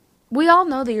We all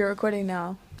know that you're recording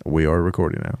now. We are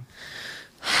recording now.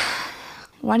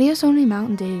 Why do you have so many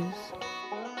Mountain Dews?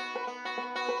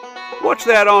 What's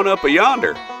that on up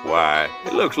yonder? Why,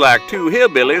 it looks like two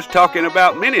hillbillies talking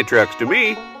about mini trucks to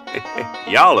me.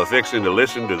 Y'all are fixing to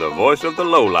listen to the voice of the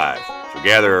lowlife. So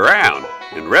gather around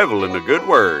and revel in the good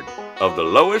word of the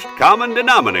Lowest Common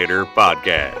Denominator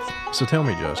podcast. So tell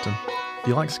me, Justin, do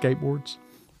you like skateboards?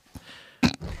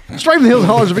 Straight from the hills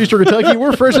and hollers of Eastern Kentucky,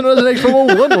 we're fresh and the next from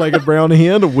a one-legged brown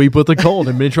hen. We put the cold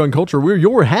in miniature culture. We're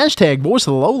your hashtag voice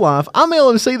of the lowlife. I'm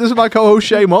LMC. This is my co-host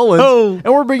Shay Mullins,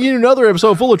 and we're bringing you another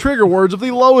episode full of trigger words of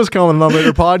the Lowest Common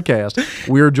Denominator podcast.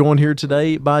 We are joined here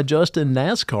today by Justin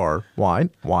Nascar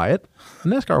White,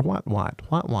 Nascar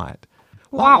White.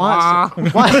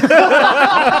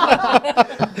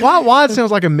 White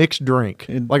sounds like a mixed drink,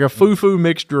 like a foo-foo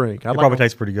mixed drink. It probably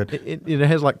tastes pretty good. It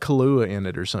has like Kahlua in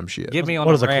it or some shit. Get me on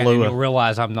the rant and you'll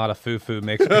realize I'm not a foo-foo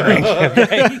mixed drink.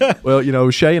 Okay? Well, you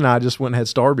know, Shay and I just went and had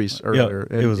Starbies earlier.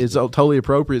 Yeah, it's totally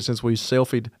appropriate since we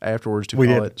selfied afterwards to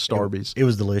call it Starbies. It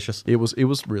was delicious. It was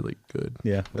really good.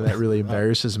 Yeah. And that really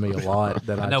embarrasses me a lot.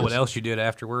 That I know what else you did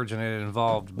afterwards, and it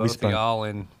involved both of y'all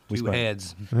and two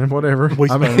heads. Whatever.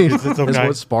 It's okay.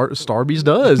 That's what Starbies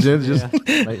does. It just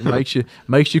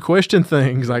makes you question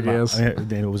things, I guess.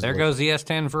 There goes the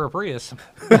S10 for a Prius.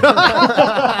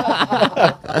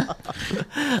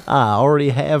 I already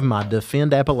have my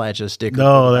Defend Appalachia sticker.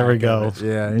 Oh, there we go.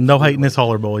 Yeah. No hating this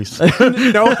holler, boys.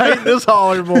 No hating this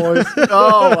holler, boys.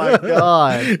 Oh, my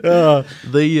God.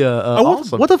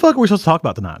 Awesome. What the fuck are we supposed to talk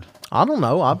about tonight? I don't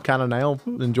know. I'm kind of now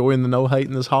enjoying the no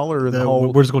hating this holler and the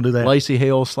whole we're just gonna do that. Lacey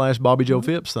Hale / Bobby Joe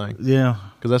Phipps thing. Yeah.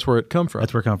 Because that's where it come from.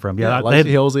 That's where it come from. Yeah.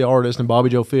 Lacey Hale's the artist, and Bobby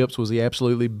Joe Phipps was the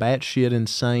absolutely batshit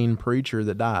insane preacher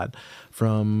that died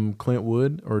from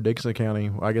Clintwood or Dixon County.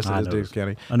 Well, I guess it is Dixon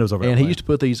County. I know it's over. And he used to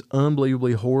put these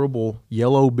unbelievably horrible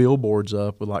yellow billboards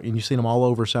up with and you've seen them all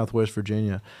over Southwest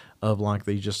Virginia, of like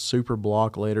these just super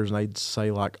block letters, and they'd say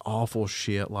like awful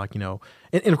shit, like, you know,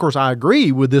 and of course I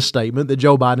agree with this statement that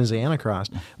Joe Biden is the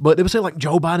Antichrist, but it would say like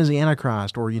Joe Biden is the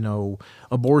Antichrist, or, you know,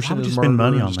 abortion is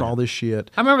murder, just all this shit.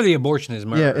 I remember the abortion is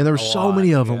murder. Yeah, and there were so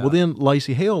many of them. Yeah. Well, then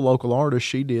Lacey Hale, local artist,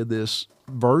 she did this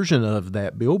version of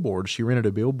that billboard. She rented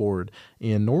a billboard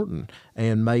in Norton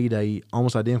and made a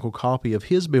almost identical copy of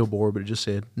his billboard, but it just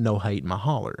said "No hate, my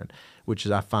holler," which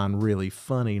is I find really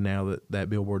funny now that that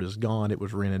billboard is gone. It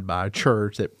was rented by a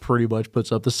church that pretty much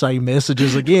puts up the same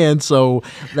messages again, so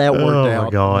that worked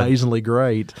out amazingly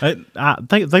great. I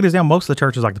think this down. Most of the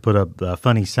churches like to put up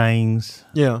funny sayings.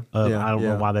 Yeah, I don't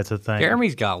know why that's a thing.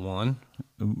 Jeremy's got one.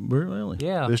 Really?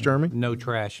 Yeah. This Jeremy? No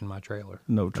trash in my trailer.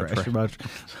 No trash in my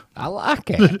I like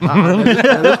it.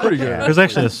 That's pretty good. There's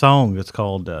actually a song that's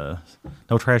called "No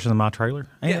Trash in My Trailer."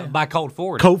 Yeah, by Colt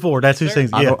Ford. Colt Ford. That's who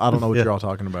sings. I don't know what you're all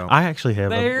talking about. I actually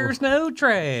have. There's no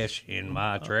trash in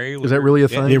my trailer. Is that really a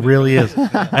thing? It really is.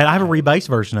 And I have a rebased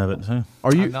version of it. So.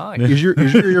 Are you? Nice. Is your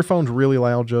earphones really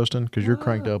loud, Justin? Because you're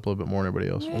cranked up a little bit more than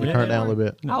everybody else. Want to turn it down a little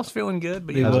bit? I was feeling good,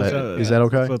 but Is that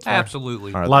okay?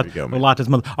 absolutely. All right, there you go, man.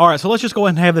 All right, so let's just go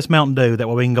ahead and have this Mountain Dew. That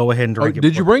way we can go ahead and drink it.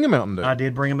 Did you bring a Mountain Dew? I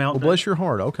did bring a Mountain Dew. Well, bless your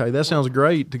heart. Okay, that sounds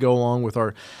great to go along with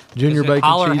our Junior Is it Bacon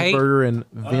holler Cheeseburger and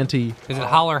Venti. Is it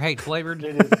holler hate flavored?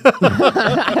 Isn't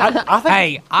that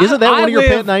one of your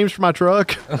pet names for my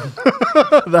truck?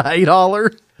 The hate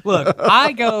holler? Look,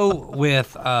 I go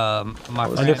with my And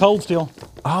friend. they're cold still.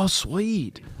 Oh,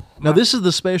 sweet. Now, this is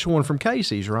the special one from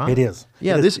Casey's, right? It is.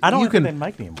 Yeah, It is. this I don't you think can they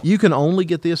make it anymore. You can only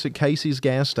get this at Casey's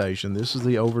gas station. This is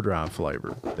the overdrive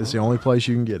flavor. It's the only place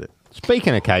you can get it.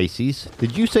 Speaking of Casey's,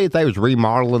 did you see that they was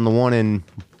remodeling the one in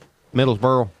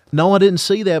Middlesboro? No, I didn't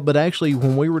see that, but actually,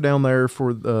 when we were down there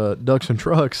for Ducks and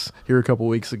Trucks here a couple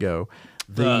weeks ago,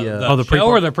 the show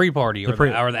or the pre-party or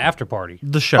the after party?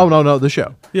 The show. Oh no, the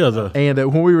show. Yeah, and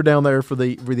when we were down there for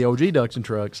the OG Ducks and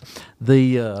Trucks,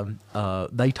 they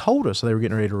told us they were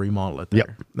getting ready to remodel it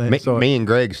there. Yep. Me and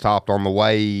Greg stopped on the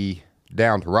way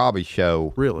down to Robbie's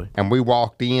show. Really? And we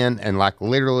walked in, and like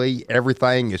literally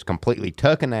everything is completely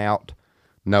tucking out.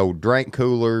 No drink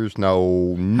coolers,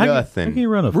 no nothing. How can you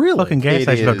run a fucking gas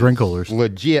station without drink coolers?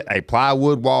 Legit, a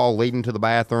plywood wall leading to the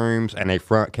bathrooms and a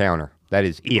front counter. That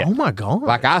is it. Oh my God!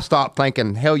 Like I stopped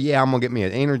thinking, hell yeah, I'm gonna get me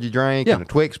an energy drink and a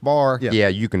Twix bar. Yeah,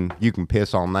 you can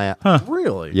piss on that. Huh.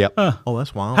 Really? Yep. Oh,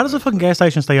 that's wild. How does a fucking gas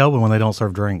station stay open when they don't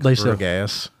serve drinks? They sell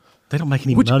gas? They don't make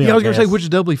any money I off was going to gas. say, which is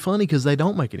doubly funny because they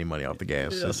don't make any money off the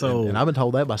gas. Yeah, and I've been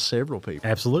told that by several people.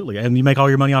 Absolutely. And you make all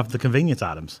your money off the convenience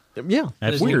items. Yeah.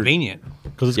 It's weird. convenient.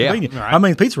 Because it's Yeah. convenient. Right. I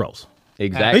mean, pizza rolls.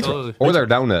 Exactly. Absolutely. Or their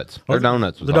donuts. Their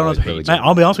donuts was The donuts. always really good.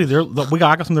 I'll be honest with you.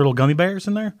 I got some of their little gummy bears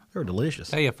in there. They're delicious.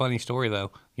 Tell you a funny story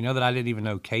though. You know that I didn't even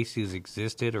know Casey's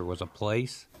existed or was a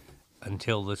place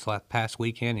until this past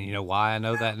weekend. And you know why I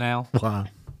know that now? Why?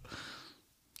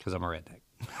 Because I'm a redneck.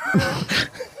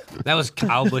 That was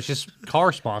Kyle Busch's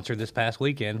car sponsor this past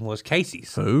weekend was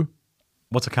Casey's. Who?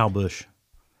 What's a Kyle Busch?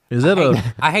 Is that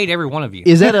I hate every one of you.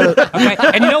 Is that a? Okay,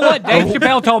 and you know what? Dave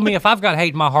Chappelle told me if I've got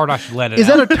hate in my heart, I should let it out. Is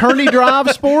that a tourney drive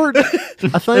sport?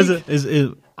 I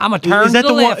think. I'm a turn to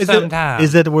the left sometimes.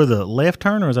 Is that where the left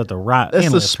turn or is that the right? That's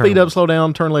and the left speed turn? up, slow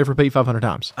down, turn left, repeat 500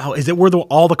 times. Oh, is it where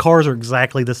all the cars are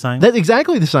exactly the same? That's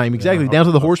exactly the same. Exactly down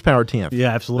to the horsepower tenth. Yeah,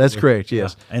 absolutely. That's correct.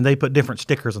 Yes. Yeah. And they put different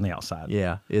stickers on the outside.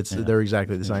 Yeah, they're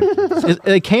exactly the same.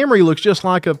 A Camry looks just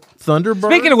like a Thunderbird.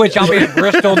 Speaking of which, I'll be in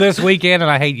Bristol this weekend, and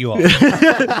I hate you all.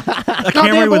 A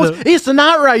Camry with it's the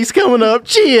night race coming up.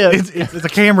 Cheers. it's a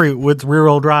Camry with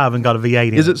rear-wheel drive and got a V8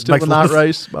 in it. Is it still the night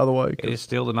race, by the way? It is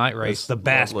still the night race. That's The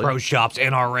Bass lovely. Pro Shops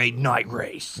NRA night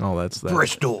race. Oh, that's that.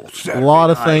 Bristol. A lot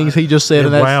of things he just said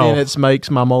in that Wow. sentence makes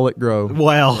my mullet grow.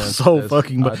 Wow, so that's-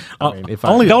 fucking. I mean, if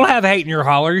only Don't have hate in your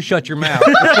holler. You shut your mouth.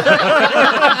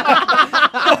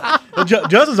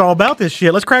 Justin's all about this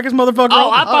shit. Let's crack his motherfucker. Oh,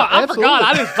 open. I forgot.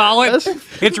 I didn't follow it.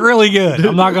 It's really good.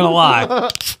 I'm not gonna lie.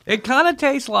 It kind of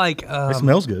tastes like It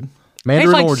smells good. Mandarin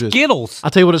tastes like oranges. Skittles. I'll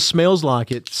tell you what it smells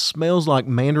like. It smells like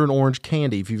mandarin orange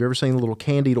candy. If you've ever seen the little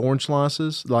candied orange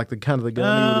slices, like the kind of the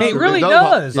gummy. It really Those-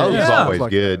 does. Those is Yeah. always Like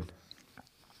good.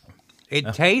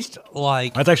 It tastes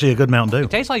like That's actually a good Mountain Dew.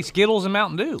 tastes like Skittles and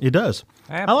Mountain Dew. It does.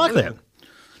 I like that.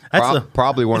 Absolutely. That's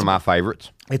Probably one of my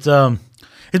favorites. it's been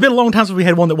a long time since we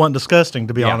had one that wasn't disgusting.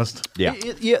 To be honest, Yeah.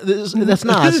 That's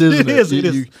nice, isn't it? It is. It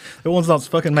You- is. The one's not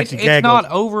fucking makes you It's gag. not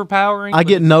overpowering. I but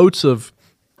get notes of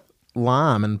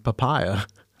lime and papaya.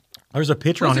 There's a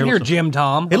picture on Listen here. here, Jim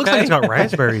Tom. It looks like okay? it's got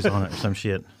raspberries on it or some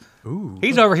shit.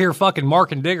 He's over here fucking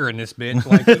Mark and Digger in this bitch.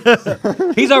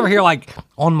 Like, he's over here like,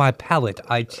 on my palate,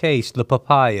 I taste the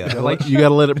papaya. Like, You got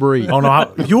to let it breathe. Oh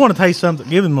no! If you want to taste something,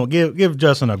 give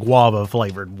Justin a guava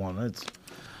flavored one. It's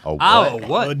Oh, oh, what?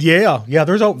 what? yeah.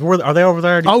 There's are they over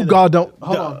there? Do you Oh see God, don't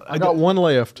hold on. I got one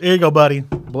left. Here you go, buddy.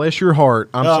 Bless your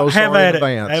heart. I'm so have sorry at in it.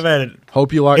 advance. Have at it.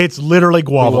 Hope you like It's literally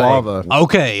guava.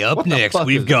 Okay, up next,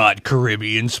 we've got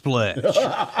Caribbean Splash.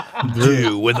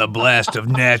 Do with a blast of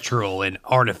natural and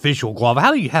artificial guava.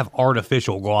 How do you have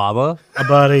artificial guava?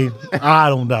 Buddy. I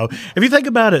don't know. If you think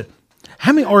about it,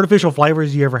 how many artificial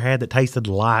flavors you ever had that tasted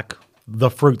like the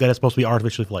fruit that is supposed to be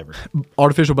artificially flavored?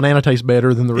 artificial banana tastes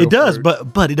better than the real It does,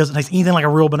 fruit. but it doesn't taste anything like a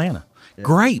real banana.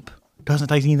 Grape doesn't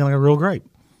taste anything like a real grape.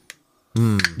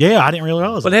 Yeah, I didn't really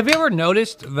realize But that. have you ever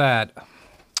noticed that?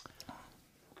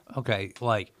 Okay,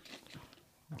 like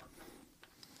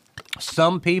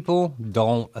some people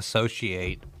don't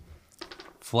associate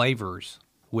flavors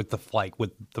with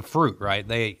with the fruit, right?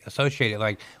 They associate it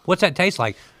like, what's that taste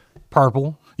like?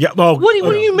 Purple. Yeah. Well, What do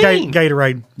you mean?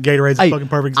 Gatorade. Gatorade's a Hey, fucking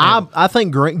perfect example. I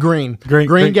think green Green Gatorade.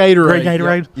 Green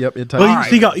Gatorade. Yep. It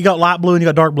tastes. Well, you got light blue and you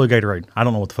got dark blue Gatorade. I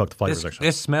don't know what the fuck the flavors This, are. Actually.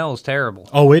 this smells terrible.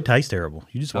 Oh, it tastes terrible.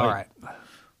 You just wait. All right.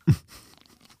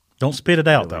 Don't spit it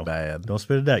out Really though. bad. Don't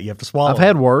spit it out. You have to swallow. I've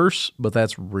had worse, but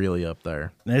that's really up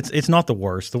there. It's not the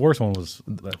worst. The worst one was.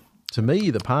 To me,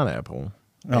 the pineapple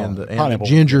and the pineapple.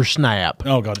 ginger snap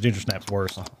Oh god, the ginger snap's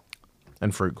worse.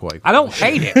 and fruit quake. I don't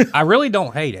hate it. I really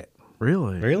don't hate it.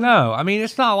 Really. No, I mean,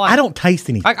 it's not like I don't taste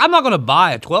anything. Like, I'm not going to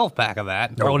buy a 12-pack of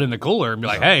that and throw it in the cooler and be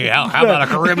like, hey, how about a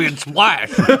Caribbean Splash?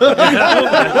 It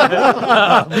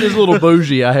is a little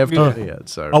bougie. I have to admit.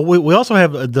 So Oh, we also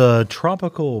have the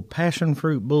tropical passion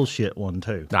fruit bullshit one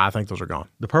too. Nah, I think those are gone.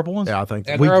 The purple ones. Yeah, I think.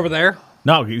 And they're over there.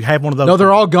 No, you have one of those. No,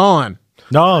 they're all gone.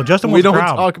 No, Justin We wants to don't try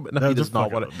 'em. talk about- no, he they're does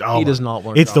not fucking- wanna- he does not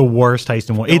wanna It's try the 'em. worst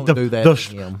tasting one. Don't do that to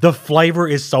him. The flavor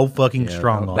is so fucking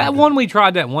strong. on That it. one we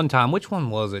tried that one time. Which one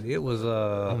was it? It was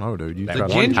No, dude. You the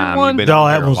tried ginger time one. you've been No, on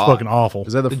that there a one's lot. fucking awful.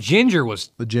 Is that The the ginger was.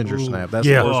 ginger snap? That's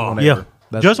Yeah, the worst one yeah. ever.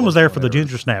 That's Justin the was there worst for one the ever.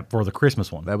 ginger snap for the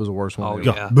Christmas one. That was the worst one. Oh, ever.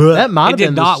 yeah. But That might It have did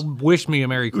been not the, wish me a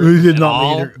Merry Christmas. did not at me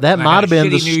all. either. that And I might had have a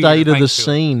been the shitty New Year state of the thanks to it.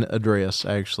 scene address,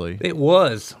 actually, It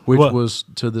was. which What? was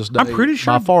to this day. I'm pretty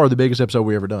sure- by far the biggest episode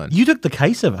we ever done. You took the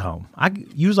case of it home.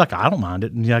 You was like, I don't mind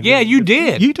it. And Yeah, you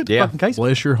did. You took the Yeah. fucking case.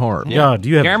 Bless your heart. Yeah, do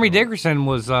you have Jeremy Dickerson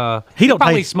was. He don't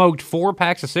probably taste- smoked 4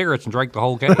 packs of cigarettes and drank the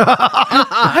whole case.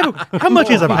 how much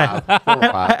is a pack? 4 or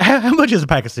 5. How much is a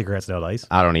pack of cigarettes nowadays?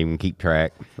 I don't even keep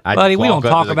track. I Buddy, just we walk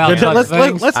don't up talk to the about counter.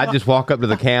 such things. I just walk up to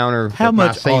the counter. How with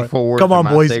much? My C4s Come on, and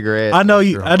my boys. Cigarettes. I know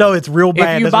you. I know it's real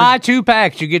bad. If you That's buy 2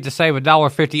 packs, you get to save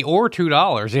 $1.50 or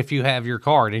 $2 if you have your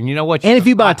card. And you know what? And if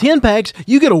you buy 10 packs,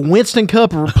 you get a Winston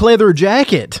Cup pleather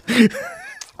jacket.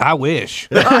 I wish.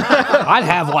 I'd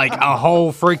have like a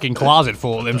whole freaking closet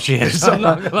full of them shits. I'm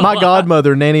not gonna My lie.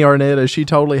 godmother, Nanny Arnetta, she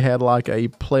totally had like a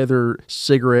pleather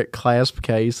cigarette clasp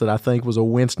case that I think was a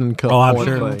Winston Cup Oh, I'm point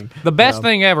sure. thing. The best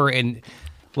thing ever, and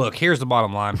look, here's the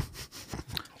bottom line.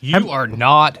 You are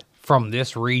not from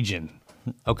this region,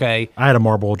 okay? I had a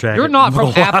marble jacket. You're not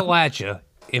from Appalachia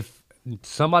if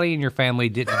somebody in your family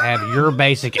didn't have your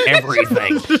basic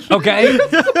everything, okay?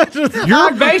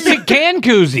 Your basic can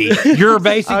koozie, your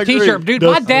basic T-shirt. Dude,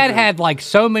 my dad had like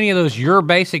so many of those your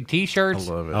basic T-shirts.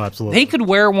 I love it. Oh, absolutely. He could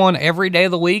wear one every day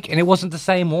of the week, and it wasn't the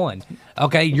same one.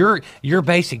 Okay, your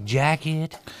basic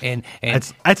jacket and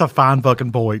That's a fine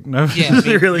fucking point. No, yeah,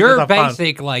 it really is your a fine-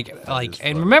 basic like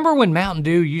and remember when Mountain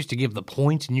Dew used to give the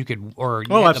points and you could or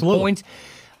you had absolutely. the points.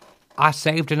 I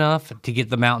saved enough to get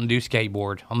the Mountain Dew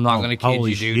skateboard. I'm not going to kid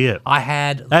holy you, dude. shit. I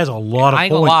had That is a lot of I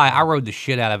ain't gonna points. lie, I rode the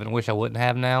shit out of it and wish I wouldn't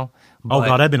have now. Oh But-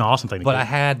 god, that'd been an awesome thing. To But get. I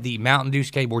had the Mountain Dew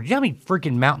skateboard. You know how many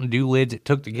freaking Mountain Dew lids it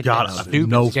took to get God, that I have stupid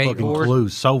no fucking skateboard? clue.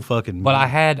 So fucking. But I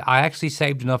actually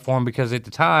saved enough for him because at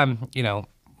the time, you know,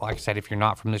 like I said, if you're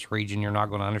not from this region, you're not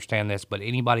going to understand this. But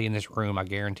anybody in this room, I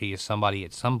guarantee you, somebody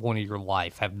at some point of your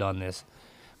life have done this.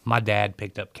 My dad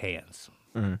picked up cans.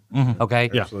 Okay,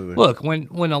 Yeah. Absolutely. Look,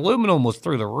 when aluminum was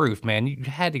through the roof, man, you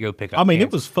had to go pick up. I mean, cans.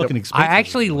 it was fucking I expensive.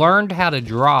 actually learned how to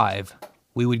drive.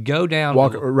 We would go down.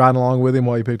 Walk riding along with him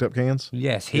while you picked up cans.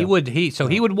 Yes, he would.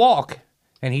 He would walk,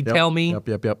 and he'd tell me,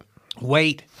 Yep.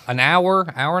 wait an hour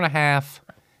and a half,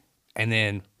 and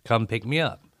then come pick me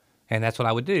up. And that's what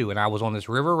I would do. And I was on this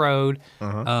river road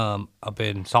up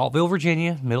in Saltville,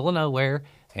 Virginia, middle of nowhere,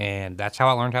 and that's how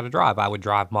I learned how to drive. I would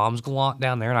drive Mom's Gallant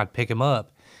down there, and I'd pick him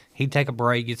up. He'd take a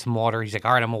break, get some water. He's like,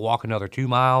 all right, I'm going to walk another 2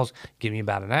 miles. Give me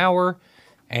about an hour.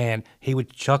 And he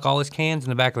would chuck all his cans in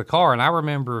the back of the car. And I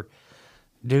remember,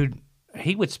 dude,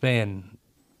 he would spend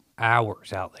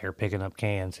hours out there picking up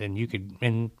cans. And you could,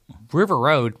 in River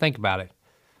Road, think about it.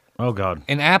 Oh god.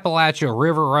 In Appalachia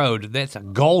River Road, that's a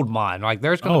gold mine. Like,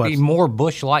 there's going to be that's- more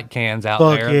Bush Light cans out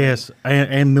Fuck there. yes,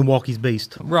 and Milwaukee's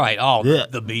Beast. Right. Oh, Yeah.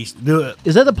 the beast. Do it.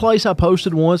 Is that the place I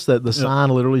posted once that the sign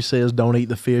literally says "Don't eat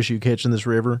the fish you catch in this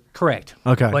river"? Correct.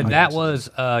 Okay. But Okay. that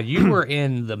was, you were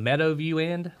in the Meadowview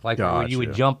end, like where you would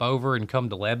Gotcha. jump over and come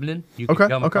to Lebanon. You could Okay,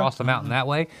 come okay. across the mountain that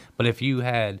way. But if you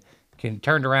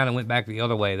turned around and went back the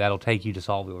other way, that'll take you to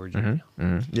Saltville, Virginia.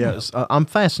 Yes, I'm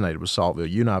fascinated with Saltville.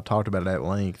 You and I have talked about it at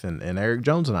length, and Eric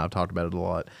Jones and I have talked about it a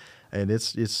lot. And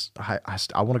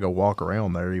I want to go walk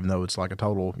around there, even though it's like a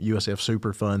total USF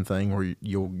super fun thing where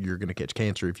you're going to catch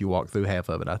cancer if you walk through half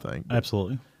of it. I think.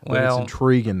 Absolutely. But it's Well,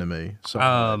 intriguing to me. So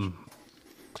much.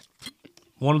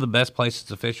 one of the best places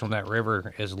to fish on that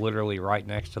river is literally right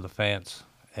next to the fence,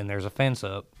 and there's a fence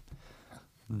up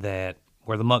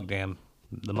where the muck dam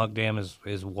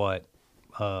is what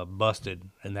busted,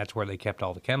 and that's where they kept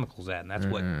all the chemicals at, and that's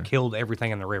what killed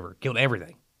everything in the river. Killed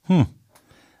everything.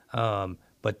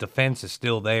 But the fence is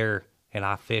still there, and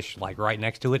I fish like right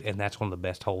next to it, and that's one of the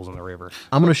best holes in the river.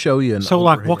 I'm going to show you. So,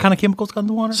 like, what kind of chemicals got in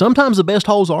the water? Sometimes the best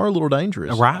holes are a little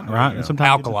dangerous. Right. And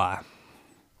sometimes Alkali.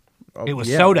 It was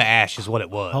yeah. soda ash, is what it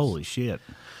was. Holy shit.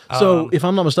 So, if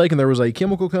I'm not mistaken, there was a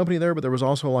chemical company there, but there was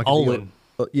also like Olin.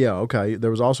 yeah, okay. There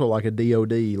was also like a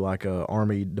DOD, like a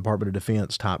Army Department of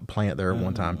Defense type plant there at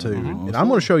one time too. And I'm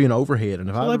going to show you an overhead. And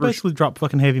if Well, I they ever, basically dropped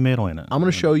fucking heavy metal in it. I'm going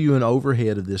to show you an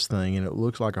overhead of this thing, and it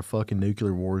looks like a fucking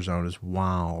nuclear war zone. It's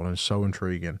wild and it's so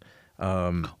intriguing.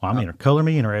 Well, I mean, color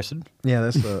me interested. Yeah,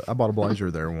 that's I bought a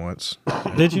blazer there once.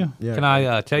 Did you? Yeah. Can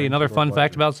I tell you another fun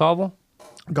fact about Saltville?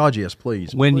 God, yes,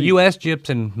 please. When Please. U.S.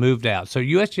 Gypsum moved out, so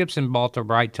U.S. Gypsum bought the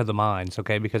right to the mines,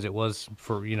 okay, because it was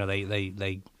for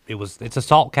it's a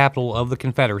salt capital of the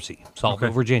Confederacy,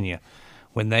 Saltville, Virginia.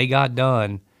 When they got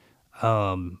done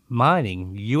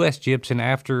mining, U.S. Gypsum,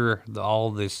 after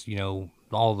all this,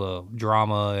 all the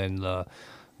drama and the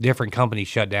different companies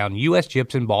shut down, U.S.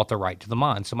 Gypsum bought the right to the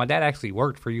mine. So my dad actually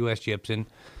worked for U.S. Gypsum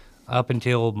up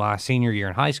until my senior year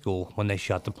in high school when they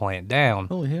shut the plant down.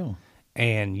 Holy hell.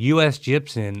 And U.S.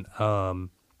 Gypsum,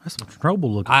 That's some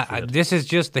trouble looking shit. this is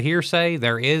just the hearsay.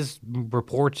 There is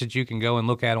reports that you can go and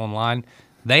look at online.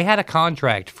 They had a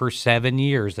contract for 7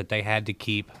 years that they had to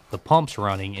keep the pumps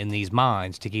running in these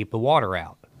mines to keep the water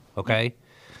out, okay?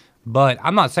 But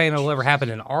I'm not saying it'll ever happen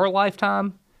in our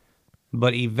lifetime,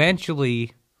 but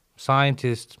eventually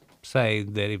scientists say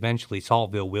that eventually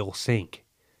Saltville will sink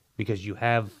because you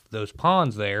have those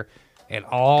ponds there and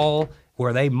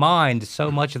where they mined so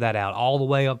much of that out, all the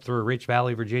way up through Rich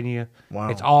Valley, Virginia. Wow.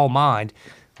 It's all mined.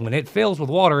 When it fills with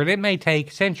water, and it may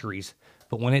take centuries,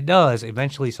 but when it does,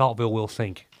 eventually Saltville will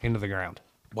sink into the ground.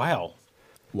 Wow.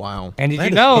 Wow. And did That you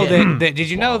is know heavy. that did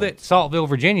you know that Saltville,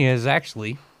 Virginia is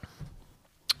actually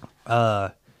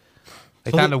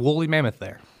they found a woolly mammoth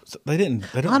there. So they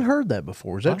didn't. I'd heard that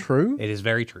before. Is that true? It is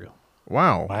very true.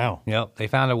 Wow. Wow. Yep, they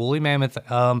found a woolly mammoth.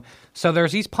 So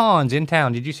there's these ponds in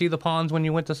town. Did you see the ponds when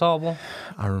you went to Saltville?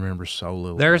 I remember so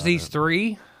little. There's about these it.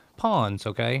 3 ponds,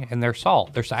 okay, and they're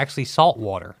salt. They're actually salt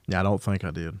water. Yeah, I don't think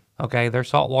I did. Okay, they're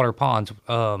saltwater ponds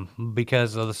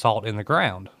because of the salt in the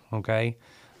ground. Okay,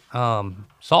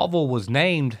 Saltville was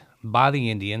named by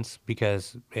the Indians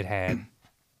because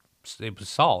it was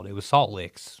salt. It was salt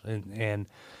licks, and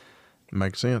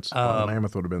Makes sense.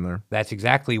 Mammoth would have been there. that's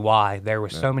exactly why there were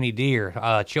so many deer.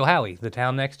 Chilhowie, the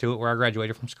town next to it, where I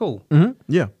graduated from school.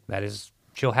 Yeah. That is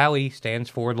Chilhowie stands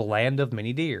for the land of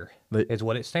many deer. Is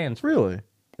what it stands for. Really?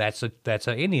 That's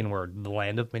an Indian word, the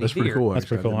land of many That's deer. pretty cool. That's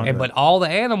pretty cool. actually. But all the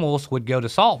animals would go to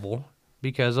Saltville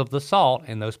because of the salt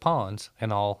in those ponds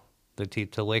and all the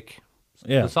teeth to lick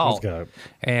Yeah, the salt. let's go.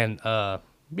 And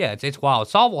yeah, it's wild.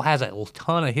 Saltville has a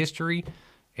ton of history.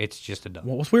 It's just a dump.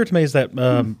 Well, what's weird to me is that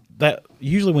that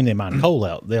usually when they mine coal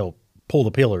out, they'll pull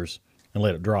the pillars and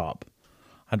let it drop.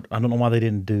 I don't know why they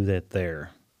didn't do that there.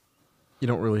 You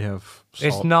don't really have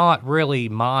salt. It's not really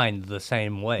mined the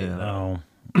same way, though.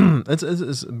 Oh,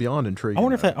 It's beyond intriguing. I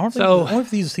wonder if that. I So- wonder if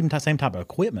these are the same type of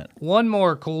equipment. One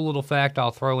more cool little fact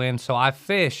I'll throw in. So I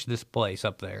fished this place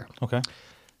up there. Okay.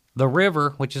 The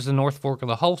river, which is the North Fork of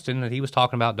the Holston that he was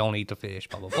talking about, don't eat the fish,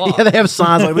 blah, blah, blah. Yeah, they have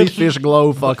signs like these fish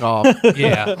glow, fuck off.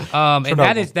 Yeah. And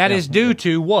that is due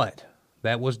to what?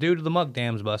 That was due to the muck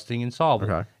dams busting in Saltville.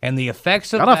 Okay. And the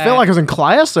effects of God, that. I felt like I was in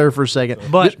class there for a second.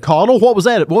 But- Caudle, what was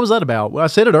that? What was that about? Well, I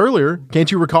said it earlier.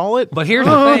 Can't you recall it? But here's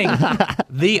the thing.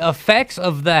 The effects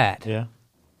of that, Yeah.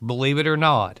 believe it or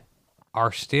not,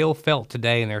 are still felt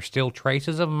today, and there's still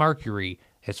traces of mercury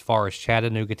as far as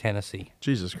Chattanooga, Tennessee.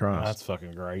 Jesus Christ. That's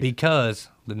fucking great. Because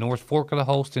the North Fork of the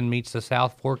Holston meets the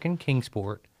South Fork in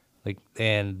Kingsport,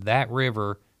 and that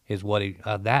river is what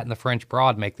that and the French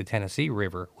Broad make the Tennessee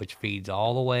River, which feeds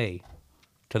all the way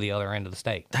to the other end of the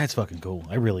state. That's fucking cool.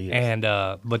 It really is. And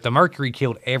but the mercury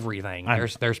killed everything.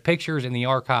 There's pictures in the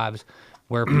archives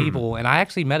where people, and I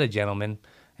actually met a gentleman,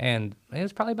 and it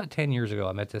was probably about 10 years ago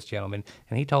I met this gentleman,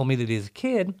 and he told me that as a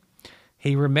kid,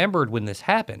 he remembered when this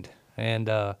happened, and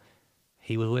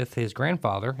he was with his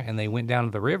grandfather, and they went down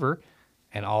to the river,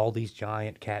 and all these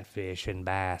giant catfish and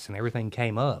bass and everything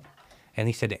came up. And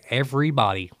he said to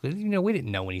everybody, you know, we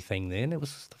didn't know anything then. It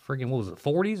was the freaking, what was it,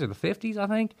 40s or the 50s, I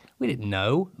think? We didn't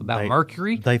know about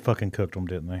mercury. They fucking cooked them,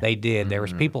 didn't they? They did. There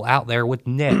was people out there with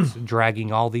nets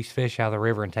dragging all these fish out of the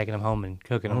river and taking them home and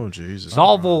cooking them. Oh, Jesus.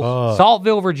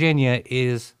 Saltville, Virginia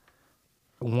is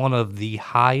one of the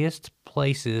highest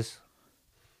places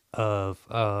of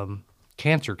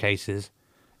cancer cases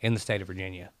in the state of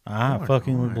Virginia. I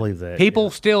fucking would believe that.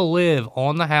 People still live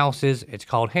on the houses. It's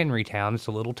called Henrytown. It's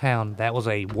a little town. That was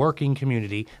a working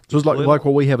community. So it's like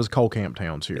what we have as coal camp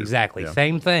towns here. Exactly. Yeah.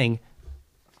 Same thing.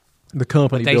 The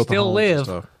company But they built the still homes and live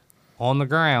stuff. on the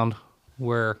ground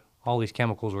where all these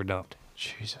chemicals were dumped.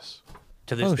 Jesus.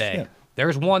 To this Oh, day. shit.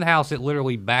 There's one house that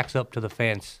literally backs up to the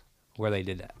fence where they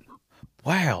did that.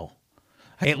 Wow.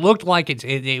 It looked like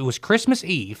it was Christmas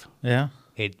Eve. Yeah.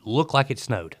 It looked like it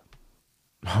snowed.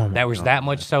 There was that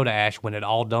much soda ash when it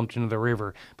all dumped into the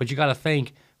river. But you got to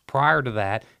think, prior to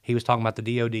that, he was talking about the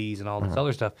DODs and all this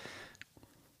other stuff.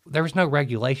 There was no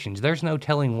regulations. There's no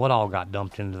telling what all got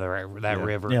dumped into that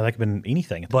river. Yeah, that could have been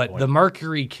anything. At that But point. the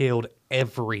mercury killed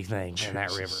everything in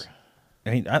that river. I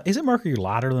mean, isn't mercury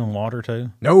lighter than water too?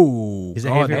 No. Is it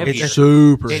God, heavier? no, Heavier.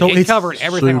 super. It, So it it's covered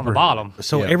everything on the super bottom.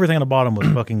 So Yeah. everything on the bottom was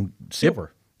fucking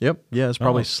silver. Yep. Yeah, it's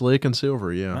probably Oh. slick and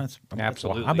silver. Yeah. That's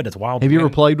Absolutely. I bet it's wild. Have you ever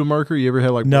played with mercury? You ever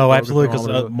had like No, blood absolutely.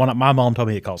 thermometer? Because my mom told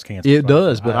me it caused cancer. It So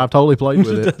does, but I've totally played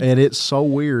with it, and it's so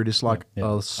weird. It's like a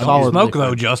Don't solid smoke liquid.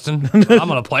 though, Justin. I'm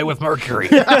gonna play with mercury.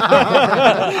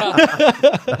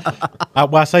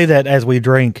 I say that as we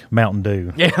drink Mountain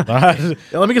Dew. Yeah.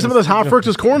 Yeah, let me get some of this high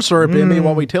fructose corn syrup in me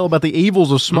while we tell about the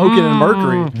evils of smoking and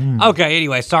mercury. Okay.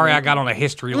 Anyway, sorry I got on a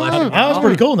history lesson. That was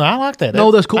pretty cool. No, I like that.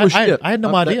 No, that's cool as I shit. had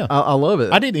no idea. I love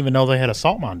it. I didn't even know they had a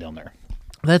salt mine down there.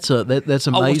 That's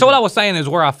amazing. Oh, so what I was saying is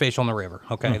where I fish on the river.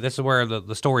 Okay, this is where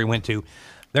the story went to.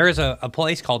 There is a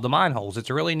place called the Mine Holes. It's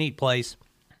a really neat place,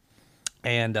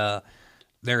 and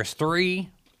there's 3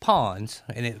 ponds,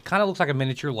 and it kind of looks like a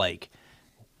miniature lake.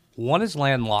 One is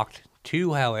landlocked.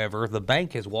 2, however, the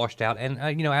bank has washed out, and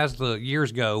you know, as the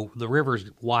years go, the river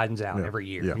widens out every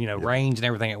year. yeah, you know, yeah. rains and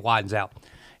everything, it widens out.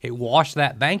 It washed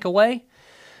that bank away.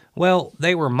 Well,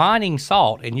 they were mining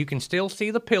salt, and you can still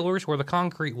see the pillars where the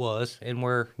concrete was, and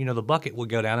where, you know, the bucket would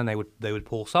go down, and they would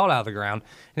pull salt out of the ground,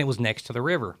 and it was next to the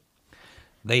river.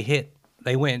 They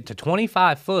went to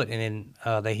 25 foot, and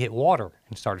then they hit water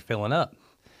and started filling up.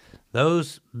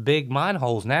 Those big mine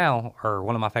holes now are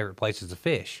one of my favorite places to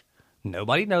fish.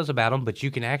 Nobody knows about them, but you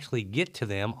can actually get to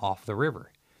them off the river.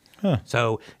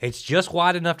 So it's just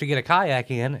wide enough to get a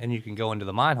kayak in, and you can go into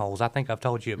the mine holes. I think I've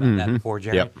told you about that before,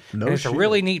 Jerry. Yep. No and it's shit. a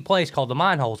really neat place called the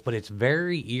mine holes, but it's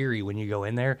very eerie when you go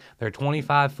in there. They're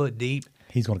 25 foot deep,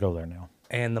 He's going to go there now.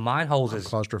 and the mine holes is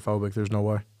Claustrophobic. There's no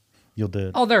way. You'll do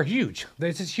it. oh, they're huge.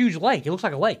 There's this huge lake. It looks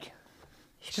like a lake.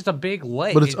 It's just a big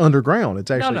lake. But it's underground.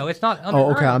 It's actually. no, it's not Oh,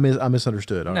 okay. underground. I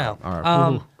misunderstood. All No. right.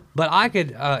 All right. But I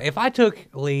could, if I took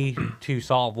Lee to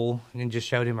Saltville and just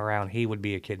showed him around, he would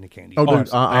be a kid in a candy Oh, store.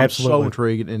 dude, I'm so absolutely.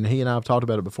 intrigued, and he and I have talked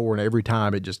about it before, and every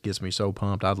time it just gets me so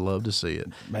pumped. I'd love to see it.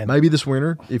 Man. Maybe this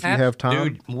winter, if you have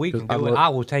time. Dude, we can 'cause do it. I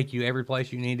will take you every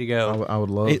place you need to go. I would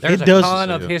love. There's It a does-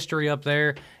 ton of yeah. history up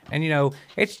there, and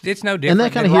it's no different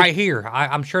that kinda than hit- right here.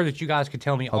 I'm sure that you guys could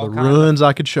tell me all the kinds runs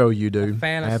I could show you, of dude.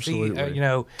 fantasy.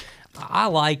 Absolutely. I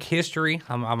like history.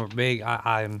 I'm a big.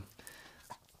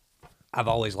 I've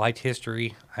always liked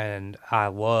history, and I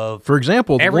love. For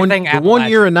example, the one Everything year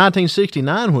Appalachian. in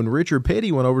 1969 when Richard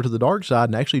Petty went over to the dark side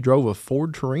and actually drove a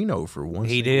Ford Torino for one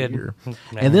He single did. year. Man.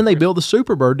 And then they built the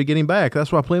Superbird to get him back. That's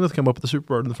why Plymouth came up with the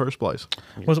Superbird in the first place.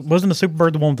 Wasn't the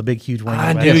Superbird the one with the big, huge wing?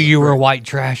 I on the knew back? you were white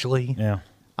trash, Lee. Yeah.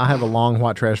 I have a long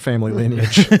white trash family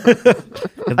lineage.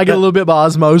 I get a little bit by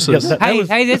osmosis. That Hey, was-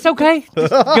 hey, it's okay.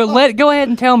 Just go ahead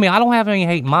and tell me. I don't have any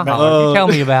hate in my heart. You tell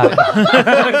me about it.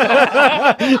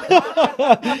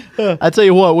 I tell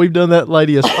you what, we've done that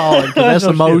lady a solid because that's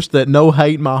the most that no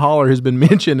hate in my holler has been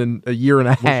mentioned in a year and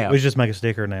a half. We should just make a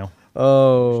sticker now.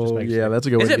 Oh, makes yeah, that's a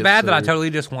good way Is to it get bad that I sued. totally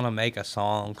just want to make a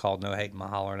song called "No Hate in My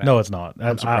Holler"? Now? No, it's not.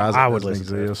 I'm surprised I it would doesn't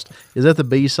listen to it. exist. Is that the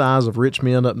B-sides of Rich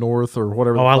Men Up North or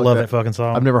whatever? Oh, the I fuck love that fucking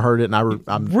song. I've never heard it, and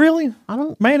I'm Really? I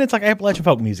don't. Man, it's like Appalachian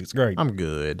folk music. It's great. I'm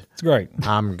good. It's great.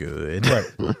 I'm good.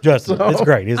 Justin, it's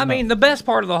great. Isn't I mean, the best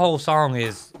part of the whole song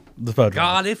is, the fudge.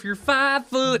 God, if you're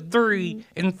 5'3"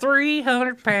 and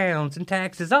 300 pounds and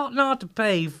taxes ought not to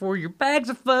pay for your bags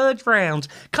of fudge rounds.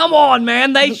 Come on,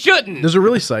 man, they shouldn't. Does it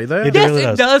really say that? It Yes, really it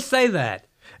does. does say that.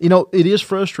 You know, it is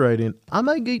frustrating. I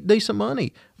may get decent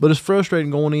money, but it's frustrating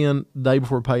going in the day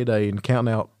before payday and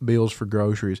counting out bills for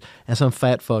groceries, and some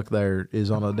fat fuck there is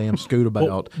on a damn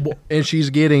scootabout, and she's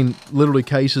getting literally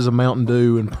cases of Mountain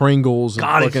Dew and Pringles and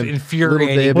God, it's fucking infuriating.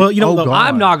 Little Debbie. Well, you know, Oh, the- God.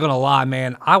 I'm not gonna lie,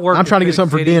 man. I work. I'm trying to at get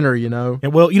something for Food City. dinner, you know.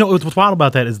 And, well, you know what's wild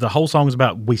about that is the whole song is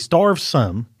about we starve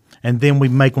some and then we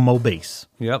make them obese.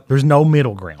 Yep. There's no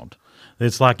middle ground.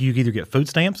 It's like you either get food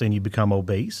stamps and you become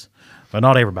obese, but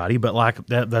not everybody. But like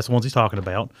that's the ones he's talking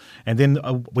about. And then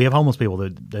we have homeless people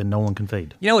that no one can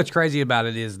feed. You know what's crazy about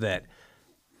it is that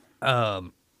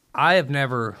I have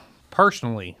never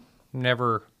personally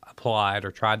applied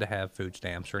or tried to have food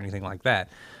stamps or anything like that.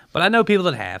 But I know people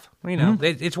that have. You know,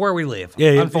 it's where we live. Yeah,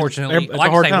 it's- unfortunately, it's a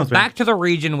like hard I say, time, man. back to the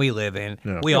region we live in.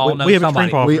 We Yeah, all we- know we have somebody.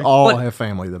 extreme poverty. We all But- have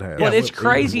family that have. But it's Even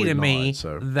crazy if to we're me not,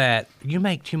 so. that you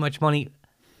make too much money.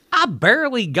 I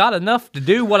barely got enough to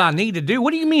do what I need to do.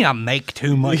 What do you mean I make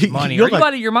too much money? You're Are you like-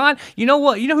 out of your mind? You know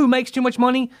what? You know who makes too much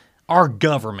money? Our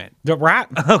government. Right?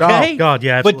 Okay? Oh, God,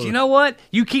 yeah, absolutely. But you know what?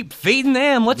 You keep feeding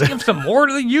them. Let's give some more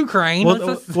to the Ukraine.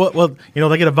 Well, you know,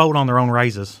 they get a vote on their own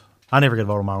raises. I never get a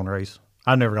vote on my own raise.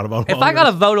 I never got a vote on If my I own got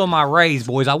a raise. vote on my raise,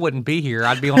 boys, I wouldn't be here.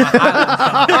 I'd be on an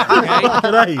island somewhere,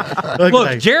 okay? Today. Look,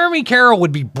 Okay. Jeremy Carroll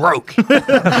would be broke.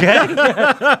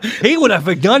 Okay? He would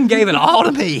have done gave it all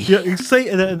to me. Yeah, you see,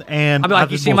 and I'd be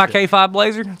like, you see my K5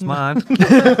 Blazer? It's mine.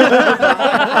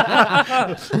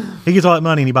 He gets all that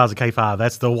money and he buys a K5.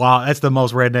 That's the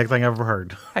most redneck thing I've ever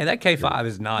heard. Hey, that K5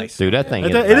 is nice. Dude, that thing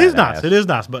It is nice. It is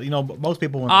nice, but you know, most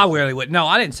people. I really would. No,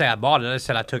 I didn't say I bought it. I just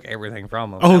said I took everything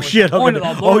from him. Oh That was shit! the point Okay.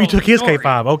 of the Oh, you moral took his story.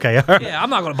 K5. Okay, all right. Yeah, I'm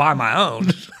not going to buy my own.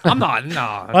 I'm not. No.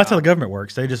 Well, that's how the government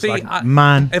works. They just See, like I-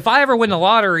 mine. If I ever win the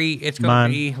lottery, it's going Mine.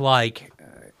 to be like,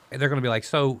 they're going to be like,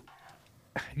 so,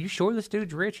 you sure this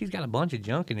dude's rich? He's got a bunch of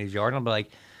junk in his yard. And I'll be like,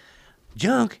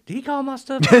 junk? Did he call my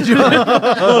stuff? Fuck you,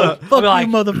 like-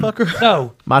 motherfucker.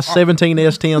 No. My 17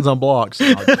 S10s on blocks.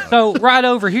 So right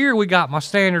over here we got my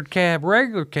standard cab,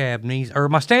 regular cab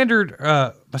my standard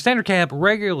cab,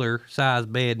 regular size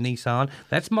bed Nissan.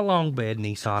 That's my long bed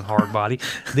Nissan hard body.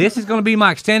 This is going to be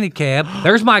my extended cab.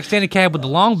 There's my extended cab with the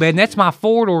long bed, and that's my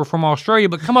 4-door from Australia.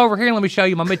 But come over here and let me show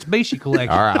you my Mitsubishi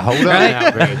collection. All right, hold on Right?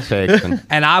 now, Greg Sexton.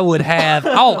 And I would have,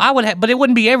 but it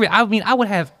wouldn't be I would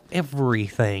have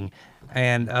everything.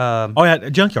 And Oh yeah,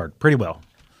 a junkyard, pretty well.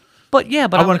 but yeah,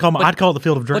 but I wouldn't call. but- I'd call it the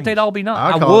Field of Dreams. But they'd all be nice.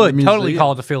 I'd I call it would the totally museum.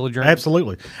 call it the Field of Dreams.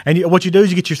 Absolutely. And what you do is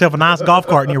you get yourself a nice golf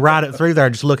cart and you ride it through there,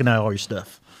 just looking at all your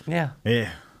stuff. Yeah. Yeah.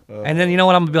 And then you know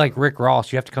what? I'm gonna be like Rick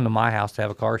Ross. You have to come to my house to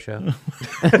have a car show.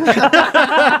 I'm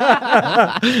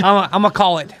gonna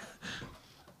call it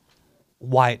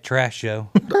Wyatt Trash Show.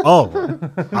 Oh,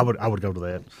 I would go to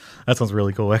that. That sounds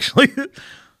really cool, actually.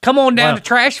 Come on down Wow. to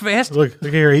Trash Fest. Look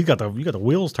here. You got the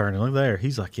wheels turning. Look there.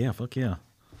 He's like, yeah, fuck yeah.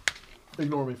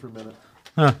 Ignore me for a minute.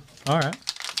 Huh. All right.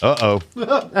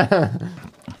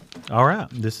 All right.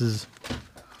 This is.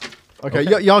 Okay,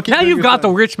 y'all keep Now doing you've your got the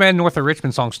thing. Rich Man North of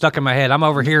Richmond song stuck in my head. I'm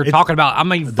over here talking about. I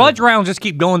mean, fudge rounds just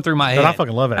keep going through my head. I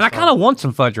fucking love that And I song. kind of want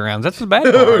some fudge rounds. That's the bad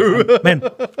part. Man,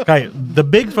 okay, the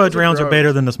big fudge rounds are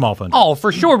better than the small fudge. Oh,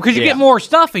 for sure, because you Yeah. get more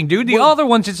stuffing, dude. The other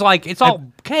ones, it's like it's all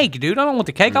cake, dude. I don't want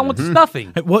the cake. I want the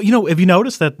stuffing. Well, you know, have you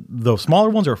noticed that the smaller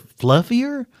ones are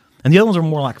fluffier and the other ones are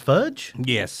more like fudge?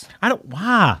 Yes. I don't.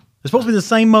 Why? It's supposed to be the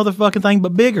same motherfucking thing,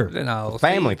 but bigger. No,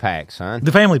 Family pack, son.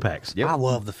 The family packs, Yep. I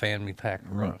love the family pack.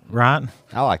 right?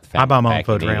 I like the family I buy my own pack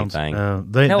fudge in rounds.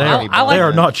 anything. They No, are, I like they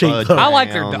are the not cheap. fudge Fudge. I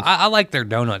like their rounds. I like their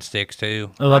donut sticks too.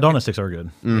 The donut sticks are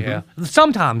good. Yeah.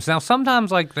 Sometimes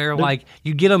like they're like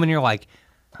you get them and you're like,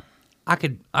 I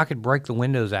could break the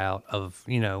windows out of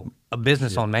a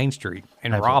business on Main Street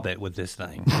and rob it with this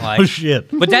thing. Like, Oh shit!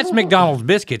 But that's McDonald's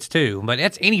biscuits too. But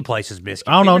that's any place's biscuit.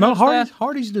 I don't know. You No, notice Hardee's, that?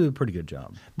 Hardee's do a pretty good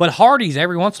job. But Hardee's,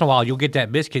 every once in a while, you'll get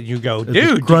that biscuit and you go,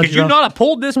 dude, crunchy could you enough? not have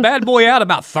pulled this bad boy out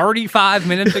about 35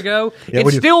 minutes ago? Yeah, It's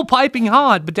when you- still piping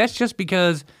hot, but that's just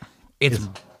because it's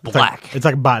black. It's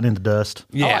like biting into dust.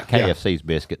 I Yeah. like KFC's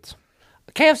biscuits.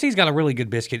 KFC's got a really good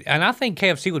biscuit, and I think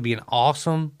KFC would be an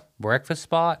awesome breakfast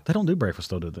spot. They don't do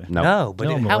breakfast though, do they? No. But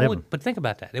No, I'm how 11. would? But think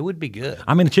about that. It would be good.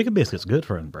 I mean, a chicken biscuit's good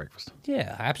for breakfast.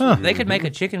 Yeah, absolutely. They could make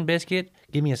a chicken biscuit,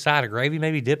 give me a side of gravy,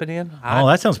 maybe dip it in. Oh,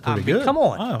 that sounds pretty good. Come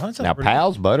on. Oh, that sounds Now, pretty good.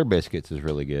 Pal's butter biscuits is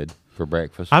really good for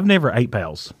breakfast. I've never ate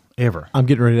Pals ever. I'm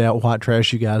getting ready to out white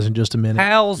trash you guys in just a minute.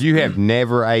 Pals. You have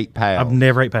never ate Pal's. I've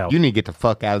never ate Pals. You need to get the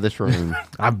fuck out of this room.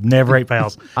 I've never ate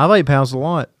Pals. I've ate pounds a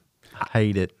lot. I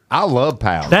hate it. I love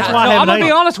Pal's. That's why I I'm haven't gonna be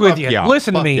ate. honest with you. Y'all.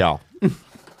 Listen to Fuck me, y'all.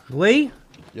 Lee.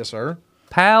 Yes, sir.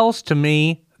 Pals to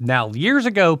me now. Years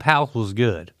ago, Pals was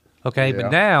good. Okay,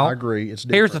 but now I agree. It's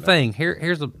here's the different thing.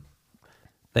 Here's the.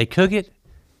 They cook it.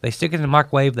 They stick it in the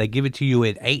microwave. They give it to you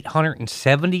at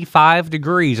 875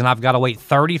 degrees, and I've got to wait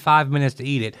 35 minutes to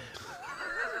eat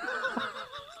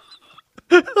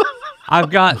it. I've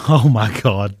got. Oh my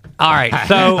god! All right,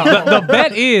 so the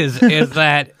bet is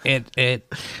that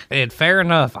it Fair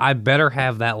Enough. I better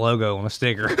have that logo on a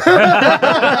sticker.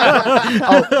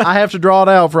 I have to draw it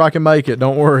out before I can make it.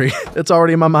 Don't worry. It's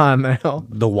already in my mind now.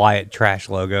 The Wyatt Trash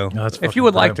logo. that's If fucking you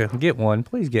would like crap. to get one,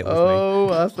 please get with me. Oh,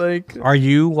 I think Are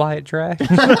you Wyatt Trash?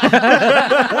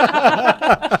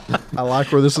 I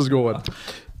like where this is going.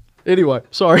 Anyway,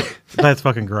 sorry. That's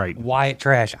fucking great. Wyatt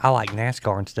Trash. I like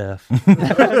NASCAR and stuff.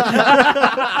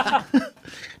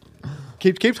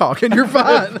 Keep talking. You're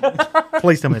fine.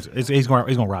 Please tell me he's going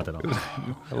to write that on.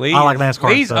 Lee's, I like NASCAR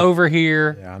and Lee's stuff. over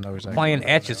here Yeah, I know exactly. playing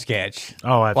Etch a Sketch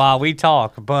Oh, absolutely. while we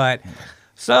talk. But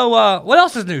so, what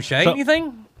else is new, Shay? So-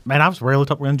 Anything? Man, I was really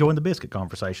enjoying the biscuit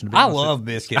conversation. To be I honest. love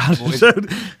biscuits. boys.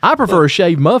 I prefer a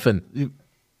shaved muffin.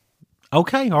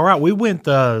 Okay, all right. We went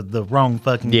the wrong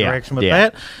fucking Yeah, direction with yeah.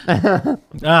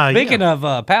 that. Speaking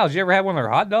of pals, you ever had one of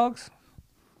their hot dogs?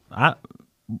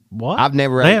 What? I've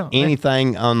never Damn. ate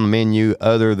anything on the menu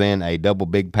other than a double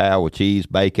big pal with cheese,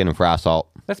 bacon, and fry salt.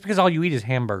 That's because all you eat is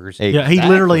hamburgers. Yeah, he Exactly.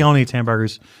 literally only eats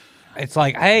hamburgers. It's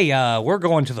like, hey, we're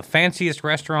going to the fanciest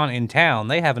restaurant in town.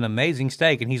 They have an amazing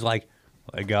steak, and he's like,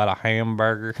 they got a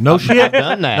hamburger. No shit. I've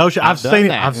done that. No shit. I've I've done seen it.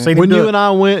 that. I've seen When him do you it. and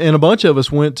I went, and a bunch of us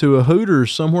went to a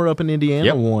Hooters somewhere up in Indiana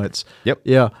Yep. once. Yep.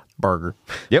 Yeah, burger.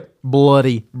 Yep.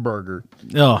 Bloody burger.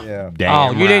 Oh,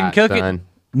 Damn you didn't right, cook it? son.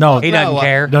 no, He doesn't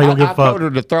care. No, you don't give I a fuck. told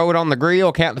her to throw it on the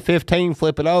grill, count to 15,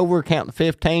 flip it over, count to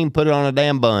 15, put it on a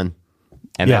damn bun.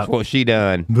 And Yeah. that's what she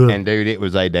done. Ugh. And dude, it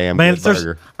was a damn Man, good there's,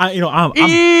 burger. I'm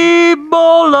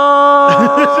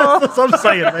Ebola! that's what I'm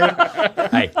saying, man.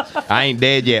 Hey, I ain't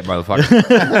dead yet,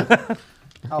 motherfucker.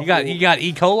 you got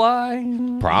E.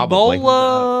 coli? Probably.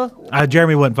 Ebola?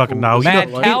 Jeremy wouldn't fucking know.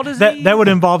 Mad cow disease? That would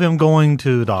involve him going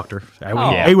to the doctor.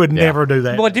 He would Yeah. never do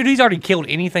that. Well, dude, he's already killed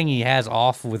anything he has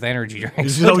off with energy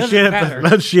drinks. no It doesn't shit. matter.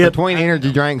 No shit. Between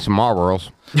energy drinks and Marlboros.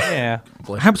 Yeah.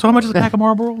 So how much is a pack of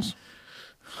Marlboros?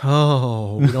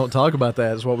 Oh, we don't talk about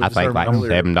that. Is what we I think like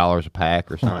earlier. $7 a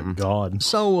pack or something. God.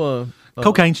 So,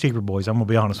 Cocaine's cheaper, boys. I'm going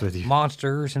to be honest with you.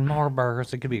 Monsters and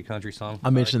Marlboros. It could be a country song. I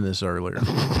mentioned this earlier.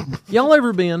 Y'all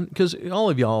ever been? Because all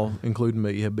of y'all, including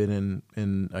me, have been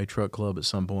in a truck club at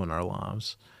some point in our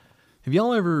lives. Have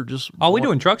y'all ever just? Are we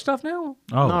doing truck stuff now?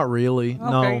 Oh, Not really.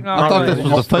 No. no, I thought really.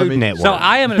 this was a food network. So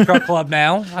I am in a truck club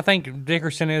now. I think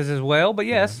Dickerson is as well. But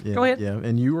yes, Yeah, go ahead. Yeah,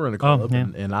 and you were in a club, yeah.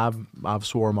 and I've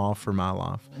swore them off for my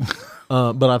life,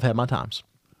 but I've had my times.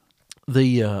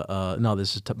 The no,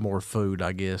 this is more food,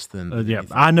 I guess, than yeah.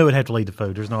 anything. I knew it had to lead to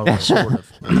food. There's no other sort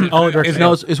of. Oh,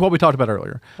 No, it's what we talked about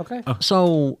earlier. Okay.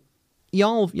 So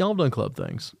y'all have done club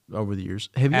things over the years.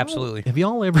 Absolutely. Have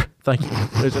y'all ever? Thank you.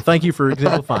 Thank you for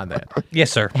exemplifying that.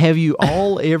 Yes, sir. Have you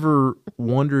all ever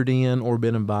wandered in or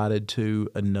been invited to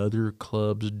another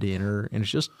club's dinner and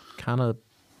it's just kind of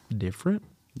different?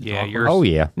 Yeah, Oh,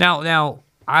 yeah. Now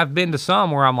I've been to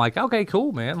some where I'm like, okay,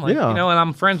 cool, man. Like, Yeah. and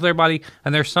I'm friends with everybody,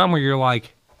 and there's some where you're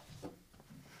like,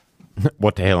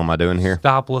 What the hell am I doing here?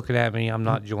 stop looking at me, I'm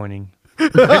not joining. You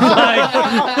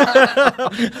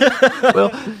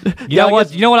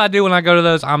know what I do when I go to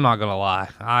those? I'm not gonna lie.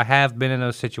 I have been in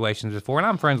those situations before, and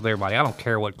I'm friends with everybody. I don't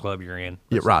care what club you're in.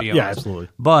 Yeah, let's right. be Yeah, honest. absolutely.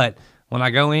 But when I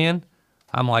go in,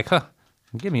 I'm like,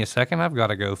 give me a second. I've got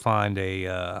to go find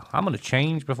I'm going to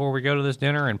change before we go to this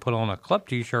dinner and put on a club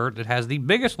T-shirt that has the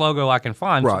biggest logo I can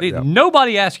find. Right, So yeah.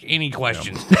 nobody ask any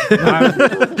questions.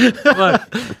 But,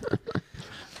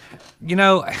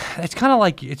 it's kind of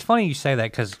like, it's funny you say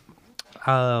that because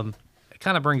it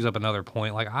kind of brings up another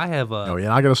point. Like I have Oh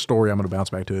yeah, I got a story I'm going to bounce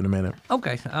back to in a minute.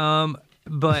 okay.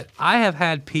 But I have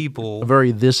had people. A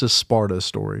very This Is Sparta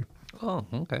story. Oh,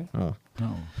 okay. Oh.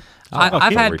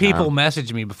 I've had Every people time.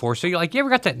 message me before. So, you ever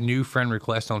got that new friend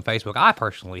request on Facebook? I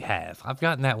personally have. I've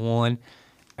gotten that one,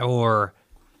 or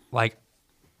like,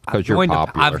 'Cause you're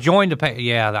popular. I've joined a page.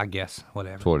 Yeah, I guess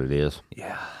whatever. That's what it is.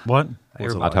 Yeah, What?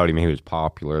 I told him he was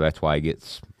popular. That's why he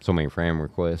gets so many friend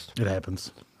requests. It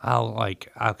happens. I'll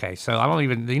okay. So I don't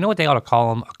even. You know what they ought to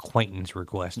call them? Acquaintance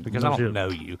request because I don't shit. know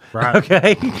you. Right.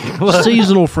 Okay. Well,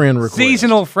 Seasonal friend request.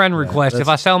 seasonal friend request. If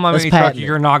I sell my that's mini truck, patented.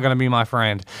 you're not going to be my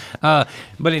friend. But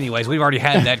anyways, we've already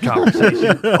had that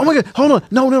conversation. Oh my God! Hold on.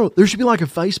 No. There should be like a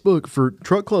Facebook for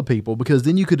truck club people because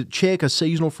then you could check a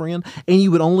seasonal friend and you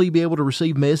would only be able to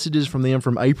receive messages from them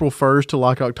from April 1st to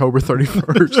like October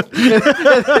 31st.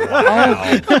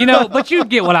 But you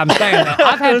get what I'm saying.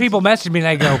 I've had people message me and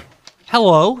they go,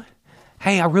 "Hello,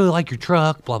 hey, I really like your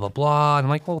truck, blah blah blah," and I'm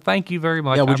like, "Well, thank you very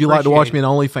much." Yeah. Would I you like to watch appreciate me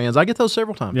on OnlyFans? I get those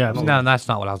several times. Yeah. it." No, that's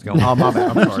not what I was going. Oh my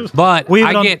bad. I'm sorry. But We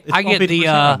have it I on- get it's on the 50%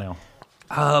 right now.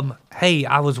 hey,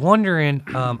 I was wondering,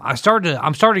 I'm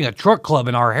starting a truck club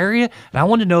in our area, and I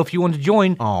wanted to know if you wanted to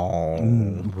join Oh.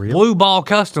 Blue Ball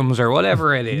Customs or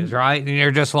whatever it is, right? And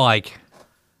you're just like,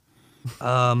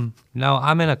 no,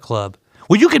 I'm in a club.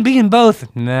 Well, you can be in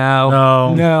both. No,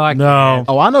 I can't.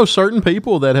 Oh, I know certain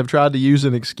people that have tried to use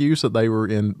an excuse that they were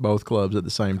in both clubs at the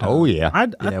same time. Oh, yeah.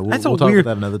 Yeah, that's we'll a talk weird.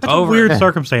 about that another That's time. a weird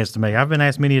circumstance to me. I've been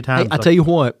asked many a time. Hey, I tell you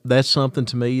what, that's something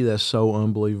to me that's so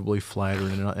unbelievably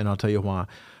flattering, and I'll tell you why.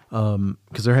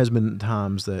 Because there has been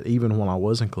times that even when I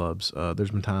was in clubs,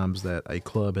 there's been times that a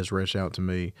club has reached out to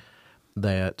me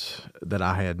that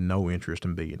I had no interest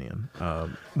in being in,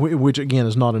 which again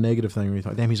is not a negative thing. We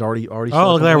thought, damn, he's already.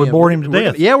 Oh, look there, we bored him to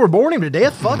death. Yeah, we're boring him to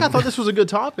death. Fuck, I thought this was a good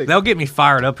topic. They'll get me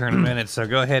fired up here in a minute, so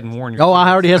go ahead and warn your. Oh, I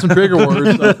already had some trigger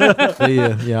words. So,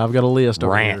 yeah, I've got a list.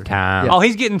 over Rant here. time. Yeah. Oh,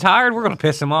 he's getting tired. We're gonna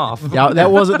piss him off. Yeah,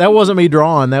 that wasn't me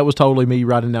drawing. That was totally me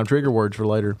writing down trigger words for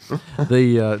later. No,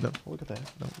 look at that.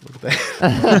 No, look at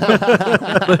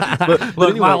that.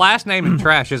 Look, my last name in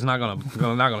trash is not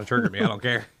gonna trigger me. I don't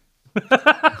care.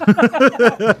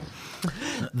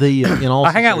 In all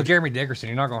I hang out with Jeremy Dickerson.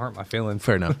 You're not gonna hurt my feelings.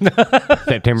 fair enough.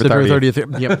 September September 30th.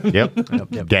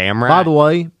 30th. Yep. Damn right. By the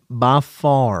way, by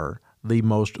far the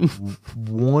most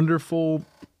wonderful,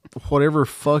 whatever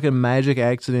fucking magic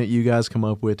accident you guys come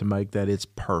up with to make that, it's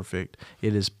perfect.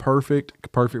 It is perfect.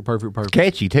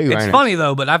 Catchy, too, It's ain't funny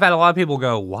though, but I've had a lot of people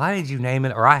go, "Why did you name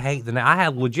it?" Or I hate the name. I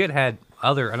have legit had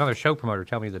another show promoter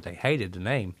tell me that they hated the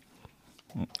name.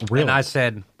 Really? And I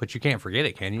said, "But you can't forget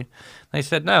it, can you?" They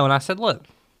said, "No." And I said, "Look,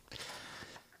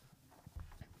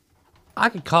 I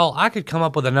could come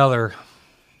up with another.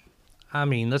 I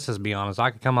mean, let's just be honest.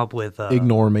 I could come up with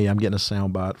Ignore me. I'm getting a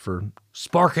soundbite for.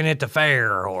 sparking at the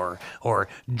fair, or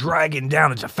dragging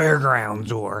down at the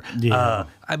fairgrounds, or Yeah.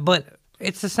 but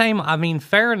it's the same. I mean,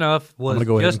 Fair Enough was I'm gonna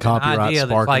go ahead just and copyright an idea that's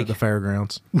Sparking like at the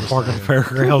fairgrounds. Park at the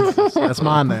fairgrounds. That's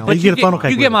mine now. But you get a funnel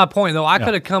cake You with get it. my point, though. I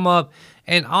could have come up,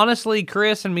 and honestly,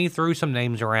 Chris and me threw some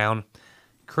names around.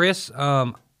 Chris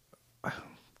Fillers,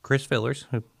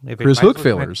 Chris Hook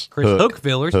Fillers. Chris Hook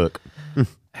Fillers Hook.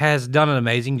 has done an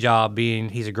amazing job.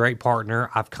 He's a great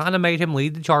partner. I've kind of made him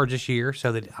lead the charge this year,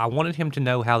 so that I wanted him to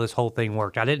know how this whole thing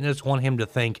worked. I didn't just want him to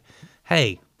think,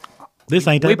 "Hey, This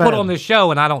ain't that we bad. put on this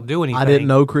show and I don't do anything." I didn't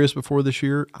know Chris before this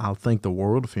year. I think the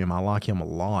world of him. I like him a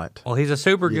lot. Well, he's a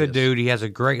super good Yes. dude. He has a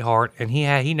great heart, and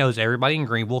he knows everybody in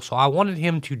Greenville. So I wanted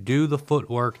him to do the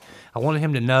footwork. I wanted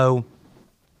him to know,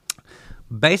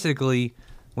 basically,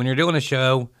 when you're doing a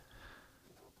show,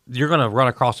 you're going to run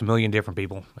across a million different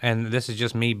people. And this is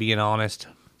just me being honest.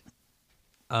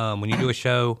 When you do a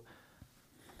show,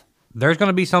 there's going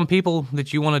to be some people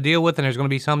that you want to deal with, and there's going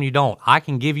to be some you don't. I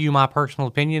can give you my personal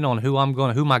opinion on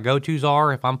who my go-tos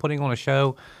are. If I'm putting on a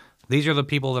show, these are the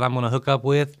people that I'm going to hook up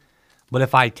with. But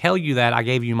if I tell you that, I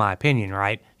gave you my opinion,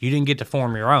 right? You didn't get to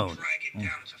form your own.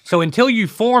 So until you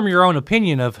form your own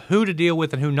opinion of who to deal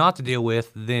with and who not to deal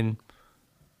with, then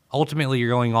ultimately you're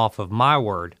going off of my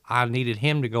word. I needed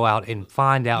him to go out and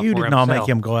find out for himself. You did not make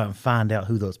him go out and find out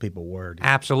who those people were.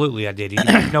 Absolutely, I did.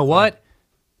 You know what?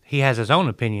 He has his own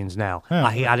opinions now.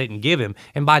 I didn't give him.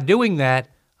 And by doing that,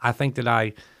 I think that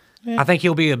I think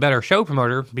he'll be a better show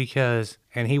promoter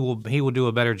and he will do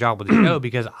a better job with the show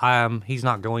because he's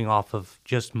not going off of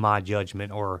just my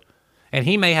judgment and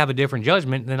he may have a different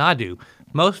judgment than I do.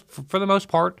 For the most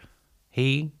part,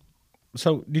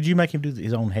 So did you make him do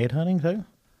his own head hunting too?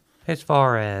 As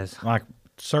far as like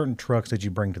certain trucks that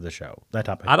you bring to the show, that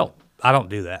type of thing. I don't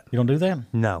do that. You don't do that?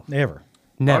 No. Never.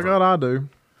 Oh God, I do.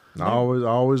 I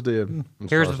always did.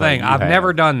 Here's the thing: I've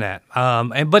never done that.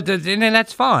 And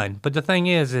that's fine. But the thing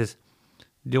is,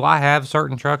 do I have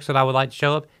certain trucks that I would like to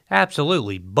show up?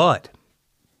 Absolutely. But,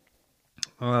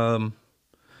 I'll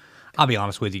be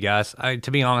honest with you guys.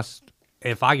 To be honest,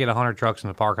 if I get 100 trucks in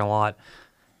the parking lot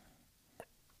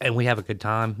and we have a good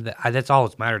time, that's all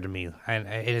that's mattered to me, and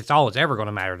it's all that's ever going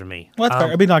to matter to me. Well, that's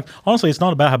fair. I mean, like honestly, it's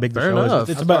not about how big the show is.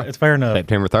 It's fair enough.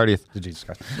 September 30th. Jesus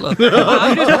Christ. Look,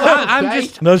 I'm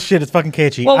just no shit. It's fucking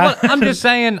catchy. Well, I'm just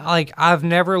saying, like, I've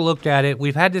never looked at it.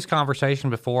 We've had this conversation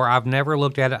before. I've never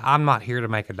looked at it. I'm not here to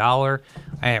make a dollar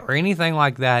or anything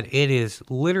like that. It is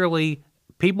literally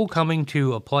people coming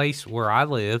to a place where I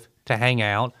live to hang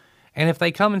out, and if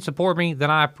they come and support me,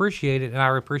 then I appreciate it, and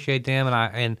I appreciate them,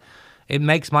 and it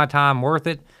makes my time worth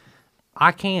it.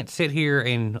 I can't sit here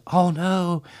and, oh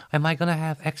no, am I going to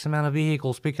have X amount of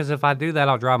vehicles? Because if I do that,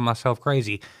 I'll drive myself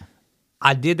crazy.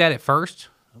 I did that at first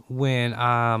when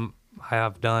I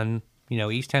have done,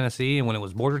 East Tennessee, and when it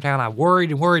was border town, I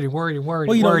worried.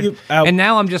 And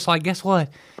now I'm just like, guess what?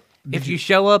 If you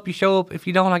show up, you show up. If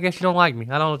you don't, I guess you don't like me.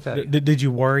 I don't know what to tell you. Did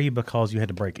you worry because you had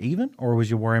to break even, or was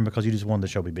you worrying because you just wanted the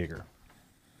show to be bigger?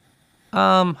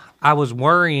 I was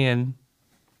worrying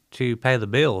to pay the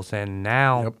bills, and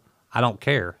now I don't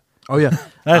care. Oh yeah,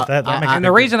 and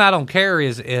the reason I don't care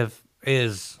is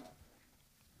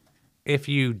if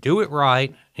you do it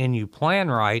right and you plan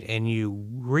right and you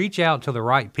reach out to the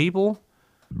right people,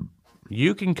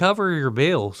 you can cover your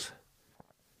bills.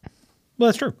 Well,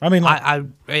 that's true. I mean,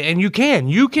 and you can.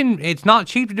 It's not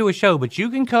cheap to do a show, but you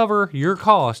can cover your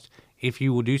cost if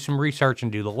you will do some research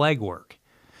and do the legwork,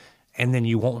 and then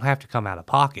you won't have to come out of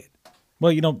pocket.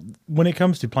 Well, when it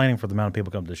comes to planning for the amount of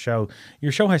people come to the show,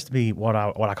 your show has to be what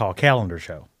I call a calendar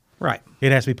show. Right.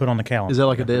 It has to be put on the calendar. Is that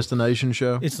like a destination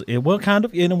show? Well, kind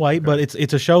of in a way, but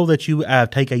it's a show that you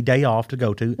take a day off to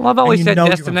go to. Well, I've always said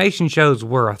destination shows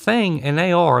were a thing, and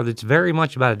they are. That's very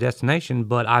much about a destination,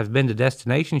 but I've been to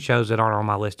destination shows that aren't on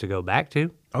my list to go back to.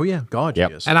 Oh, yeah. God,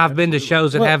 yes. And I've been to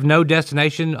shows that have no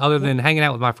destination other than hanging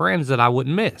out with my friends that I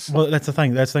wouldn't miss. Well, that's the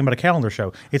thing. That's the thing about a calendar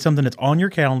show. It's something that's on your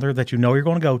calendar that you know you're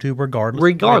going to go to regardless.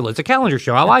 Regardless. A calendar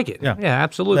show. I like it. Yeah,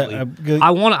 absolutely.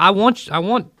 I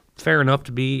want Fair Enuff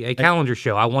to be a calendar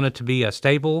show. I want it to be a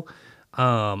staple.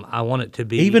 I want it to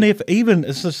be...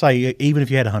 Let's just say, even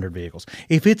if you had 100 vehicles.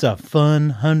 If it's a fun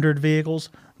 100 vehicles,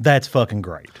 that's fucking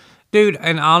great. Dude,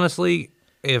 and honestly,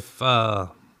 if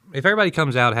everybody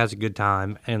comes out, has a good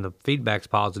time, and the feedback's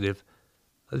positive,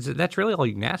 that's really all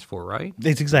you can ask for, right?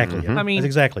 It's exactly it. I mean, that's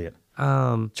exactly it.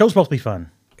 Show's supposed to be fun.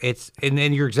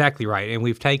 And you're exactly right, and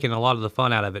we've taken a lot of the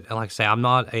fun out of it. And like I say, I'm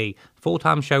not a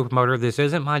full-time show promoter. This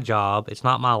isn't my job. It's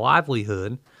not my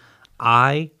livelihood.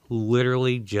 I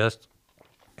literally just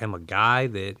am a guy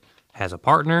that has a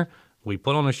partner. We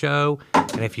put on a show,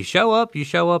 and if you show up, you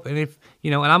show up, and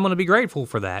and I'm going to be grateful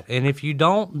for that. And if you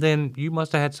don't, then you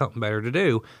must have had something better to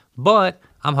do. But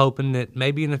I'm hoping that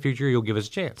maybe in the future you'll give us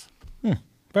a chance.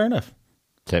 Fair enough.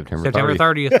 September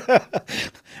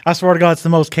 30th. I swear to God, it's the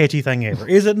most catchy thing ever.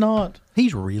 Is it not?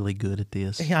 He's really good at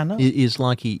this. Yeah, I know. It's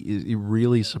like he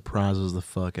really surprises the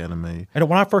fuck out of me. And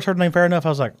when I first heard the name Fair Enuff, I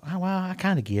was like, oh, well, I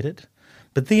kind of get it.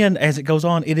 But then, as it goes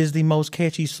on, it is the most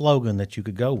catchy slogan that you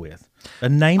could go with. A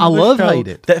name of a show hate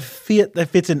it. that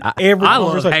fits in every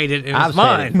conversation. Hate it, and I've it's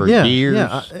mine. said it for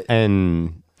years,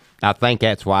 and I think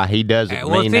that's why he does it to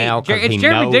me now, because he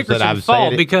Jeremy knows that I've Dickerson's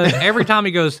fault said it. because every time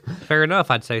he goes, Fair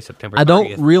Enough, I'd say September 30th. I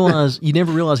don't realize, you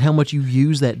never realize how much you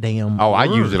use that damn Oh, I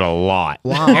word. use it a lot.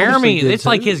 Well, Jeremy, obviously it's did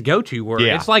like too. his go-to word.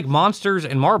 Yeah. It's like Monsters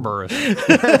and Marlboros.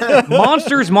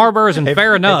 Monsters, Marlboros, and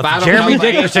Fair Enough. If I don't Jeremy know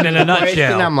the Dickerson in a question,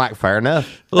 nutshell. I'm like, fair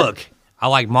enough. Look, I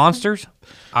like Monsters.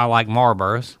 I like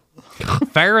Marlboros.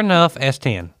 Fair Enuff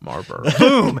S10. Marlboro.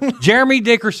 Boom. Jeremy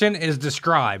Dickerson is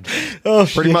described. Oh,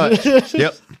 Pretty much.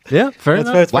 Yep. Yeah, fair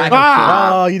enough. That's Lack fair.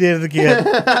 of Oh, you did it again.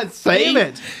 Damn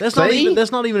it. That's not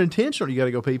even intentional. You got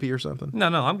to go pee or something. No,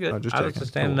 I'm good. Oh, just I was checking.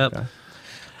 just standing Cool, up. okay.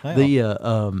 Wow.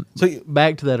 The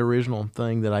back to that original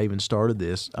thing that I even started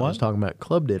this. I was talking about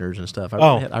club dinners and stuff. I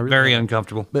really Very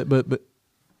uncomfortable. But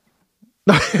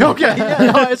okay,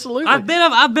 yeah, no, absolutely. I've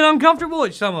been uncomfortable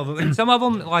at some of them, and some of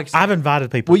them like I've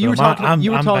invited people. Well, you were to them. talking.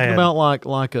 You were I'm talking bad. about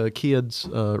like kids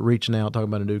reaching out, talking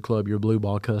about a new club. Your Blue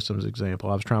Ball Customs example.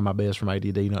 I was trying my best from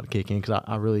ADD not to kick in because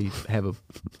I really have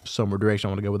somewhere direction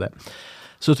I want to go with that.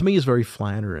 So to me, it's very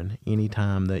flattering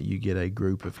anytime that you get a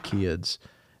group of kids,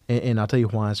 and I'll tell you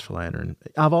why it's flattering.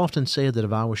 I've often said that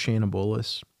if I was Shannon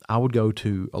Bullis, I would go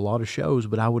to a lot of shows,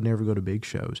 but I would never go to big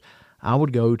shows. I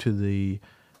would go to the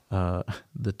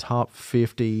top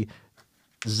 50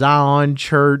 Zion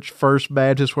Church, First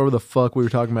Baptist, whatever the fuck we were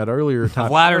talking about earlier.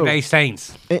 Type Latter-day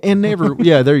Saints. and never,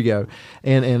 yeah, there you go,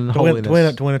 and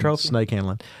holiness, to win a trophy, snake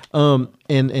handling,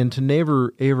 and to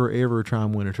never ever try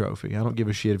and win a trophy. I don't give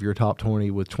a shit if you're a top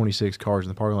 20 with 26 cars in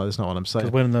the parking lot. That's not what I'm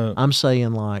saying. I'm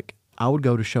saying like I would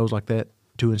go to shows like that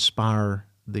to inspire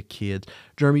the kids.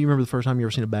 Jeremy, you remember the first time you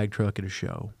ever seen a bag truck at a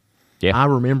show? Yeah. I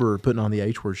remember putting on the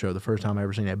H-Word show the first time I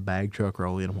ever seen that bag truck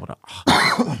roll in.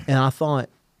 And I thought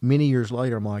many years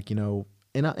later, I'm like, and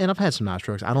I've had some nice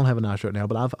trucks. I don't have a nice truck now,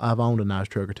 but I've owned a nice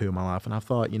truck or two in my life. And I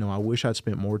thought, I wish I'd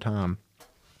spent more time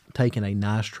taking a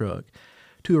nice truck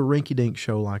to a rinky-dink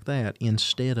show like that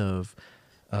instead of,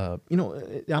 I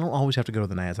don't always have to go to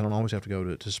the Nats. I don't always have to go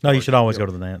to sports. No, you should always go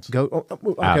to the Nats.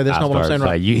 Okay, that's not what I'm saying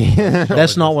right. You.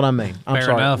 That's not what I mean. I'm Fair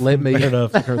sorry. enough. Let me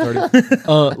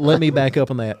let me back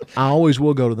up on that. I always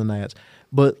will go to the Nats,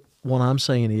 but what I'm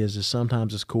saying is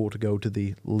sometimes it's cool to go to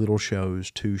the little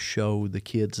shows to show the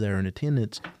kids there in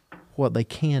attendance what they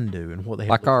can do and what they have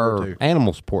Like to look our forward to.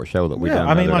 animal support show that we done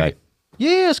I mean, the other like day.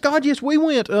 Yes, God, yes, we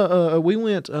went.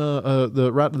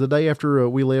 The day after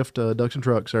we left Ducks and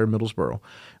Trucks there in Middlesboro.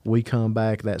 We come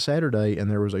back that Saturday, and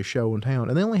there was a show in town,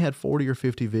 and they only had 40 or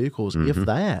 50 vehicles, if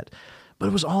that. But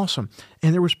it was awesome,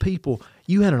 and there was people.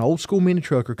 You had an old school mini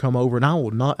trucker come over, and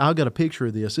I got a picture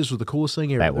of this. This was the coolest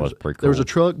thing ever. That was pretty cool. There was a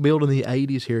truck built in the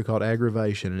 80s here called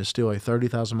Aggravation, and it's still a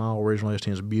 30,000 mile original S10.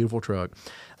 It's a beautiful truck.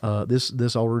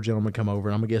 This older gentleman come over,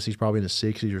 and I'm gonna guess he's probably in his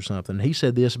 60s or something. He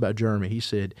said this about Jeremy. He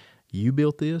said, "You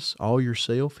built this all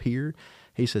yourself here?"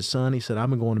 He said, "Son," he said, "I've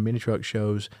been going to mini truck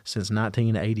shows since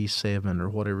 1987 or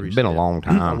whatever." It's been a long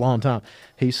time. A long time.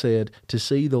 He said, "To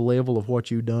see the level of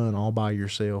what you've done all by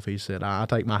yourself," he said, I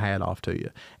take my hat off to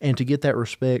you. And to get that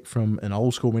respect from an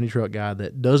old school mini truck guy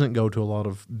that doesn't go to a lot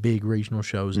of big regional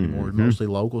shows anymore, mostly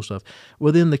local stuff,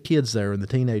 well, then the kids there and the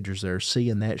teenagers there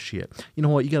seeing that shit. You know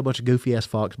what? You got a bunch of goofy ass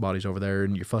Fox bodies over there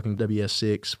and your fucking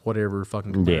WS6, whatever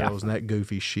fucking Camaros and that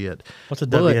goofy shit. What's a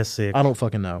But WS6? I don't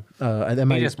fucking know.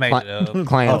 He just made it up.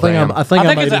 Clan I I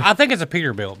think it's a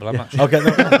Peterbilt, but I'm not sure. Okay,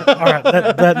 all right.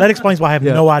 That explains why I have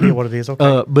no idea what it is.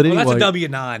 Okay, but anyway, Well, that's a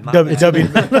W9. my bad.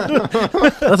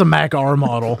 that's a Mac R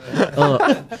model.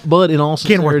 But in all Kenworth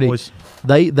sincerity, boys.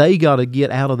 they got to get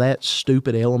out of that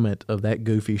stupid element of that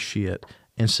goofy shit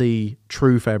and see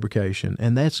true fabrication,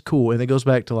 and that's cool. And it goes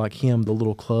back to like him, the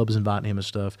little clubs inviting him and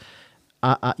stuff.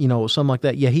 I something like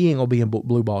that. Yeah, he ain't gonna be in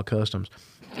Blue Ball Customs.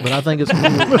 But I think it's cool.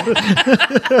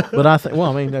 But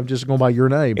I'm just going by your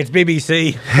name. It's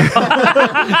BBC.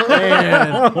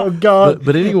 Oh, God.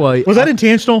 But anyway. was that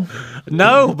intentional?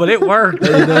 No, but it worked.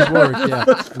 It does work, yeah.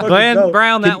 Glenn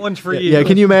Brown, that one's for you. Yeah,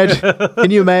 can you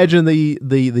imagine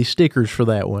the stickers for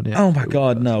that one? Yeah. Oh my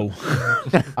God, no!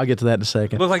 I'll get to that in a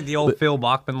second. Looks like the old Phil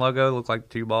Bachman logo. Looks like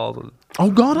two balls. Oh,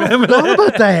 God, I forgot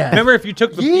about that. Remember if you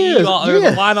took the Yes, P or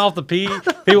yes. the line off the P?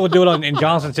 People would do it in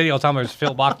Johnson City all the time. There's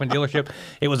Phil Bachman dealership.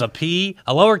 It was a P,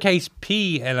 a lowercase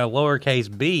P, and a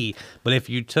lowercase B. But if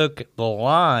you took the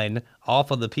line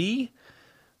off of the P,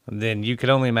 then you could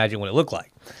only imagine what it looked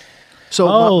like.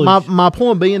 So my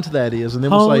point being to that is, and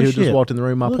then we'll say Holy who just shit. walked in the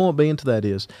room. My point being to that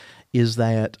is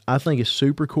that I think it's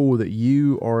super cool that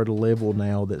you are at a level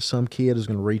now that some kid is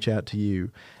going to reach out to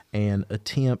you and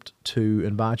attempt to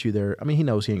invite you there. I mean, he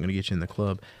knows he ain't going to get you in the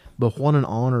club, but what an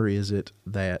honor is it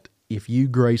that if you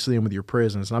grace them with your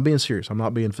presence, and I'm being serious, I'm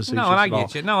not being facetious. No, and I at all.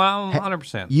 get you. No, I'm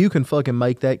 100%. You can fucking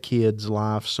make that kid's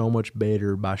life so much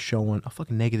better by showing a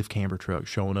fucking negative camber truck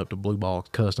showing up to Blue Ball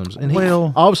Customs. And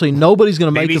obviously nobody's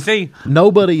gonna make BBC.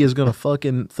 nobody is gonna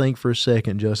fucking think for a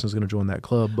second Justin's gonna join that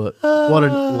club. But what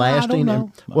a lasting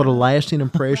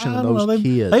impression of those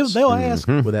kids. They'll ask.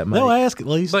 Would that make? They'll ask at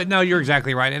least. But no, you're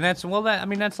exactly right, and that's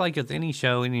like with any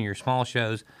show, any of your small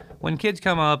shows, when kids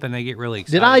come up and they get really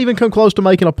excited. Did I even come close to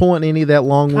making a point gotten any of that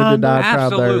long-winded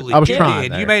diatribe there? Absolutely. I was You trying.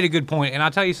 did. There. You made a good point, and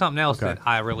I'll tell you something else that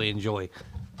I really enjoy.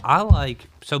 I like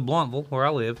Bluntville, where I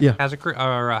live, has a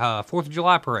 4th of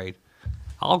July parade.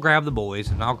 I'll grab the boys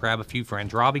and I'll grab a few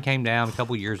friends. Robbie came down a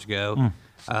couple years ago.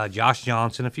 Josh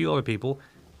Johnson, a few other people,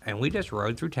 and we just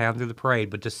rode through town through the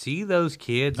parade. But to see those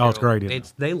kids, it's great. Isn't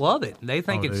it? They love it. They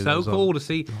think it's so cool to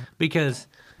see because.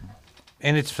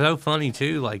 And it's so funny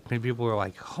too. Like people are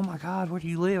like, "Oh my God, where do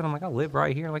you live?" And I'm like, "I live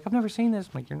right here." Like I've never seen this.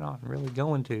 I'm like, "You're not really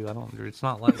going to. I don't. It's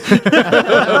not like."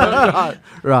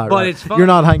 right. But it's fun. You're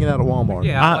not hanging out at Walmart.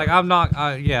 Yeah, I'm not.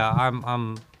 I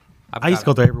used to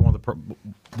go through every one of the.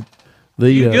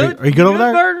 You good? Are you good over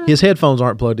there? Burton? His headphones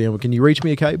aren't plugged in. But can you reach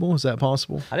me a cable? Is that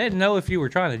possible? I didn't know if you were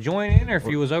trying to join in or if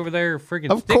you was over there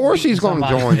freaking. Of course he's going to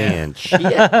join in. Shit,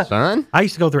 son. I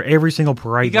used to go through every single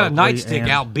parade. You got a locally, nightstick and-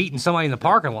 out beating somebody in the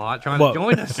parking lot trying to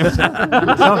join us.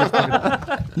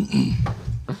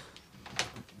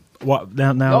 What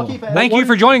now? Thank you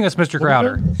for joining us, Mr.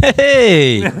 Crowder.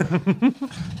 Hey!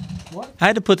 I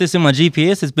had to put this in my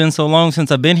GPS. It's been so long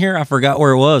since I've been here, I forgot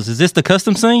where it was. Is this the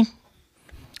custom scene?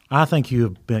 I think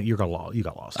you got lost.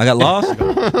 I got lost?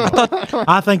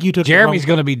 I think you took. Jeremy's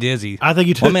going to be dizzy. I think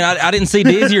you took. Well, I mean, I didn't see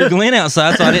Dizzy or Glenn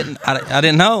outside, so I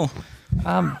didn't know.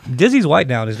 Dizzy's white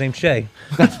now. His name's Shay.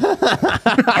 or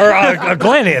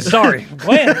Glenn is. Sorry,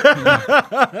 Glenn.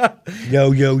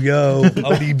 Yo,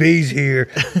 ODB's here.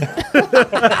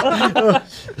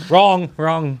 Wrong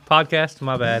podcast.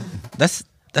 My bad. That's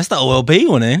the OLP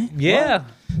one, ain't it? Yeah.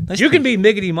 You can be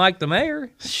Miggity Mike the mayor.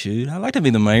 Shoot, I'd like to be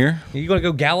the mayor. You going to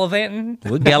go gallivanting?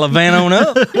 We'll gallivant on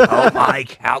up. Oh,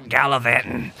 Mike, out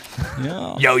gallivanting.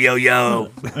 Yeah. Yo.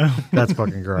 That's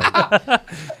fucking great.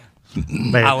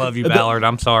 Man. I love you, Ballard.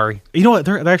 I'm sorry. You know what?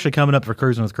 They're actually coming up for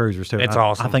Cruising with Cruisers too. It's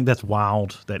awesome. I think that's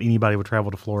wild that anybody would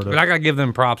travel to Florida. But I got to give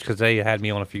them props because they had me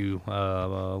on a few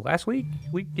last week.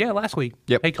 Last week.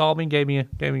 Yep. They called me, gave me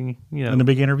in the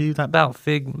big interview. about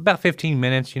 15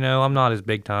 minutes. I'm not as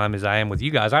big time as I am with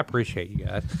you guys. I appreciate you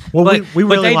guys. Well, but, we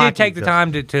really but they like did take you the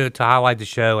guys. time to highlight the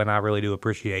show, and I really do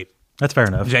appreciate That's fair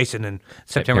enough. Jason and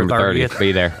September 30th.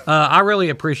 Be there. I really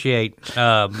appreciate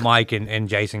Mike and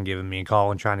Jason giving me a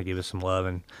call and trying to give us some love.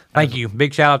 And thank you.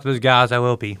 Big shout out to those guys,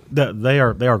 OLP. They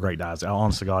are great guys.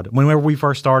 Honest to God, whenever we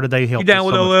first started, they helped. You down us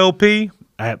with so much. OLP?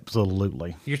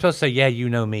 Absolutely. You're supposed to say, yeah, you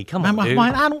know me. Come on, dude.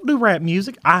 I don't do rap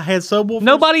music. I had subwoofers.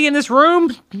 Nobody in this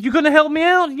room? You couldn't help me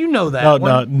out? You know that.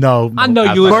 No. I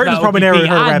know you listen Burton's to probably OPP. never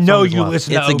heard a I rap know song in his you life.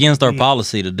 listen to It's against our OPP.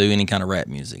 policy to do any kind of rap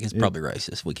music. It's probably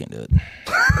racist. We can't do it.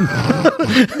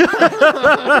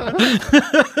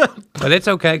 But it's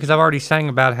okay because I've already sang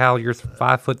about how you're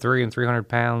 5'3" and 300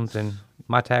 pounds and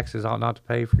my taxes ought not to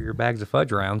pay for your bags of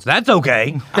fudge rounds. That's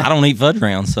okay. I don't eat fudge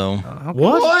rounds, so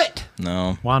What?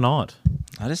 no. Why not?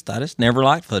 I just never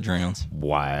liked fudge rounds.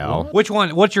 Wow. Which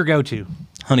one? What's your go-to?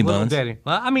 Honey Little buns. Daddy.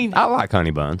 Well, I mean, I like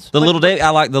honey buns. The little day, I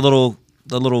like the little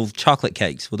chocolate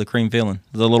cakes with the cream filling.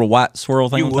 The little white swirl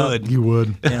thing. you on top. would. You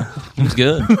would. Yeah, it's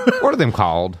good. What are them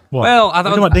called? What? Well, I You thought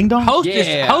talking about ding dong? Hostess,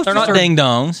 Yeah. Hostess They're not are- ding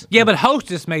dongs. Yeah, but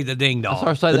Hostess made the ding dong.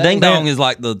 The ding dong is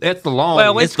like the. It's the long.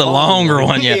 Well, It's the longer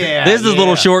one, yeah. Yeah, This is the yeah.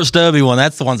 little short stubby one.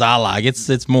 That's the ones I like.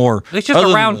 It's more. It's just other a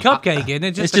than round the- cupcake, isn't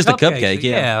it? It's just a cupcake,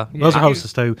 yeah. Those are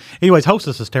Hostess too. Anyways,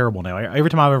 Hostess is terrible now. Every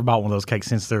time I've ever bought one of those cakes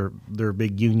since their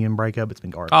big union breakup, it's been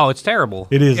garbage. Oh, it's terrible.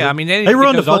 It is. Yeah, I mean, they They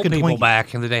run those the old fucking people Twinkie.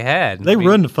 back that they had. They I mean,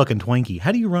 run the fucking Twinkie.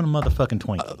 How do you run a motherfucking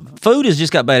Twinkie? Food has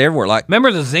just got bad everywhere. Like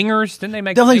Remember the zingers? Didn't they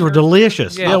make? Those things were zingers?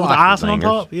 delicious. Yeah, Yeah, I with the like the icing on zingers.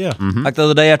 top. Yeah. Like the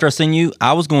other day after I seen you,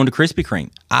 I was going to Krispy Kreme.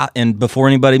 And before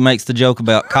anybody makes the joke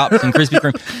about cops and Krispy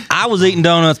Kreme, I was eating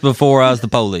donuts before I was the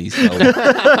police. So.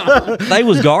 They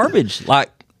was garbage.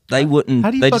 Like they wouldn't.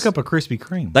 How do you they fuck just- up a Krispy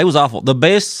Kreme? They was awful. The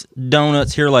best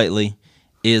donuts here lately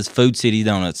is Food City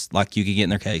donuts, like you could get in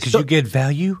their case. Because you get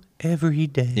value every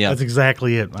day. Yeah, That's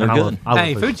exactly it. They're I good. love- I love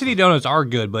Hey, Food City donuts are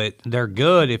good, but they're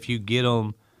good if you get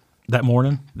them that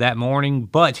morning. that morning.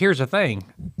 But here's the thing.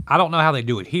 I don't know how they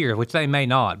do it here, which they may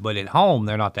not, but at home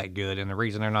they're not that good. And the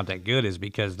reason they're not that good is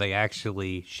because they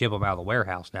actually ship them out of the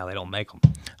warehouse now. They don't make them.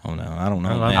 Oh no, I don't know.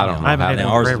 I man. don't know. I haven't had Man,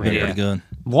 one ours has forever. been Yeah. pretty good.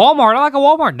 Walmart, I like a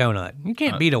Walmart donut. You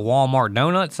can't beat a Walmart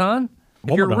donut, son. If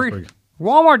Walmart you're donut's re- pretty good.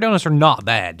 Walmart donuts are not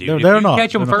bad, dude. If They're you not.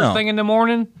 catch them They're first not. thing in the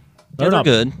morning. They're not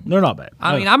good. They're not bad.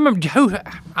 I mean, I remember,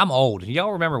 I'm old.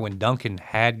 Y'all remember when Dunkin'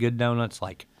 had good donuts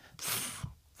like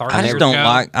 30 I years just don't ago?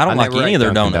 like. I don't I like never any ate of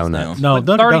their Dunkin' donuts, Donuts. now. no,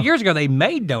 But Dunkin' 30 years ago, they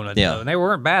made donuts, Yeah. though, and they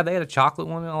weren't bad. They had a chocolate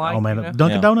one I liked. Oh man, you know?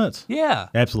 Dunkin' Yeah. Donuts. Yeah.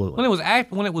 Absolutely. When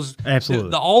it was Absolutely.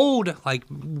 the old, like,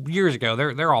 years ago,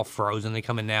 they're all frozen. They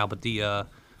come in now, but the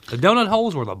donut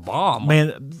holes were the bomb.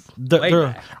 Man, Way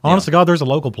back. honest to God, there's a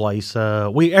local place.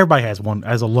 Everybody has one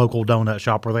as a local donut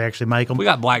shop where they actually make them. We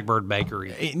got Blackbird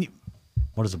Bakery.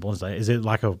 What is that? Is it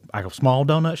like a small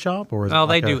donut shop or is No, it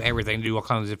like they do everything. They do all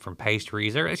kinds of different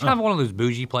pastries. It's kind of one of those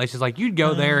bougie places. Like you'd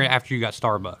go there after you got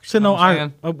Starbucks. So You know no, what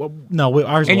I'm saying?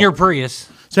 ours. And your Prius.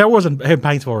 So I wasn't had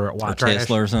paints for a white trash.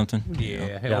 Tesla or something.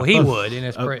 Yeah, well, he would in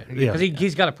his Prius yeah. because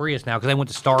he's got a Prius now because they went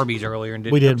to Starbucks earlier and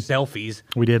did We did. selfies.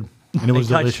 We did, and it was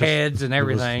touched delicious. heads and It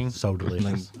was everything. so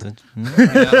delicious.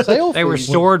 They were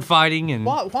sword fighting and.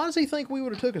 Why does he think we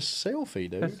would have took a selfie,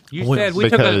 dude? You Well, said we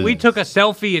because took a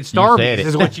selfie at said Starbucks. it.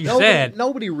 Is what you said.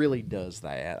 Nobody really does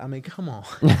that. I mean, come on.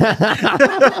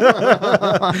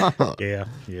 Yeah,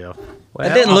 yeah.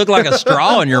 That didn't look like a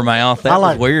straw in your mouth. That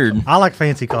was weird. I like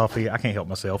fancy coffee. I can't help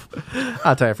myself.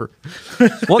 Hi, Taffer.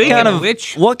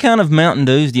 What kind of Mountain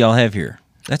Dews do y'all have here?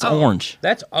 That's orange.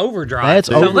 That's Overdrive. That's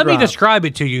so let me Overdrive. describe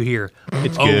it to you here.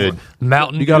 It's good.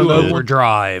 Mountain You got Dew another one?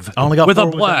 Overdrive. I only got with a 4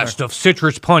 within blast of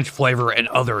citrus punch flavor and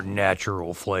other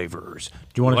natural flavors.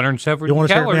 Do you want 170 You want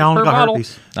to start calories me on? per Got bottle.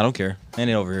 herpes. I don't care.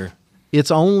 Hand it over here. It's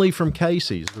only from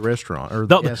Casey's, the restaurant or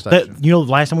the gas station. You know,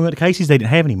 the last time we went to Casey's, they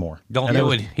didn't have any more. Don't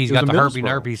do it. He's it was got a the middle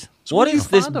herpes school. nerpies. So What do you is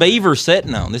this find 'em beaver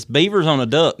sitting on? This beaver's on a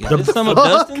duck. Is this some of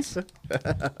Dustin's?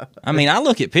 I mean, I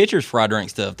look at pictures before I drink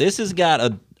stuff. This has got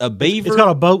a beaver It's got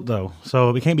a boat though,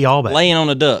 so it can't be all bad. laying on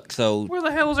a duck. So Where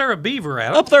the hell is there a beaver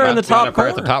at? up there in the Right top up there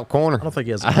at the corner. top corner. I don't think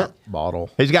he has a bottle.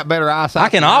 He's got better eyesight. I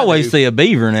can than always do. see a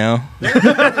beaver now.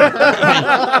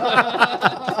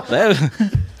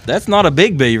 That's not a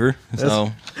big beaver.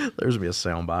 So There's gonna be a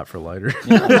sound bite for later.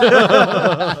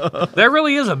 There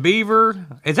really is a beaver.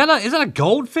 Is that a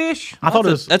goldfish? I thought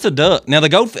it was. that's a duck. Now the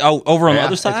goldfish over on the Yeah,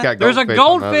 other it's side. got There's a goldfish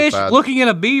on the other goldfish side. looking at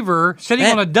a beaver sitting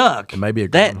That- on a duck. Maybe a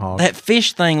That groundhog. that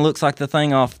fish thing looks like the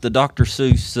thing off the Dr.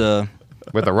 Seuss.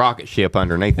 with a rocket ship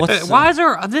underneath it. What's Why is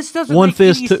there? This doesn't one make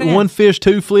fish, any sense. one fish,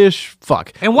 two fish.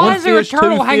 Fuck. And why One is there a fish,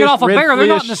 turtle two hanging fish, off a red bear? They're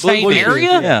not in the fish, same blue fish.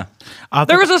 area. yeah. I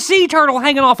There think- is a sea turtle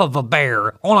hanging off of a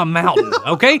bear on a mountain.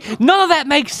 Okay, none of that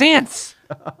makes sense.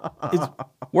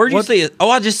 Where'd you see it? Oh,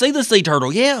 I just see the sea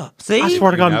turtle. Yeah. See, I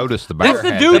swear to God. Notice the bear. that's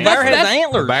the has dude. The bear has that's-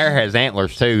 antlers. The bear has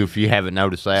antlers too. If you haven't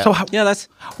noticed that. So Yeah, that's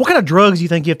what kind of drugs do you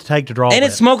think you have to take to draw? and that?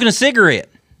 it's smoking a cigarette.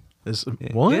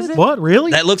 What? Is it? What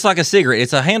really? That looks like a cigarette.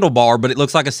 It's a handlebar, but it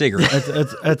looks like a cigarette. It's a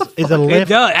It left.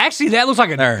 does. Actually, that looks like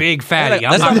a There. big fatty.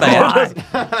 That's I'm not not bad.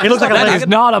 gonna lie. It looks like a That left. is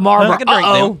not a Marlboro. I can drink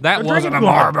Uh-oh, them. that I'm wasn't a drinking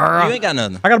one. Marlboro. You ain't got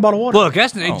nothing. I got a bottle of water. Look,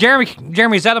 that's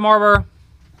Jeremy. Is that a Marlboro?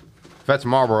 if that's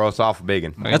Marlboro, it's off a big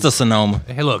one. That's a Sonoma.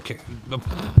 Hey, look,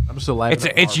 I'm still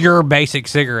laughing. it's your basic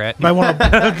cigarette. Anybody want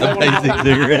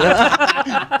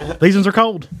These ones are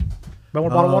cold. Anybody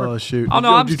want a bottle of Oh water? shoot! Oh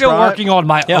no, I'm Did you still try it? working on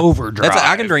my overdrive.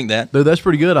 I can drink that. Dude, that's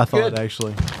pretty good. I thought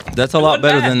actually. That's a lot wasn't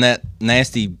better bad. than that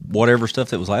nasty whatever stuff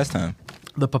that was last time.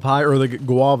 The papaya or the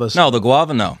guavas. No, the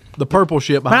guava, no. The purple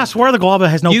shit Man, I behind. swear the guava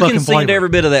has no You fucking conceded flavor. every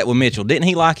bit of that with Mitchell. Didn't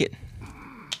he like it?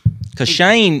 Because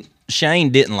Shane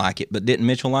didn't like it, but didn't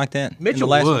Mitchell like that? in the Mitchell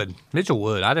last one? would. Mitchell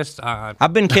would.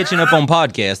 I've been catching up on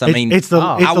podcasts. I mean, it's the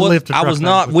lift. I was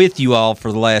not with you all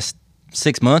for the last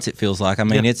 6 months. It feels like. I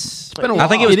mean, it's. been a I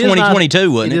think it was while. It is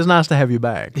 2022, wasn't It it? is nice to have you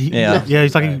back. Yeah. Yeah,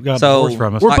 he's like he got So- divorced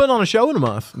from us. We're Like- putting on a show in a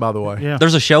month, by the way. Yeah.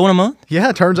 There's a show in a month. Yeah,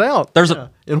 it turns out. There's Yeah.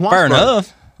 In fair Whitesburg.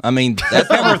 enough. I mean, that's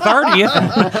September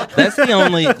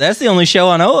 30th. that's the only show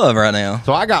I know of right now.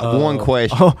 So I got one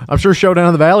question. Oh, I'm sure Showdown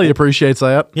in the Valley appreciates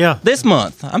that. Yeah. This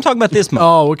month, I'm talking about this month.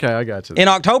 Oh, okay, I got you. In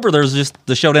October, there's just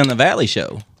the Showdown in the Valley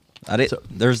show. I did.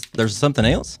 There's something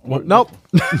else. Nope.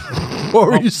 What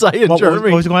were you saying, What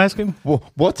Jeremy? was he going to ask him? Well,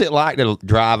 what's it like to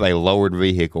drive a lowered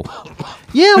vehicle?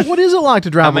 Yeah, what is it like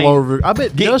to drive I mean, a lower? I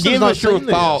bet Justin's give not us your seen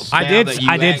this. thoughts. I now did. that you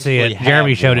I did see actually it.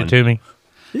 Jeremy have showed one. it to me.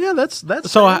 Yeah, that's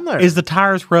So in there. is the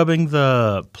tires rubbing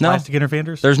the plastic inner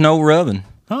fenders? There's no rubbing.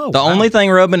 Oh, The wow. only thing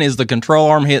rubbing is the control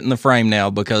arm hitting the frame now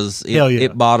because Hell yeah.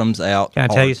 it bottoms out. Can I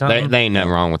tell you hard. something? There ain't nothing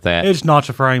wrong with that. It's notch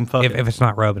a frame. Fuck if it. it's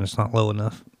not rubbing, it's not low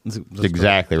enough. That's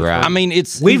exactly right. I mean,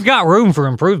 it's We've got room for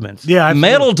improvements. Yeah, absolutely.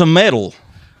 metal to metal.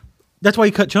 That's why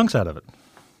you cut chunks out of it.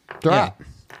 right.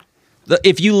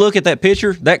 If you look at that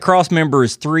picture, that cross member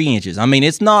is 3 inches. I mean,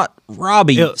 it's not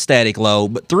Robbie Yeah. static low,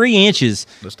 but 3 inches,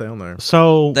 Just down there.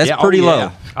 So that's Yeah, oh, pretty yeah.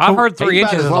 low. I've heard 3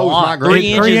 About inches as is a low as my lot.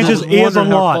 grade. 3 3 inches inches is is a wondering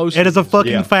how lot. close It is a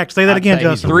fucking Yeah. fact. Say that I'd again, say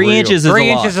he's Justin. 3 real. inches is 3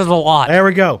 a lot. inches is a lot. There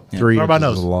we go. 3 Everybody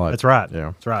inches knows. is a lot. That's right. Yeah.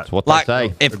 That's right. That's what Like they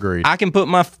say. if Agreed. I can put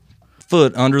my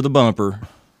foot under the bumper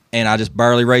and I just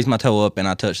barely raise my toe up and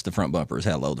I touch the front bumper is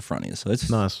how low the front is. So it's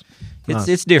Nice. it's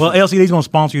Well, different. LCD's going to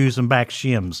sponsor you some back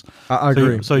shims. I So you-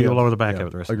 agree. so you'll Yeah. lower the back Yeah. of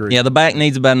it the rest. Agreed. Yeah, the back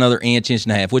needs about another inch and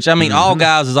a half, which I mean, all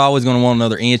guys is always going to want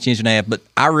another inch and a half, but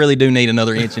I really do need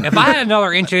another inch and a If half. I had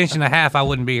another inch and a half, I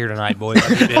wouldn't be here tonight, boys.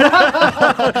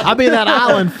 I'll be in that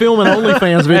island filming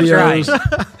OnlyFans videos.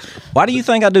 That's right. Why do you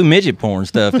think I do midget porn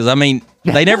stuff? Because I mean,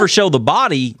 they never show the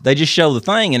body; they just show the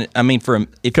thing. And I mean, if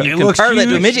you compare that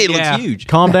to a midget, it looks huge.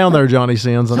 Calm down there, Johnny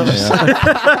Sins. I'm just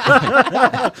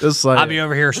saying. I'll be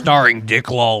over here starring Dick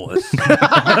Lawless.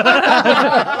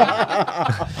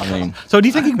 I mean, So do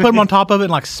you think you can put them on top of it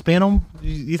and like spin them?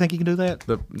 You think you can do that?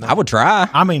 I would try.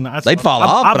 I mean, They'd fall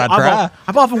off, but I'd try.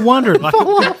 I've often wondered. Like,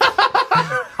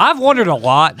 I've wondered a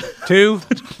lot too.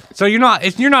 So you're not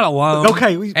alone.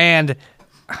 Okay, and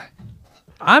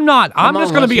I'm not. I'm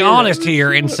just going to be honest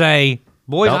here and say,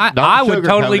 boys, Don't I would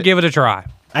totally sugarcoat it. give it a try.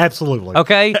 absolutely.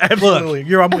 Okay,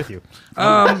 Absolutely. I'm with you.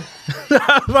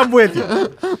 I'm with you.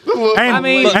 And, I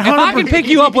mean, if I can pick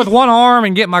you up with one arm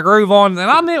and get my groove on, then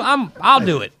I'll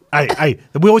do it. hey,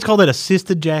 we always call that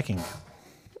assisted jacking.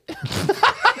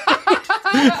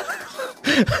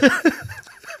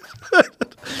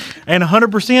 And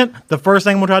 100%, the first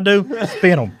thing we'll try to do is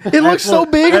spin them. It looks so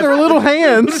big in their little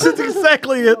hands. That's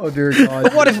exactly it. Oh dear God!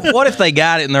 But what if they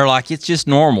got it and they're like, it's just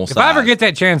normal size? If I ever get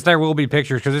that chance, there will be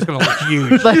pictures because it's going to look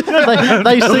huge.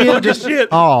 they see it just Shit.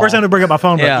 Oh. First time to bring up my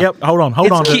phone. Yeah. But, yep. Hold on.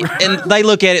 It's cute, and they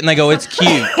look at it and they go, it's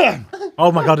cute.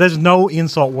 Oh my God. There's no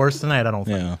insult worse than that. I don't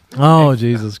think. Yeah. Oh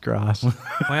Jesus Christ!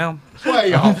 Well,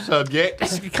 Way off subject.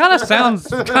 it kind of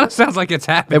sounds like it's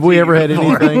happening. Have we ever had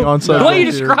anything on The social? way you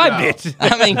described it.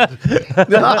 I mean,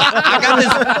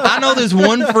 I know this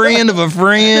one friend of a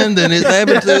friend, and it's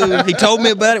happened to. He told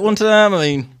me about it one time. I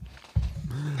mean,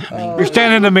 You're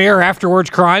standing in the mirror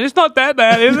afterwards crying. It's not that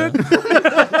bad, is it?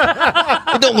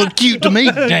 it don't look cute to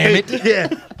me. Damn it! Yeah.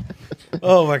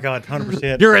 Oh my God.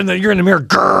 100%. You're in the mirror.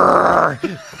 Grrr.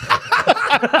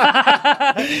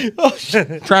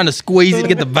 Trying to squeeze it to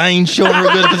get the veins showing real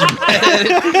good.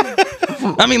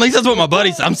 I mean, at least that's what my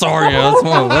buddy said. I'm sorry, that's what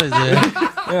my buddy said.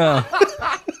 Yeah.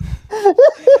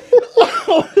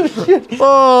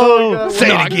 Oh, God. Say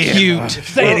it Not again. cute.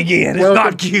 Say it again. It's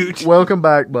not cute. Welcome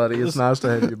back, buddy. It's nice to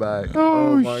have you back.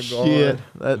 Oh my God! shit.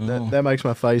 That makes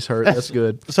my face hurt. That's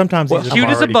good. Sometimes these are Cute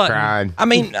as a Already button. crying. I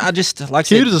mean, I just like I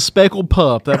Cute said, as a speckled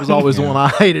pup. That was always the one I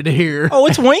hated to hear. oh,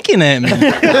 it's winking at me.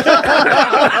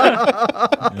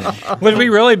 Would be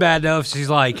really bad though if she's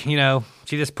like,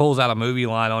 she just pulls out a movie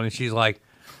line on and she's like,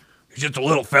 "He's just a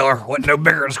little feller, wasn't no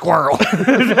bigger than a squirrel."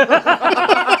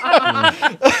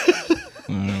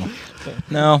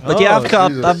 No, but yeah,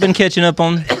 I've been catching up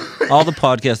on all the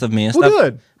podcasts I've missed. Well,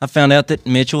 good. I found out that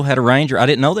Mitchell had a Ranger. I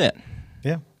didn't know that.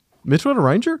 Yeah. Mitchell had a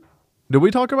Ranger? Did we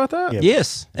talk about that? Yeah.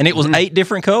 Yes, and it was 8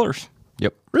 different colors.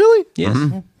 Yep. Really? Yes,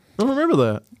 I don't remember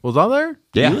that. Was I there?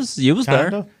 Yeah. you was there.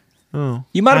 Kinda.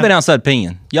 You might have been outside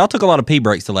peeing. Y'all took a lot of pee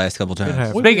breaks the last couple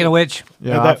times. Speaking of which,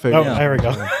 Yeah, I figured. There we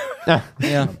go.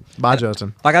 Yeah, Bye,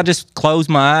 Justin. like I just closed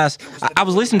my eyes. I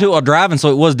was listening to it while driving, so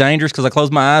it was dangerous because I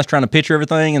closed my eyes trying to picture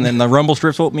everything, and then the rumble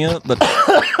strips woke me up. But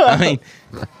I mean,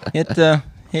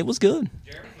 it was good.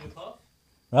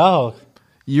 Oh.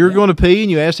 You're going to pee and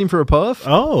you asked him for a puff?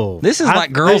 Oh. This is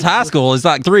like girls' high school. It's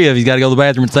like 3 of you got to go to the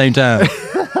bathroom at the same time.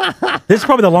 This is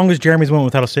probably the longest Jeremy's went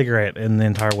without a cigarette in the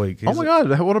entire week. Oh my God.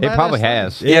 What about It probably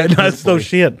has. Yeah, that's no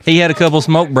shit. He had a couple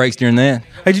smoke breaks during that.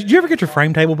 Hey, did you ever get your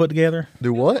frame table put together?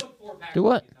 Do what? Do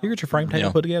what? You get your frame table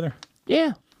Yeah. put together?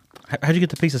 Yeah. How'd you get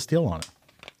the piece of steel on it?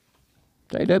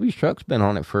 JW's truck's been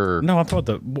on it for. No, I thought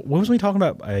what was we talking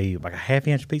about? A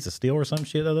half-inch piece of steel or some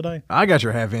shit the other day? I got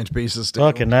your half-inch pieces still.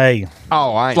 Fucking A.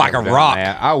 Oh, I ain't Like never a done rock.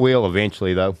 that. I will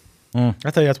eventually, though. I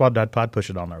think that's why I'd push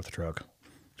it on there with the truck.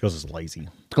 Because it's lazy.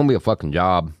 It's going to be a fucking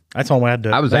job. That's the only way I'd do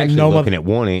it. I was Ain't actually no looking other- at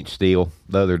 1-inch steel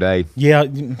the other day. Yeah,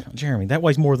 Jeremy, that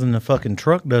weighs more than the fucking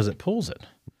truck does that pulls it.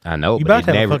 I know, You but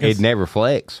about to have a fucking- it never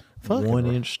flex. Fuck it,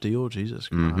 1-inch steel. Jesus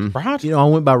Christ. right? You know, I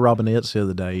went by Robinette's the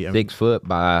other day. 6 foot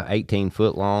by 18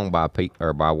 foot long by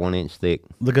 1 inch thick.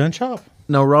 The gun shop?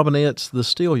 No, Robinette's the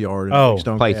steel yard. in Oh.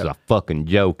 Keystone Place Gap. is a fucking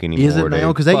joke anymore. Is it now? dude.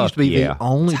 Because they Fuck used to be yeah. the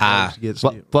only high. place to get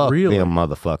steel. Fuck Really? them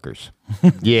motherfuckers.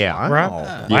 Yeah.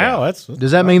 Right? Wow, that's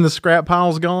Does that mean the scrap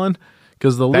pile's gone?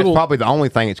 Because the That's little probably the only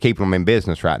thing that's keeping them in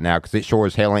business right now because it sure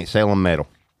as hell ain't selling metal.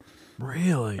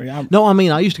 really Yeah. no. I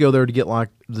mean, I used to go there to get like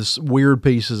this weird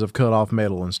pieces of cut off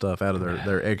metal and stuff out of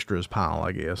their extras pile.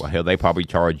 I guess. Well, hell, they probably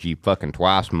charge you fucking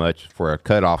twice much for a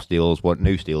cutoff steel as what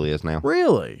new steel is now.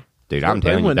 Really, Dude, So I'm they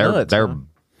telling you, went nuts,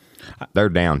 huh? they're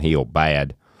downhill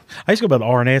bad. I used to go by the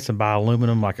R&S and buy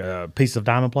aluminum, like a piece of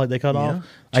diamond plate they cut off.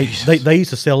 They used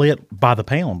to sell it by the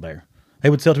pound there. They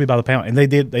would sell it to me by the pound, and they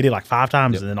did like 5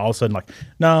 times, and then all of a sudden, like,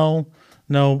 no,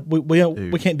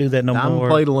 we can't do that no diamond more.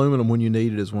 plate aluminum when you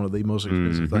need it is one of the most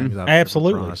expensive things. I've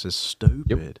Absolutely. ever priced. It's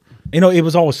stupid. It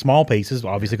was always small pieces,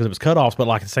 obviously, because it was cutoffs, but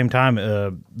like at the same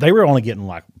time, they were only getting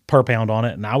like per pound on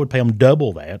it, and I would pay them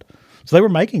double that. So they were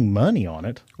making money on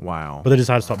it, Wow. but they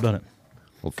decided to stop doing it.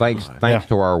 Well, thanks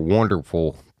to our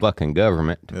wonderful fucking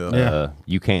government,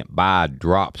 you can't buy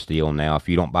drop steel now. If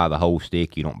you don't buy the whole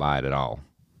stick, you don't buy it at all.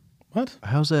 What?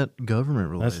 How's that government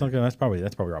related? That's not good. That's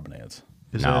probably Robin Ads.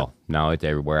 No, it's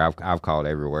everywhere. I've called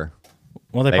everywhere.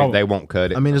 Well, they won't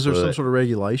cut it. I mean, is there some sort of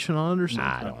regulation on it or something?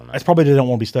 I don't know. It's probably they don't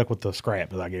want to be stuck with the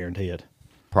scrap, I guarantee it.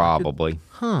 Probably.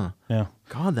 Huh. Yeah.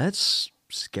 God, that's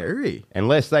scary.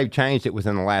 Unless they've changed it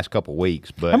within the last couple of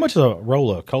weeks. But How much is a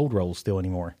roll of cold roll still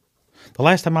anymore? The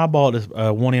last time I bought a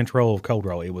 1-inch roll of cold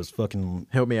roll, it was fucking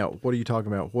Help me out. What are you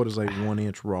talking about? What is a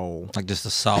 1-inch roll? Like just a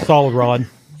solid. solid rod.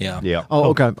 Yeah. yeah. Oh,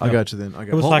 okay. I got you then. I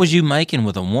got was you. What was you making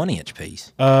with a 1-inch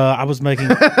piece? I was making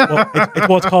it's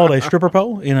what's called a stripper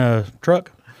pole in a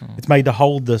truck. It's made to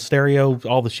hold the stereo,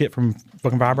 all the shit from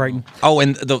fucking vibrating. Oh,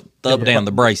 and the up down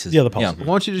the braces. Yeah, the poles. Why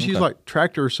don't you just use like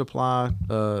Tractor Supply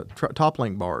top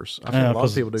link bars? I think a lot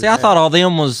of people do. See, I thought all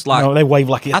them was like. No, they wave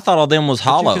like it. I thought all them was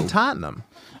hollow. You can tighten them.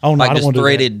 Oh no, I Like don't just want to do that.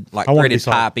 threaded, like I want it to be threaded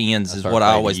solid. pipe ends is what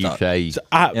I always thought. Shade.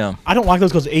 I don't like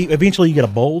those because eventually you get a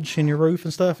bulge in your roof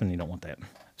and stuff, and you don't want that.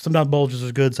 Sometimes bulges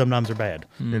are good, sometimes they're bad.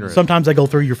 Sometimes they go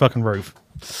through your fucking roof.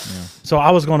 Yeah. So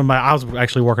I was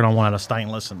actually working on one out of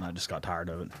stainless, and I just got tired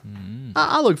of it.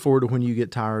 I look forward to when you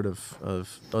get tired of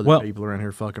other people around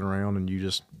here fucking around and you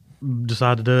just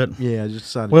Decide to do it. just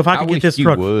decided. Well, if I I could get wish this you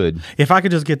truck, would. if I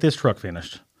could just get this truck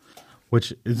finished,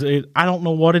 which is I don't know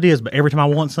what it is, but every time I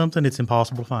want something, it's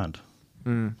impossible to find. I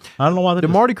don't know why. Did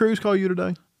Marty Cruz call you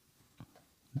today?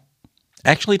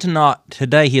 Actually,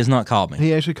 today he has not called me.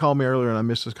 He actually called me earlier and I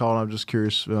missed his call. And I'm just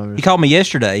curious. He called me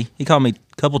yesterday. He called me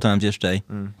a couple times yesterday.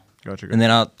 Gotcha. And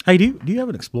then Hey, do you have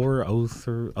an Explorer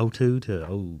 02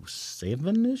 to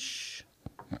 07 ish?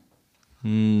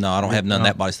 no, I don't have none of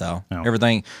that body style. No.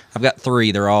 Everything, I've got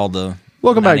 3. They're all the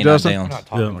Welcome back, 99 Justin. downs. Not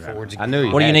talking Fords I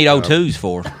knew. What do you need O2s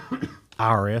for?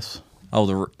 IRS. Oh,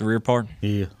 the rear part?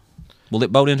 Yeah. Will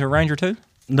it bolt into a Ranger too?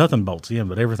 Nothing bolts in,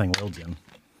 but everything welds in.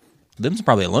 Them's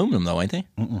probably aluminum though, ain't they?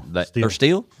 Steel. They're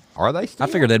steel? Are they? Still? I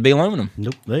figured they'd be aluminum.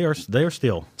 Nope, they are steel.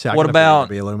 See, I What kinda figured about- it'd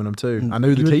be aluminum too? I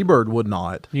knew the T-Bird would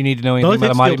not. You need to know anything No, about a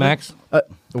it's Mighty still- Max?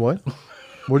 What?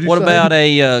 What'd you What say? about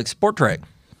a Sport Track?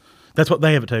 That's what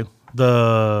they have it too.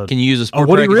 The Can you use a Sport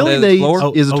What Track he really instead of the needs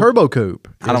Explorer? is a turbo coupe.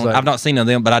 I've not seen none of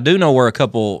them, but I do know where a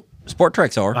couple Sport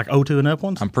Tracks are. like 02 and up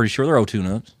ones, I'm pretty sure they're O2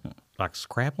 nuts. like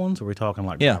scrap ones. Or are we talking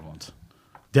like Yeah. drive ones?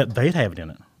 They'd have it in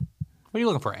it. What are you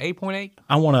looking for? 8.8?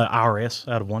 I want an IRS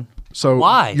out of one. So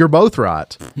Why? You're both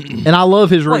right, and I love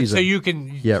his Wait, reason. so you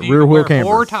can Yeah, so you rear can wheel wear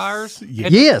 4 camber. tires?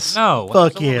 Yes. No. Fuck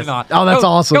absolutely yes. not. Oh, that's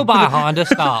awesome. Go buy a Honda.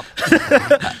 Stop.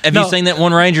 Have you seen that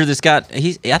one Ranger that's got?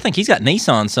 I think he's got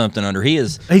Nissan something under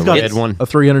his. He's got Red one. a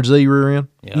 300Z rear end.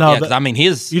 No, Yeah, 'cause I mean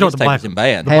his. you know his the black- tape's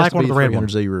bad. the Has black to one be or the red one?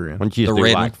 300Z rear end. Once you The do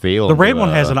red like one. field. the red one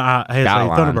has a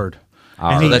Thunderbird.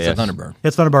 Oh, that's yes. a Thunderbird.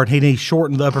 It's Thunderbird. He needs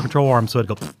shortened the upper control arm so it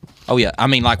goes. Oh yeah, I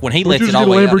mean like when he Why lets don't it you all just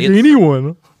the get a way out. it's- Lamborghini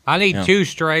one? I need 2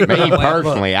 straight. Me Look,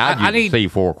 personally, I need use a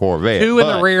C4 Corvette. 2 in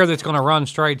the but rear that's going to run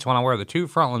straight. So when I wear the 2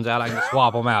 front ones out, I can just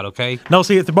swap them out. Okay. No,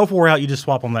 see, if they're both wore out, you just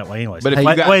swap them that way anyways. But if Hey,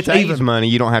 you got Wait, it's Shade's even. money,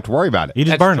 you don't have to worry about it. You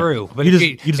just That's burn true. it. But you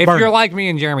if, just if burn you're it. like me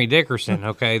and Jeremy Dickerson,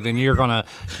 okay, then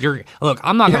look.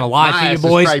 I'm not going to lie My to you, ass is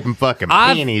boys. scraping fucking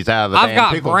I've- pennies out of the I've damn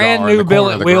got pickle brand jar in new the corner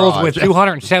billet of the wheels garage. with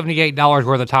 $278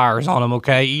 worth of tires on them.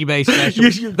 Okay, eBay special.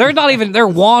 You- They're not even. They're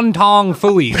wonton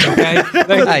fooey.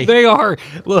 Okay, Hey. they are.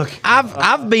 Look,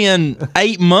 I've been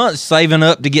 8 months saving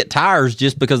up to get tires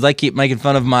just because they keep making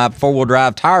fun of my 4-wheel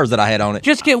drive tires that I had on it.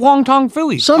 just get wonton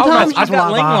fooey. Sometimes I've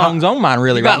got why I- Linglongs on mine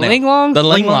really You right got now. Linglongs? The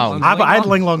Linglongs? Linglongs. I had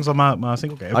Linglongs on my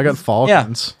single cab. I got Yeah.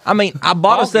 Falcons. I mean, I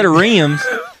bought a set of rims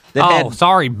that Oh, had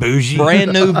sorry, bougie.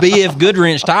 brand new BF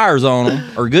Goodwrench tires on them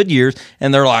or Goodyears,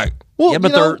 and they're like, Well, yeah,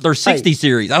 but you know, they're 60 hey,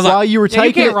 series. I was While like, you were Yeah, you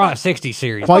taking can't run a 60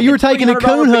 series. while you were taking a $300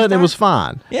 coon piece hunting, it tire? was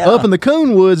fine. Yeah. Up in the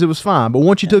coon woods, it was fine. But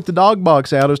once you took the dog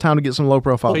box out, it was time to get some low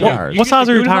profile You- tires. you What get size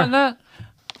the are your coon tires?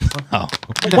 hunting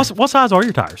that? What size are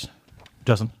your tires,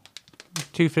 Justin?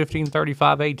 215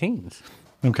 35 18s.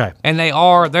 Okay. And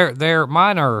they're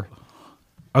mine are.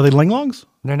 Are they Linglongs?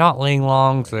 They're not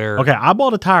Linglongs. They're Okay, I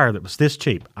bought a tire that was this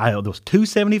cheap. It was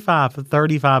 $275 for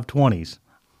 35 20s.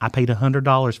 I paid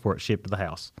 $100 for it shipped to the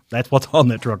house. That's what's on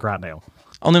that truck right now.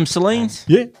 on them Celines,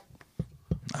 Yeah.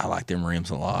 I like them rims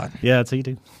a lot. Yeah, it's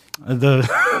E2.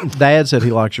 Dad said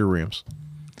he likes your rims.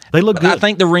 They look But I good.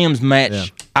 think the rims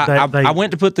match. I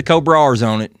went to put the Cobra R's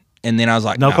on it, and then I was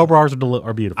like, No, Cobra R's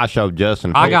are beautiful. I showed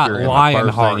Justin a I got picture, and the Lion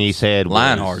first thing he Hearts. said was,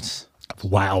 Lionhearts.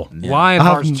 Wow.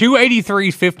 Lionheart's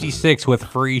 283.56 with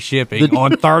free shipping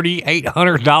on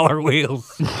 $3,800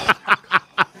 wheels.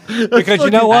 Because you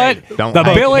know what? don't The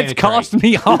make billets it cost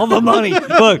me all the money.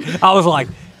 Look, I was like,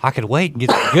 I could wait and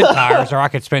get some good tires, or I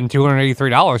could spend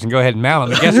 $283 and go ahead and mount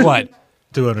them. And guess what?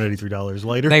 $283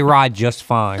 later. They ride just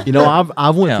fine. You know,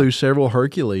 I've went Yeah. through several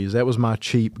Hercules. That was my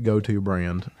cheap go-to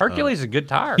brand. Hercules is a good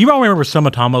tire. You might remember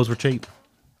Sumitomos were cheap.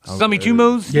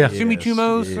 Sumitomo's? Yeah.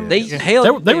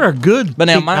 Sumitomo's? They were a good But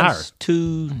now cheap tire. mine's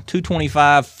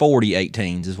 225 40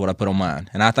 18s is what I put on mine,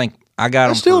 and I think I got them.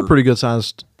 That's still a pretty good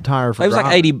sized tire for It was like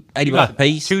driving. 80 bucks a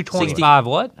piece. 225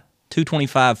 what?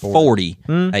 225 40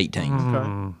 18s.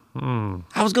 Okay.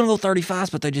 I was gonna go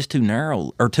 35s, but they're just too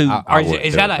narrow or too.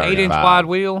 Is that an 8-inch 35. wide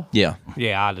wheel? yeah,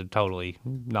 Yeah, I'd totally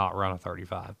not run a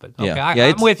 35. But yeah, okay, yeah.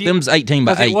 I'm It's, with you. them's 18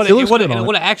 by 8. It looks good on It it.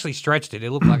 would have actually stretched it.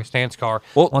 It looked like a stance car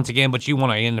Well, once again, but you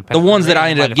want to independent. the ones that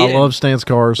I ended up I getting- love stance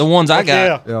cars. The ones I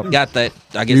got yeah. got that.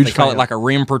 I guess Huge they call fan. it like a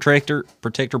rim protector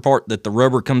part that the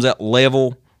rubber comes out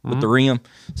level with the rim,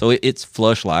 so it's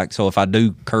flush like. So if I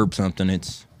do curb something,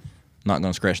 it's not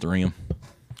going to scratch the rim.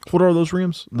 What are those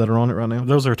rims that are on it right now?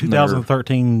 Those are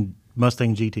 2013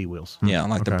 Mustang GT wheels. Yeah,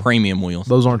 like the premium wheels.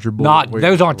 Those aren't your bullet Not wheels.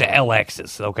 those aren't the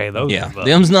LXs. Okay, those. Yeah, are the,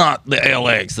 them's not the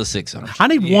LX, the 600. I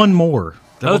need one more.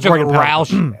 those are the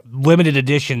Roush limited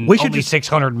edition. We should only just-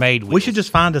 600 made. Wheels. We should just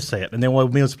find a set, and then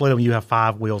we'll split them. You have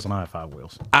 5 wheels, and I have 5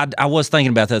 wheels. I was thinking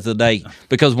about that the other day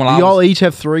because when I You all was, each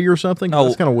have 3 or something? no,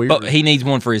 That's kind of weird. but he needs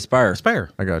one for his spare.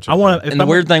 Spare. I got you. I want. And the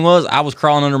weird thing was, I was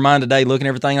crawling under mine today, looking at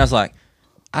everything. I was like,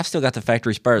 I've still got the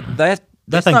factory spare. That's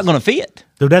not thing's- going to fit.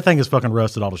 Dude, that thing is fucking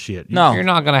rusted all to shit. No, You're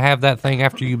not going to have that thing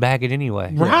after you bag it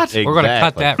anyway. Right. We're going to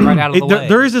cut Exactly. that right out of the way.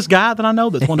 There is this guy that I know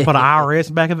that's wanting to put an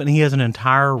IRS back of it, and he has an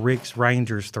entire Rick's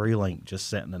Rangers 3-link just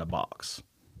sitting in a box.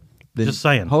 Then- just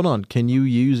saying. Hold on. Can you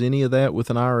use any of that with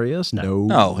an IRS?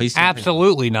 no, he's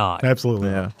Absolutely not. Absolutely.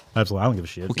 Yeah. not. Absolutely. I don't give a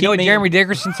shit. You know what me- Jeremy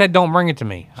Dickerson said? Don't bring it to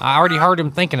me. I already heard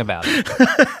him thinking about it.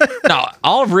 no.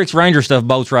 All of Rick's Ranger stuff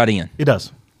bolts right in. It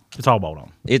does. It's all bolt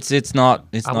on. It's not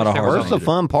wish a there hard. was Where's thing the to do.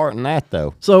 fun part in that,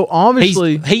 though? So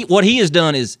obviously, What he has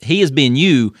done is he has been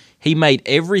you. He made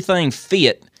everything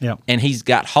fit, Yeah. and he's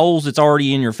got holes that's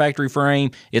already in your factory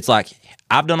frame. It's like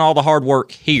I've done all the hard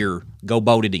work here. Go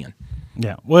bolt it in.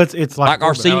 Yeah. Well, it's like Like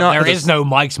our C nut. There is no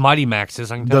Mike's Mighty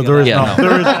Maxes. I can tell There you is that. Yeah, not.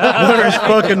 no. There is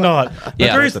fucking not. But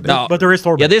Yeah, there is. no. But there is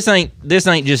Thor. Yeah, this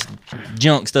ain't just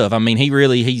junk stuff. I mean,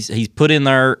 he's put in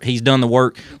there. He's done the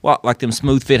work. Well, like them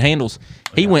smooth fit handles.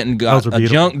 He went and got Those are a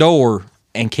beautiful. junk door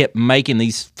and kept making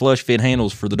these flush fit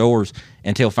handles for the doors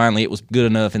until finally it was good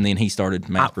enough, and then he started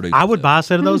mass producing. I would buy a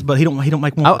set of those, but he don't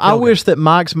make one. I wish that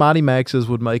Mike's Mighty Maxes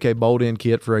would make a bolt-in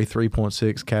kit for a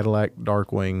 3.6 Cadillac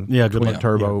Darkwing good twin luck.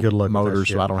 turbo Yeah, good luck with motor, that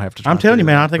shit. so I don't have to. Try I'm and telling you,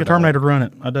 figure man. it I think a out for that. Terminator would run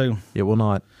it. I do. It will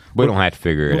not. We don't have to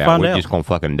figure it We'll out. find We're out. just going to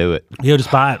fucking do it. He'll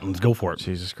just buy it and go for it.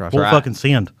 Jesus Christ! Full Right. fucking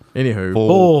send. Anywho, Full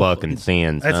Full- fucking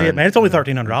sins. That's it, man. It's only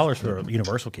 $1,300 for a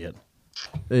universal kit.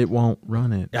 it won't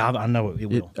run it. Yeah, I know it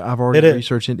will. I've already It is.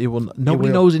 researched it. It will. Nobody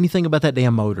will. knows anything about that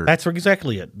damn motor. That's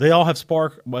exactly it. They all have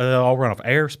spark. They all run off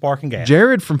air, spark, and gas.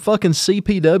 Jared from fucking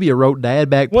CPW wrote Dad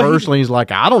back Well, he- personally. He's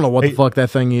like, I don't know what the fuck that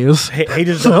thing is. He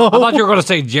just. I thought you were going to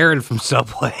say Jared from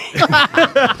Subway.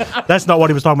 That's not what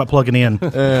he was talking about plugging in.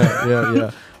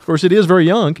 Yeah. Of course, it is very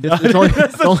young. It's only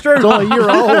a year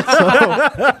old.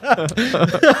 So.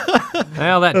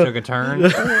 Well, that took a turn.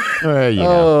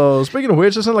 Oh, speaking of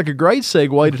which, that sounds like a great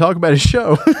segue to talk about his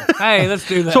show. Hey, let's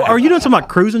do that. So, are you doing some like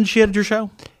cruising shit at your show?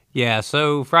 Yeah,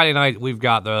 so Friday night we've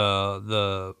got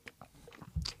the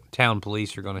town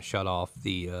police are going to shut off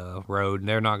the road. And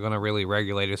they're not going to really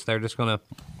regulate us. They're just going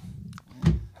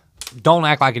to don't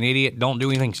act like an idiot. Don't do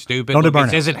anything stupid. Don't do Look, burnout.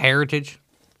 this isn't heritage.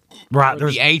 Right.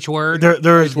 There's The H word.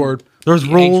 there is word. There's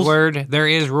the rules. H word. There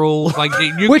is rules. Like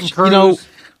you Which, can cruise. you know,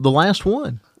 the last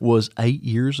one was 8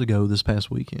 years ago this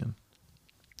past weekend.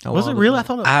 Was it really? I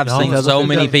thought it, I've no, seen that's- so it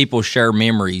many does. people share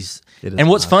memories. It is And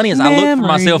what's nice. funny is I look for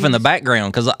myself in the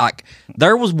background because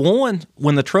there was one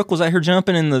when the truck was out here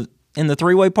jumping in the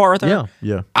three-way part there.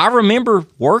 Yeah. I remember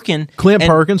working Clint and,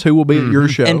 Perkins, who will be at your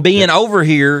show. and being over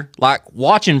here like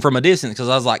watching from a distance because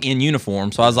I was like in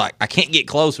uniform, so I was like I can't get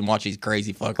close and watch these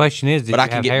crazy fuckers. Question is, did but you I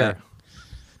can have get hair?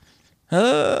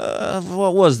 back.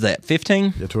 What was that? 15?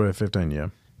 Yeah, 2015, yeah.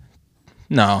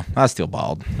 No, I was still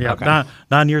bald, Yeah, Okay.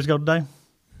 9 years ago today.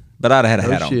 but I'd have had a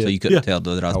Oh, hat on, shit. so you couldn't Yeah. tell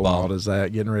that I was How wild bald. is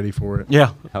that? Getting ready for it.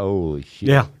 Yeah, Holy shit.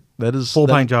 yeah. That is Full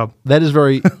that- paint job. That is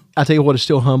very. I tell you what, it's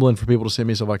still humbling for people to send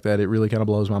me stuff like that. It really kind of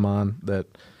blows my mind that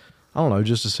I don't know,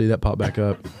 just to see that pop back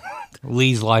up.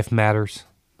 Lee's life matters.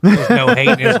 There's no hate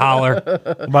in his holler.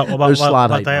 About There's slide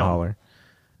about hate that and one. holler.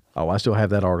 Oh, I still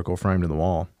have that article framed in the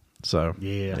wall. So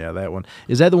Yeah. that one.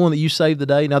 Is that the one that you saved the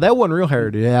day? Now that wasn't real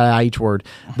heritage. Yeah, H word.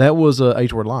 That was a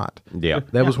H word light. Yeah.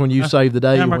 That was when you saved the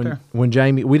day Yeah, I'm right there. when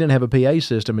Jamie. We didn't have a PA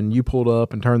system, and you pulled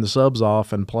up and turned the subs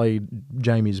off and played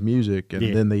Jamie's music, and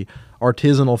Yeah. then the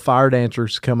artisanal fire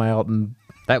dancers come out, and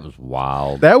That was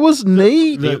wild. that was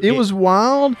neat. Look, It was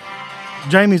wild.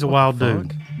 Jamie's a wild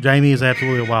dude. Jamie is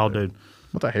absolutely a wild dude.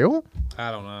 What the hell? I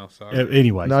don't know. Sorry.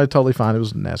 Anyway, No, totally fine. It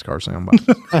was a NASCAR soundbite.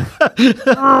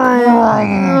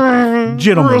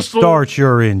 gentlemen, start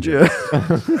your engine.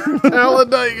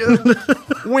 Talladega.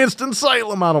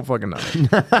 Winston-Salem. I don't fucking know.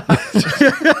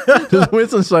 Does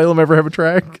Winston-Salem ever have a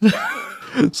track?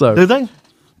 So Do they?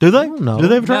 Do they? No. Do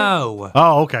they have a track? No.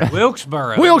 Oh, okay.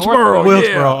 Wilkesboro. Wilkesboro.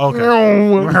 Wilkesboro,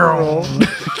 okay.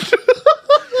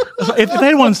 If they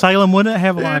had one in Salem, wouldn't it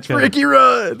have like It's Ricky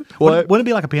Rudd. Wouldn't it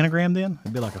be like a pentagram then?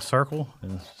 It'd be like a circle,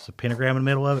 and it's a pentagram in the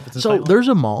middle of it. If it's in So Salem? there's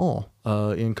a mall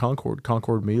in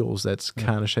Concord Mills that's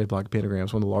kind of shaped like a pentagram.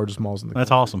 It's one of the largest malls in the country.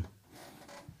 That's awesome.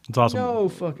 That's awesome. No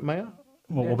fucking man.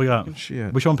 What we got?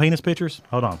 Shit. We showing penis pictures?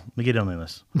 Hold on. Let me get in on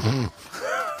this.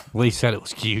 Lee said it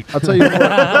was cute. I'll tell you what.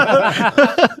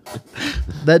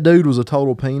 That dude was a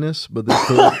total penis, but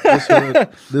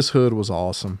this hood was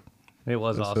awesome. It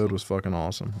was This awesome. hood was fucking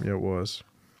awesome. Yeah, it was.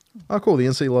 Oh, cool. The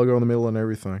NC logo in the middle and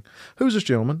everything. Who's this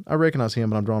gentleman? I recognize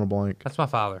him, but I'm drawing a blank. That's my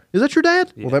father. Is that your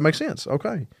dad? Well, that makes sense.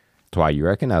 Okay. That's why you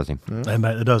recognize him.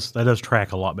 That does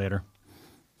track a lot better.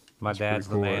 My dad's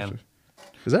the Cool, man. actually.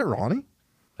 Is that Ronnie?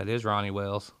 That is Ronnie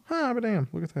Wells. Ah, but damn.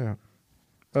 Look at that.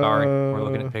 Sorry, we're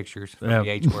looking at pictures from yeah. the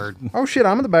H word. Oh, shit.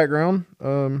 I'm in the background.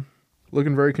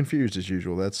 Looking very confused as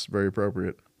usual. That's very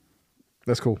appropriate.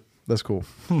 That's cool. That's cool.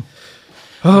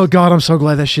 Oh, God. I'm so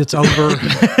glad that shit's over.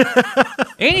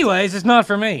 Anyways, it's not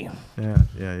for me.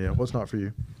 Yeah. What's not for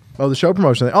you? Oh, the show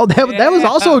promotion. Oh, that was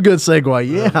also a good segue.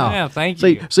 Yeah. Yeah, thank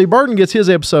you. See, Barton gets his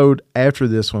episode after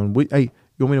this one. Hey,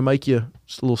 you want me to make you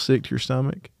just a little sick to your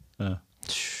stomach?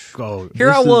 Here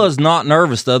I was not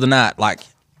nervous the other night. Like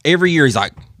every year he's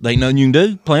like, there ain't nothing you can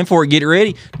do. Plan for it, get it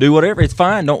ready, do whatever. It's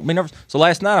fine. Don't be nervous. So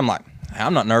last night I'm like,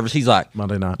 I'm not nervous. He's like,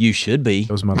 Monday night. you should be. It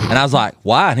was Monday And I was like,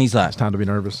 why? And he's like, It's time to be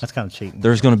nervous. That's kind of cheating.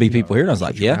 there's going to be people here. And I was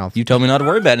like, your yeah, mouth. you told me not to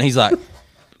worry about it. And he's like,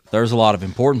 there's a lot of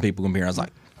important people going to be here. And I was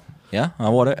like, yeah, I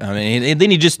want it. I mean, and then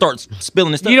he just starts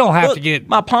spilling his stuff. You don't have Look, to get-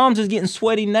 My palms is getting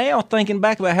sweaty now thinking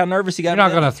back about how nervous he got. You're not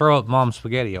about going it. to throw up mom's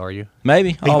spaghetti, are you?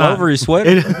 Maybe. All not. over his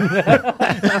sweater.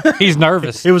 He's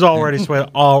nervous. It was already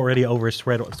already over his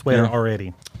sweater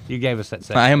already. You gave us that I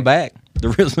second. am back. The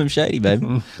real Slim Shady,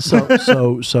 baby. So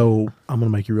I'm gonna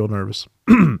make you real nervous.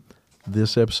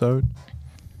 This episode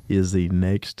is the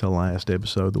next to last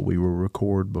episode that we will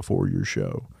record before your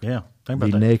show. Yeah, think The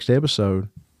about that. next episode,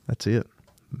 that's it.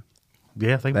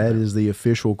 Yeah, think That about is the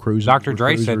official Cruisers. Dr.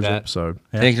 Dre said Cruisers that. episode.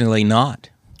 Technically not.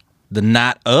 The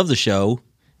night of the show,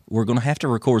 we're going to have to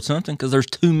record something because there's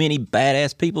too many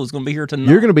badass people that's going to be here tonight.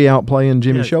 You're gonna be out playing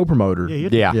Jimmy's show promoter.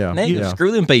 Yeah, Yeah. Nigga,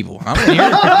 screw them people. I'm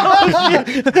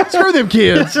here. Screw them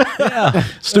kids.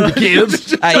 Stupid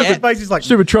kids. Hey, that. He's like,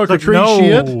 Stupid truck or like, treat no.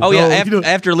 shit. oh yeah, No, after, you don't-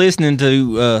 after listening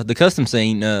to the custom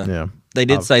scene, Yeah. they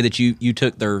did say that you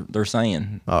took their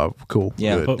saying. Oh, cool.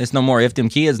 Yeah, Good. it's no more F them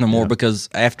kids no more because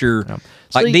after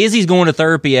like See- Dizzy's going to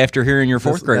therapy after hearing your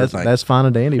fourth grader thing. That's fine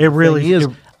and dandy. It but the really- thing is.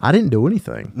 it- I didn't do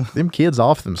anything. Them kids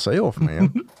off themselves,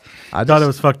 man. I thought it just,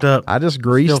 was fucked up. I just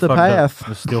greased Still the fucked up. path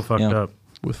It's still fucked Yeah. up.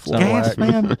 with full Gas, whack.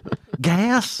 man.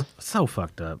 Gas. So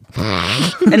fucked up.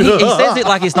 And he says it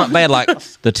like it's not bad, like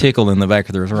the tickle in the back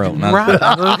of their throat. And I- Right.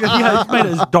 Yeah, he made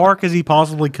it as dark as he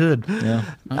possibly could. yeah.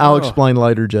 I'll explain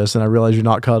later, Justin. I realize you're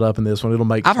not caught up in this one. It'll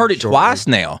make I've heard it shortly. twice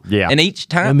now. Yeah. And each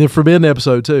time. And the Forbidden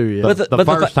episode too. Yeah. But The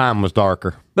first time was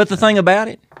darker. But the thing about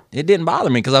it, it didn't bother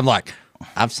me because I'm like,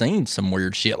 I've seen some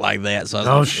weird shit like that. So I was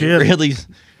Oh, like, shit. Really?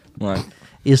 Like,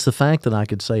 it's the fact that I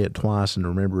could say it twice and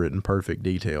remember it in perfect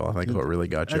detail. I think is what really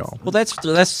got y'all. well, that's sort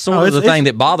No, of the it's- thing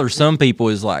that bothers some people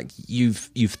is like you've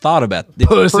thought about it.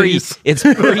 Pussies. It's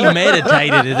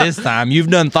premeditated at this time. You've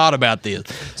done thought about this,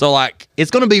 so like it's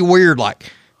going to be weird.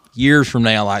 Like years from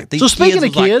now, like these So speaking kids of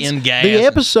was, like, kids, in gas the and-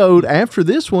 episode after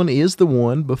this one is the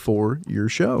one before your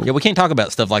show. Yeah, we can't talk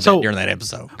about stuff like So- that during that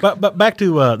episode. But back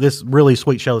to this really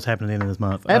sweet show that's happening in this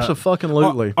month.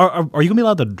 Absolutely. Are you going to be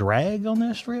allowed to drag on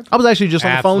this trip? I was actually just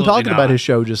on the phone Absolutely talking about not. his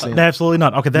show just then. Absolutely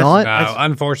not. Okay, that's Not? No,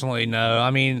 unfortunately, no. I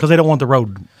mean, because they don't want the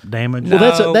road damage.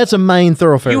 Well, that's a main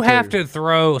thoroughfare. you have too. to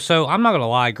throw. So I'm not gonna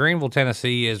lie. Greenville,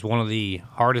 Tennessee, is one of the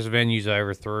hardest venues I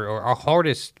ever threw, or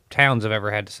hardest towns I've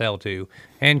ever had to sell to.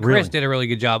 And Chris Really? did a really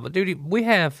good job. But dude, we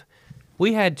had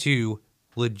to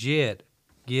legit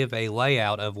give a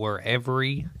layout of where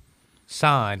every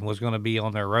sign was going to be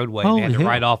on their roadway. And they had Holy to hell.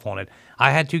 write off on it.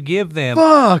 I had to give them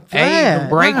Fuck a that.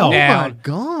 breakdown. Oh my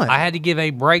God. I had to give a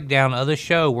breakdown of the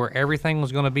show where everything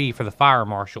was going to be for the fire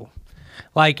marshal.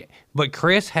 Like, but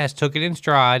Chris has took it in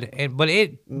stride, but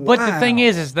the thing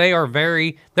is they're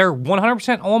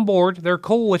 100% on board. They're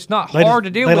cool. It's not They hard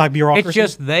just- to deal they with. like bureaucracy? It's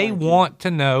just they want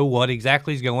to know what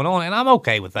exactly is going on, and I'm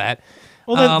okay with that.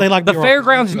 Well, they like the bureaucracy.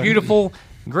 fairgrounds is beautiful.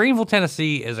 Greenville,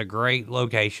 Tennessee is a great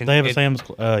location. They have a Sam's,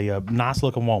 nice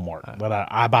looking Walmart, but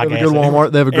I buy They gas. have a good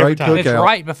Walmart. They have a every great time. It's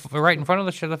cookout. right in front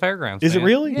of the fairgrounds. Is it man.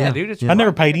 really? Yeah, dude. It's I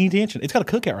never paid any attention. It's got a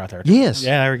cookout right there. Yes.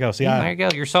 Yeah, there we go. See, There you go.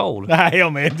 You're sold.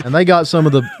 hell, man. And they got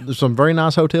some very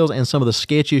nice hotels and some of the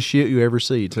sketchiest shit you ever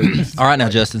see too. All right, now,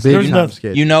 Justin. Big you, time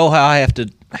sketchy. you know how I have to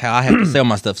sell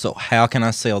my stuff. So how can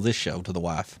I sell this show to the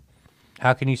wife?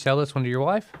 How can you sell this one to your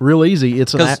wife? Real easy.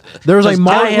 It's Because there's a I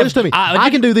Marshall. have- Listen to me. I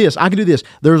can do this.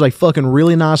 There's a fucking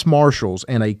really nice Marshalls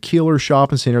and a killer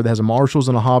shopping center that has a Marshalls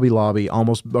and a Hobby Lobby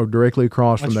almost directly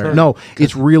across from there. true. No,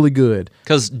 it's really good.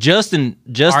 Because Justin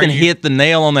you- hit the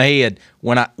nail on the head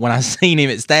when I seen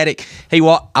him at Static. I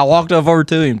walked over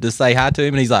to him to say hi to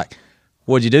him, and he's like,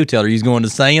 "What'd you do? Tell her he's going to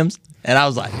Sam's?" And I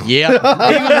was like, "Yeah." He was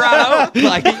right on.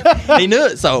 Like he knew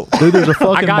it. So Dude, there's a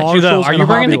fucking I got Marshalls you though. Are and you a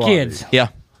bringing the Hobby Lobby. kids? yeah,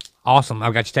 Awesome.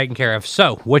 I've got you taken care of.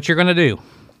 So, what you're going to do,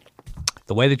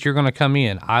 the way that you're going to come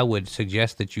in, I would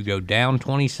suggest that you go down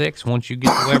 26 once you get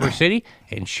to Weber City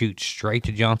and shoot straight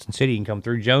to Johnson City and come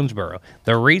through Jonesboro.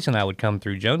 The reason I would come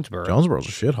through Jonesboro, Jonesboro's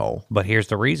a shithole. but here's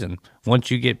the reason.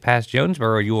 Once you get past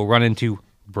Jonesboro, you will run into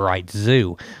Bright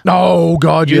Zoo. Oh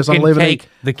God, You yes, I'm can living take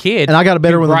the kid And I got a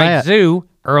better to one than Bright that. Zoo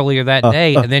earlier that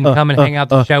day and then come and hang out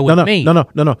the show with me.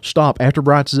 No. Stop. After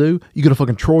Bright Zoo, you go to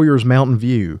fucking Troyer's Mountain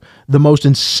View, the most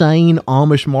insane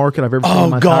Amish market I've ever seen in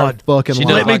my entire fucking she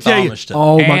life. does like tell you. Amish stuff.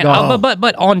 Oh my And- God.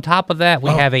 but on top of that, we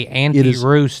have a it is-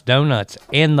 Anti-Roost Donuts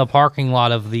in the parking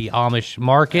lot of the Amish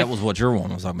market. that was what your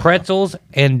one was talking about. Pretzels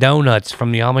and donuts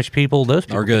from the Amish people. Those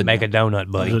people Are good. can make a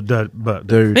donut, buddy. But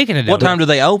Dude, Speaking of What donuts, time do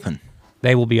they open?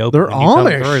 they will be open They're when you come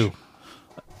Amish. through.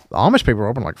 the Amish people are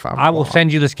open like 5 I will o'clock.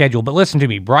 send you the schedule, but listen to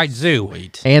me. Bright Zoo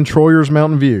And Troyer's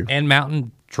Mountain View.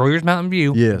 and Troyer's Mountain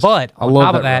View. Yes. But I on love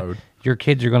top of that that, road. your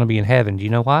kids are going to be in heaven. Do you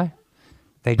know why?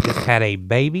 They just had a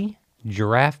baby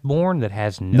giraffe born that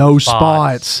has No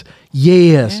spots.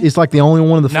 Yes. It's like the only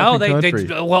one in the No, fucking they country.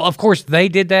 well, of course they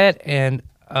did that, and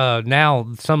now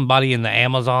somebody in the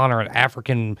Amazon or an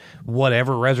African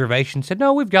whatever reservation said,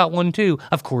 "No, we've got one too."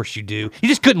 Of course you do. You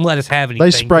just couldn't let us have anything.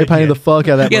 They spray could painted you? the fuck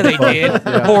out of that Yeah, they motherfucker.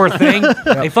 did. Poor thing.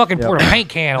 They fucking poured a paint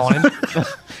can on him.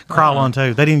 Krylon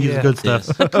too. They didn't use the good stuff.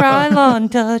 Krylon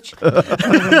touch.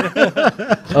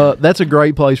 That's a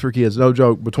great place for kids. No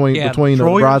joke. Between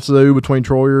Troyers? Bright Zoo, between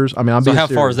Troyers. I mean, I'm So being how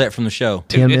far serious. is that from the show?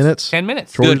 10 It's minutes? 10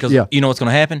 minutes. Troyers, Good, because yeah. you know what's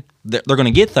going to happen? They're going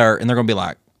to get there and they're going to be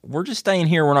like, "We're just staying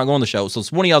here. We're not going to the show." So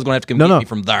one of y'all's going to have to come No, get no. me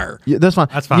from there. Yeah, that's fine.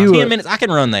 That's fine. You, 10 minutes, I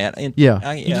can run that. And Yeah.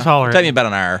 just holler Take at me me. about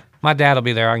an hour. My dad will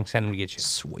be there. I can send him to get you.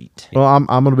 Sweet. Well, I'm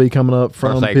going to be coming up I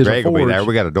from say Pigeon Greg will be Forge. there.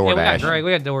 We got a Yeah, we got DoorDash. Greg.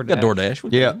 We got DoorDash. Got DoorDash. We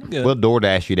Yeah, good. we'll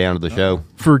DoorDash you down to the show.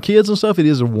 For kids and stuff, it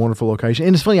is a wonderful location.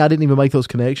 And it's funny, I didn't even make those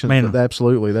connections. Man. But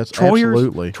absolutely. That's Troyers.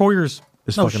 absolutely. Troyers.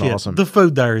 It's no fucking shit. awesome. The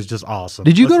food there is just awesome.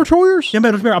 Did you go to Troyers? Yeah,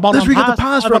 man. I bought That's them where you got the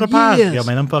pies. pies I bought the from. pies. Yes. Yeah,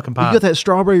 man. I'm fucking You pies. got that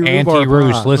strawberry rhubarb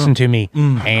Anti-Roost. pie. Listen to me.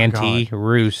 God.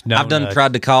 Anti-Roost. I've done donuts.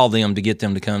 tried to call them to get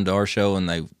them to come to our show, and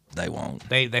they won't.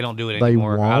 They don't do it They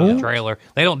anymore out of the won't? trailer.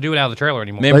 They don't do it out of the trailer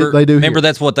anymore. Remember, They do remember here.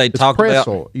 that's what they It's talked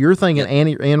pretzel. about. You're thinking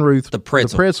Ann Ruth, The pretzel.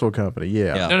 the pretzel company.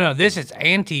 Yeah. Yeah. No, this is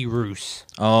Anti-Roost.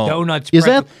 Oh. Donuts. Is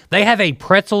pretzel. that- They have a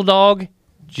pretzel dog.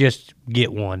 Just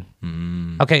get one.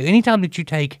 Mm. Okay, anytime that you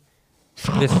take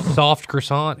this soft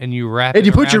croissant and you wrap And it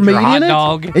you put your around meat hot in it,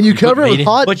 dog, and you cover it meat with in-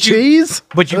 hot but you- cheese.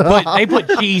 but they put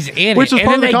cheese in Which it, was and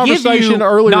part then of the they give you conversation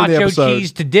earlier in the nacho episode.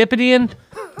 cheese to dip it in,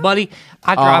 buddy.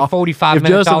 I drive 45 if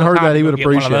minutes Justin all the heard time that, he to would go get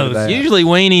one of appreciate those. that. Usually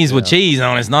weenies with cheese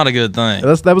on it's not a good thing.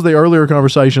 That was the earlier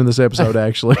conversation in this episode,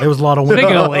 actually. There was a lot of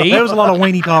Speaking of weed. there was a lot of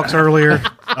weenie talks earlier.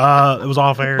 It was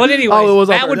off air. But anyway, Oh, it was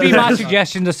that up would there. be my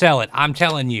suggestion to sell it. I'm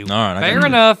telling you. All right, I Fair got it.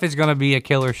 Enuff is going to be a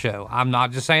killer show. I'm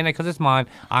not just saying it because it's mine.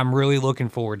 I'm really looking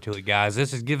forward to it, guys.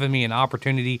 This has given me an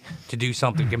opportunity to do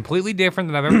something completely different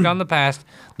than I've ever done in the past.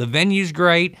 The venue's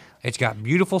great. It's got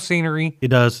beautiful scenery. it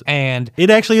does. And It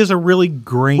actually is a really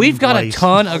green. we've got place. a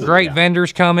ton of great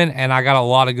vendors coming, and I got a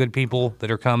lot of good people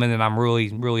that are coming, and I'm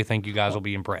really think you guys will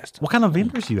be impressed. What kind of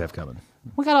vendors do you have coming?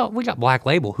 We got Black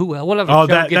Label. What other Oh, show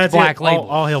gets that's Black it. Label?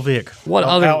 All hail Vic. what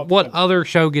All- other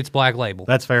show gets Black Label?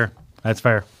 That's fair. That's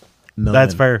fair. None.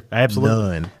 That's fair.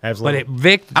 Absolutely. None. But Absolutely.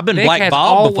 Vic, I've been Vic has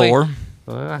blackballed always-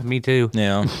 before. Me too.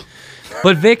 Yeah.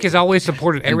 But Vic has always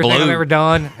supported everything I've blue. ever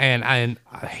done, and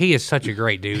he is such a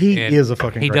great dude. He And is a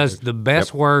fucking He great does dude. the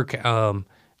best work.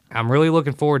 I'm really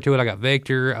looking forward to it. I got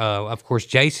Victor, of course,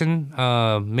 Jason.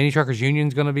 Mini Truckers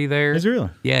Union's going to be there. Is he really?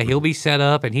 Yeah, he'll be set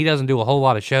up, and he doesn't do a whole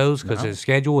lot of shows because his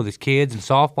schedule with his kids and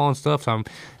softball and stuff.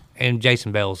 And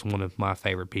Jason Bell's one of my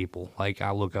favorite people. Like,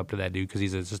 I look up to that dude because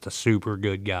he's just a super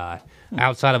good guy.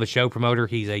 Outside of a show promoter,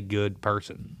 he's a good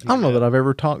person. I don't know that I've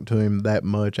ever talked to him that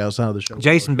much outside of the show.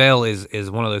 Jason Bell is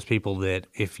one of those people that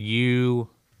if you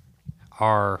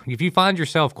if you find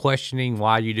yourself questioning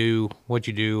why you do what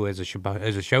you do as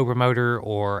a show promoter,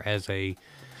 or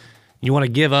you want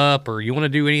to give up, or you want to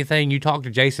do anything, you talk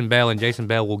to Jason Bell, and Jason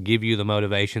Bell will give you the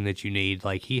motivation that you need.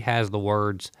 Like, he has the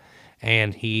words,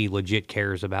 and he legit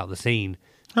cares about the scene.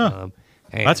 And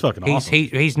That's fucking awesome.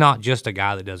 He's not just a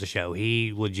guy that does a show.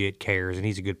 He legit cares, and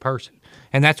he's a good person.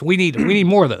 And we need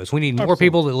more of those. We need more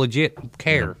people that legit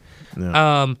care.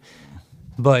 Yeah.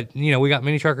 But we got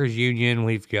Mini Truckers Union.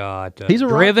 We've got He's a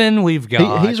Driven. We've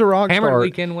got he's a rock Hammered star.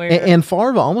 Weekend Wear. And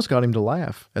Farva almost got him to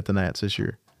laugh at the Nats this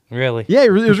year. Really? Yeah, it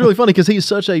was really funny because he's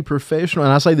such a professional,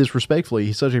 and I say this respectfully,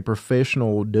 he's such a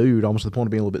professional dude, almost to the point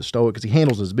of being a little bit stoic because he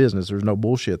handles his business. There's no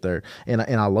bullshit there, and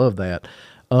I love that.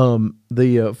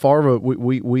 The Farva,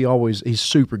 we always, he's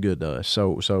super good to us.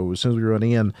 So as soon as we run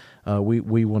in,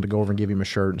 we wanted to go over and give him a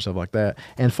shirt and stuff like that.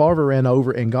 And Farva ran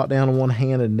over and got down on one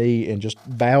hand and knee and just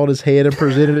bowed his head and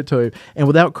presented it to him. And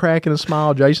without cracking a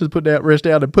smile, Jason put that wrist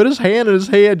down and put his hand in his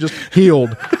head, just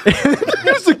healed.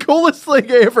 It was the coolest thing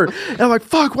ever. And I'm like,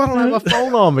 fuck, why don't I have my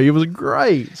phone on me? It was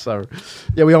great. So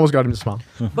yeah, we almost got him to smile.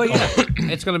 But yeah,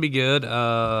 it's going to be good.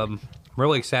 I'm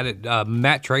really excited.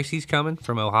 Matt Tracy's coming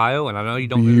from Ohio, and I know you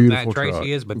don't know who Matt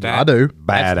Tracy is, but I do.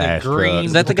 That's Badass the green. truck.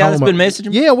 Is that the guy that's been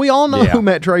messaging me? Yeah, we all know Yeah. who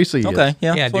Matt Tracy is. Okay,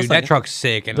 yeah. Yeah, that's what I was dude, that thinking. truck's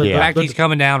sick, and Yeah. the fact he's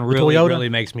coming down really, Toyota? really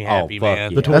makes me happy, fuck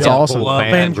man. yeah. That's awesome.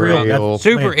 Fan grill. grill.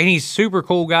 Super, and he's super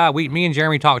cool guy. Me and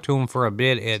Jeremy talked to him for a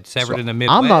bit at Severed in the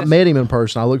Midwest. I've not met him in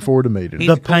person. I look forward to meeting him. He's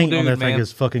The a cool paint on dude, that thing man.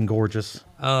 is fucking gorgeous.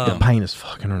 The paint is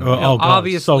fucking unreal. Oh, God,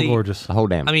 it's so obviously- gorgeous. The whole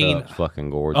damn I mean, truck's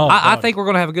fucking gorgeous. Oh, I God. think we're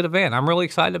going to have a good event. I'm really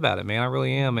excited about it, man. I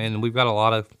really am. And we've got a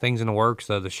lot of things in the works.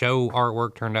 The show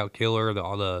artwork turned out killer.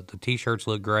 All the T-shirts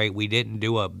look great. We didn't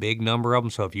do a big number of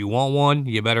them, so if you want one,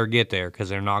 you better get there because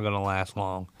they're not going to last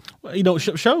long. Well,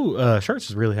 show shirts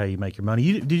is really how you make your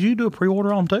money. Did you do a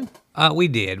pre-order on them too? We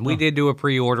did. We did do a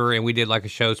pre-order, and we did like a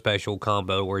show special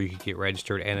combo where you could get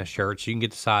registered and a shirt. So you can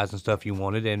get the size and stuff you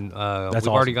wanted, and we've already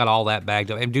awesome. got all that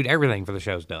bagged up. And dude, everything for the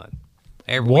show's done.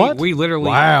 What? We literally.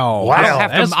 Wow. I Wow, don't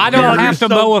that's have to, weird. have to So-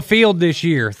 mow a field this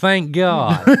year. Thank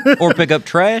God. Or pick up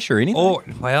trash or anything. Or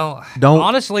well, Don't-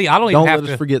 honestly, I don't even Don't have let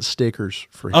to. us forget stickers.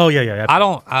 For Oh yeah. I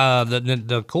don't.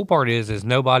 The cool part is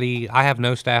nobody. I have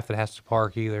no staff that has to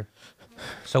park either.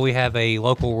 So we have a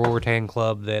local Roritan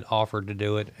club that offered to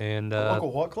do it, and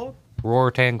what club?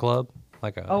 Roritan club,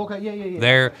 like a. Oh, okay, yeah.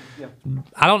 They're,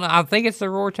 I don't know. I think it's the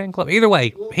Roritan club. Either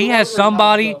way, he has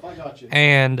somebody,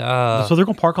 and So they're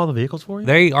gonna park all the vehicles for you?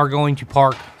 they are going to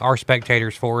park our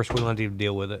spectators for us. We don't have to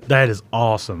deal with it. That is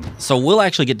awesome. So we'll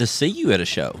actually get to see you at a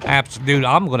show. Dude,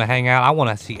 I'm going to hang out. I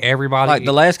want to see everybody. Like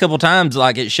the last couple times,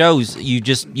 like it shows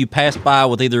you pass by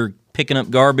with either picking up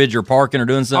garbage or parking or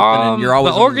doing something, and you're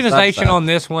always the on organization side. on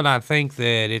this one. I think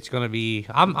that it's going to be.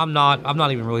 I'm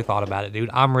not even really thought about it, dude.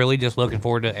 I'm really just looking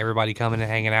forward to everybody coming and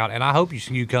hanging out, and I hope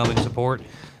you come and support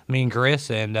me and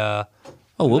Chris, and Oh,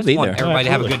 we'll just be want there. everybody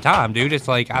to have a Absolutely. good time, dude. It's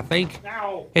like I think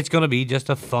it's going to be just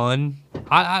a fun.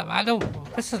 I don't.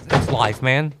 It's life,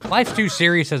 man. Life's too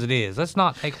serious as it is. Let's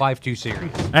not take life too serious.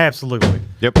 Absolutely.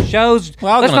 Yep. Shows.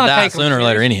 Well, I'm let's gonna not die take them sooner or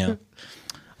later, serious. anyhow.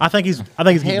 I think he's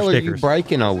getting Hell are you stickers.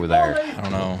 breaking over there? I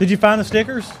don't know. Did you find the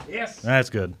stickers? Yes.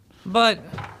 That's good. But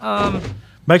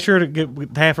Make sure to get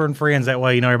with Haffer and friends. That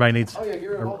way, you know everybody needs. Oh yeah, get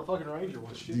rid of all the fucking Ranger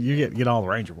ones. Shit. You get all the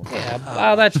Ranger ones.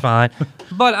 that's fine.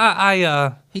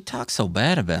 But He talks so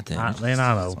bad about that. Man,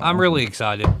 I know. I'm really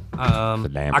excited. damn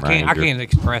I Ranger. can't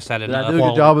express that Did I enough. do a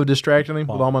good job of distracting him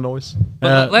with all my noise?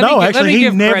 Let me no, let actually, me he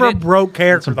give never credit. broke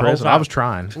character the whole Impressive. time. I was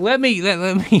trying. Let me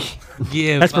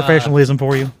give. That's professionalism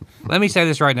for you. Let me say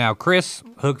this right now, Chris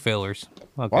Hook Fillers.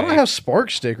 Okay. Why do I have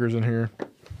Spark stickers in here?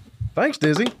 Thanks,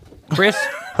 Dizzy. Chris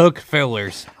Hook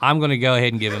Fillers? I'm going to go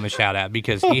ahead and give him a shout out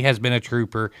because he has been a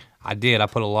trooper. I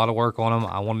put a lot of work on him.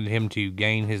 I wanted him to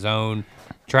gain his own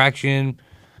traction,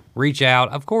 reach out.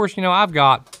 Of course, I've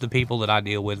got the people that I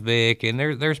deal with, Vic, and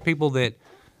there's people that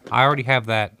I already have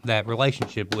that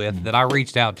relationship with that I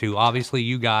reached out to. Obviously,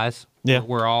 you guys. Yeah.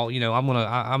 We're all.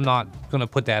 I'm not gonna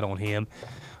put that on him.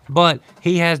 But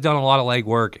he has done a lot of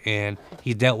legwork, and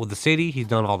he's dealt with the city. He's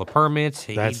done all the permits.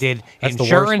 He That's- did that's the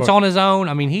worst insurance part. on his own.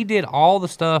 I mean, he did all the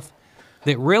stuff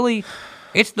that really.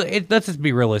 Let's just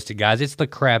be realistic, guys. It's the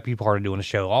crappy part of doing a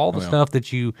show. All the stuff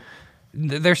that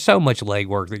there's so much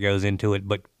legwork that goes into it.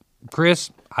 But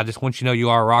Chris, I just want you to know you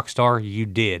are a rock star. You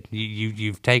did.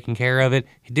 You've taken care of it,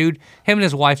 dude. Him and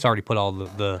his wife's already put all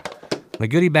the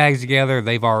goodie bags together.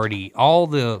 They've already all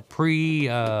the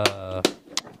pre-order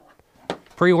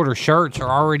shirts are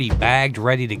already bagged,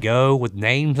 ready to go with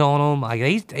names on them. Like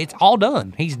it's all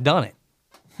done. He's done it.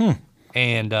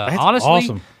 And honestly,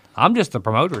 awesome. I'm just the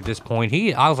promoter at this point.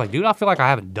 I was like, dude, I feel like I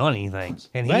haven't done anything,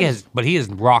 and he has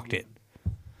rocked it.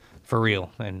 for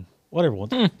real. And Whatever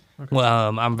one.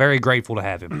 well, I'm very grateful to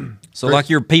have him. So, like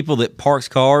your people that parks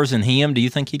cars and him, do you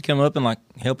think he'd come up and like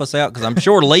help us out? Because I'm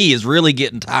sure Lee is really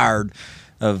getting tired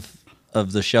of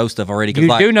the show stuff already.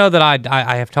 You do know that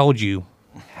I have told you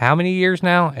how many years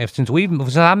now? Since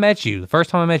I met you, the first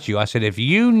time I met you, I said, if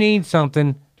you need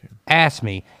something, ask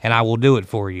me, and I will do it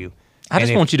for you. I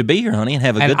just want you to be here, honey, and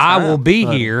have a good time. And I will be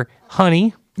here,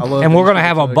 honey, and we're going to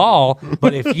have a ball.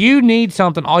 But if you need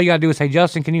something, all you got to do is say,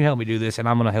 Justin, can you help me do this? And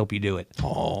I'm going to help you do it.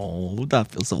 Oh, I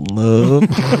feel so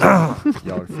loved.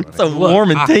 So warm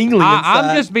and tingly inside.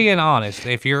 I'm just being honest.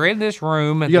 If you're in this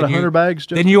room, You got 100 bags,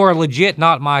 Justin? then you are legit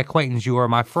not my acquaintance. You are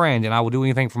my friend, and I will do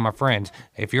anything for my friends.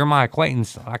 If you're my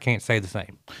acquaintance, I can't say the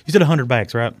same. You said 100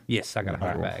 bags, right? Yes, I got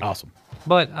 100 bags. Awesome.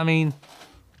 But I mean,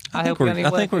 I think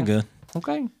we're good.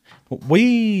 Okay.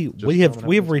 We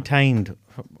have retained.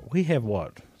 We have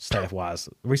what staff wise?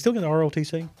 Are we still getting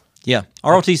ROTC? Yeah,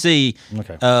 ROTC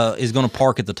Okay. is going to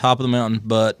park at the top of the mountain,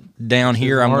 but down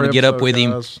here I'm going to get up with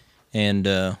him and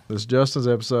This is Justin's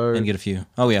episode. and get a few.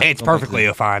 Oh yeah, It's perfectly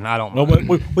fine. I don't know. Well,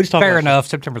 we just talked Fair about enough.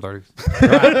 September 30th.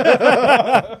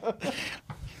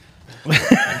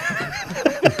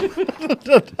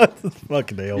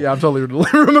 Fucking hell. Yeah, I'm totally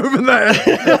removing that.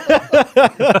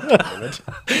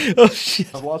 Oh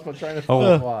shit. I've lost my train of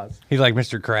thought. He's like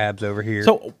Mr. Krabs over here.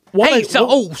 So what? Hey,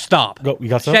 stop. Go, you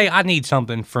got something? Shay, I need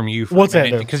something from you. For What's a that,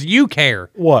 minute, dude? because you care.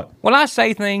 What? When I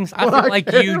say things, I feel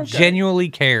like you genuinely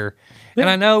care. And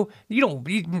I know you don't.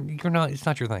 You're not. It's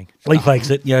not your thing. Lee fakes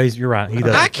it. Yeah, you're right. He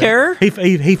does. I care. He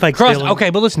fakes Crust. feelings. Okay,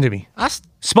 but listen to me.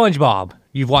 SpongeBob.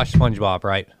 You've watched SpongeBob,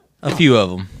 right? A few of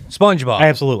them. SpongeBob.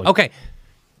 Absolutely. Okay.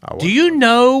 Do you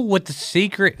know what the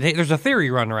secret? There's a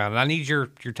theory running around, and I need your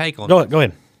take on it. Go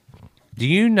ahead. Do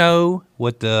you know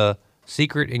what the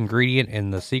secret ingredient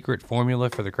and the secret formula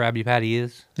for the Krabby Patty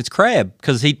is? It's crab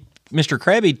because Mr.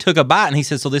 Krabby took a bite and he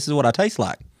said, "So this is what I taste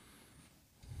like."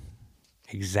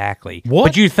 Exactly. What?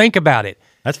 But you think about it.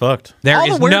 That's fucked. There All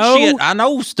is the weird no. shit. I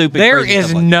know stupid. There crazy is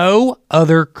stuff like no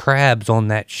other crabs on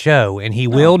that show, and he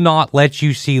will not let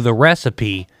you see the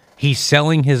recipe. He's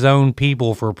selling his own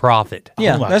people for profit. that.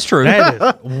 Yeah, that's true.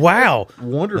 That is wow.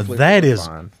 Wonderfully That is.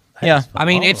 fine. Yeah, I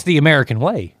mean, it's the American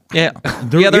way. yeah,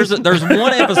 yeah. There's one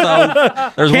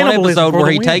episode. There's one Cannibalism episode for where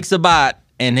the he win. takes a bite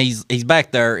and he's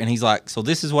back there and he's like, "So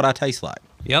this is what I taste like."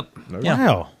 Yep. Yeah.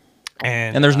 Wow.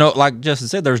 And there's no, like Justin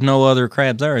said, there's no other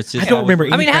crabs there. It's just I don't remember.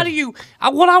 I mean, how do you?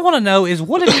 What I want to know is,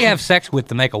 what did he have sex with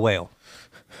to make a whale?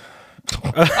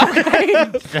 All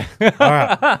right.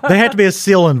 They had to be a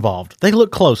seal involved. They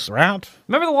look close, right?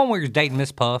 Remember the one where he was dating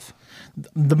Miss Puff?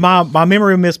 My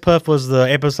memory of Miss Puff was the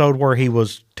episode where he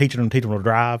was teaching them to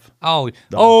drive. Oh,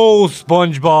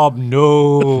 SpongeBob,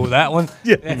 no, that one.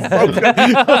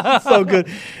 Yeah, so good.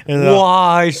 And,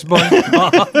 Why,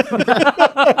 SpongeBob?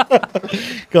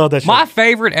 God, that's My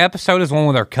favorite episode is one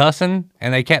where they're cussing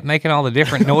and they kept making all the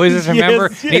different noises. Remember?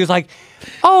 Yes. And he was like,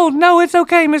 "Oh no, it's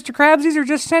okay, Mr. Krabs. These are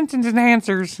just sentence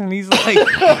enhancers." And he's like,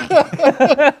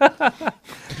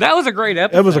 "That was a great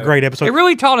episode. That was a great episode. It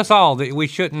really taught us all that we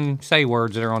shouldn't say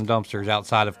words that are on dumpsters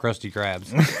outside of Krusty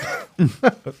Krabs,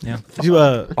 You,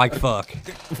 like fuck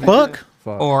fuck.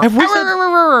 or Have we said-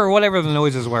 or whatever the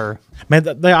noises were."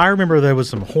 Man, I remember there was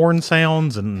some horn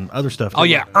sounds and other stuff. Oh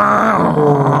yeah,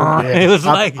 Yeah. it was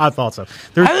like. I thought so.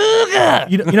 There's,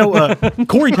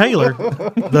 Corey Taylor,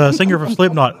 the singer from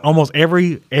Slipknot, almost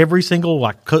every single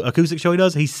like acoustic show he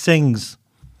does, he sings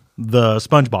the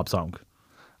SpongeBob song.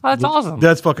 Oh, that's awesome.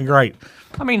 That's fucking great.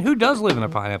 I mean, who does live in a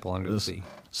pineapple under the sea?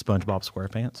 SpongeBob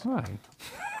SquarePants. Right.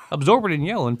 Absorbent and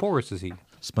yellow and porous is he?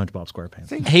 SpongeBob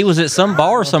SquarePants. He was at some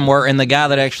bar somewhere, and the guy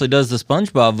that actually does the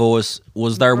SpongeBob voice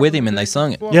was there with him, and they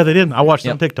sung it. Yeah, they did. I watched it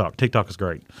on Yep. TikTok. TikTok is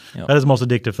great. Yep. That is the most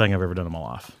addictive thing I've ever done in my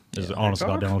life. Is honestly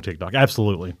God down on TikTok.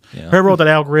 Absolutely. Yeah. Whoever wrote that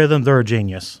algorithm, they're a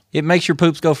genius. It makes your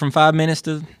poops go from 5 minutes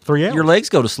to 3 hours. your legs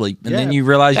go to sleep, and then Yeah. you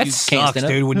realize That you can't sucks, stand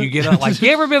dude. up. When you get up, like,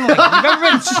 you've ever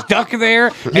been stuck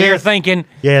there and you're thinking,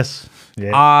 Yes.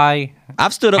 Yeah.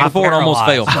 I've stood up I'm before and almost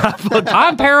fell.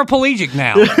 I'm paraplegic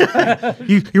now.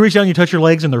 You reach down, you touch your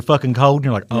legs, and they're fucking cold, and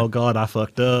you're like, oh God, I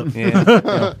fucked up.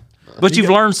 Yeah. But you've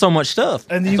learned so much stuff,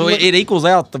 And you so le- it equals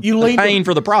out the lean- pain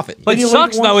for the profit. But you it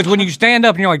sucks, leave though, one- is when you stand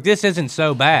up and you're like, this isn't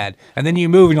so bad. And then you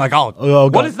move and you're like, oh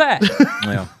God. what is that?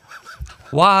 Yeah.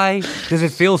 Why does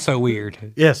it feel so weird?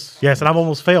 Yes, and I've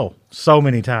almost fell so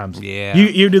many times. Yeah.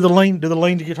 You do the lean,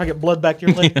 you try to get blood back to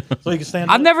your leg so you can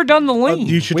stand I've up. never done the lean.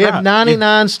 You should We try have it.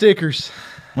 99 stickers.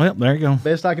 Well, there you go.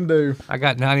 Best I can do. I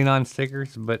got 99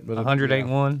 stickers, but 100 ain't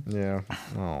one. Yeah.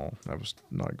 Oh, that was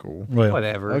not cool. Well,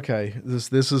 Whatever. Okay,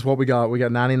 this is what we got. We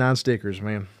got 99 stickers,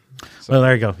 man. Well,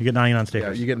 there you go. You get 99 Yeah,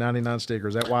 stickers. you get 99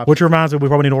 stickers. That wipes. Which reminds me, we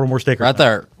probably need to order more stickers. Right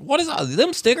there. What is all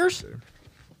them stickers?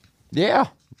 Yeah.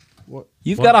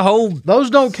 You've got a whole. Those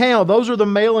don't count. Those are the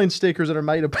mailing stickers that are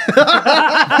made of.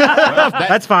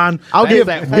 That's fine. I'll That's give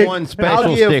that one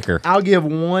special sticker. I'll give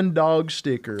one dog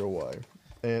sticker away.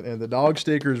 And the dog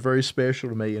sticker is very special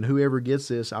to me. And whoever gets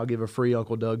this, I'll give a free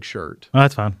Uncle Doug shirt. Oh,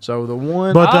 that's fine. So the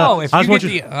one. But If I you just get want the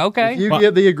you, okay, if you Well,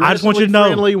 get the I just want you aggressively to know-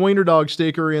 friendly wiener dog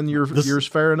sticker in yours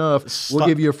fair enough, we'll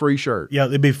give you a free shirt. yeah,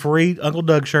 it'd be free Uncle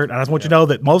Doug shirt. I just want you to know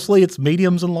that mostly it's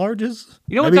mediums and larges.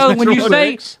 you know what Maybe though? it's When you extra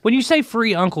say X. when you say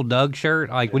free Uncle Doug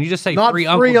shirt, like when you just say Not free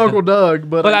free Uncle Doug, Doug,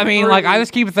 but but I mean, like I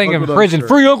just keep thinking Uncle of Doug prison, shirt.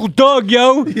 free Uncle Doug,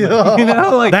 yo. You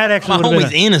know, like that actually My would have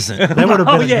homie's been. innocent. That would have been.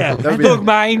 oh yeah, be look,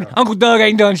 man, Uncle Doug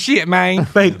ain't done shit, man.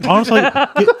 Babe, honestly,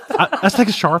 let's take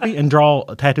a Sharpie and draw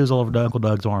tattoos all over Uncle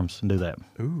Doug's arms and do that.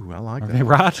 Ooh, I like Okay, that.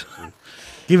 right?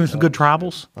 Give him some good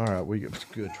tribals. All right, we get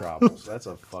good troubles. That's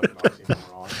a fucking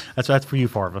oxymoron. That's for you,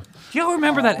 Farva. Do y'all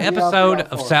remember that episode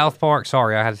of South Park?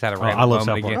 Sorry, I just had a random I love moment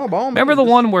South Park. again. Oh, by all Remember means,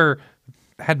 the one where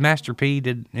had Master P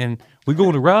did and we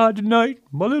going to ride tonight?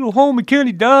 My little homie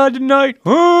Kenny died tonight.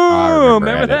 Oh,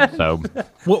 remember that? episode.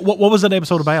 What was that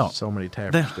episode about? So many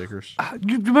tapper stickers.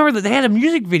 You remember that they had a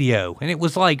music video and it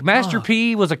was like Master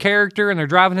P was a character and they're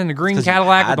driving in the green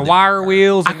Cadillac with the wire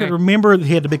wheels. I and could they- remember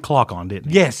he had the big clock on, didn't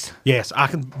he? Yes. Yes, I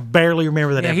can barely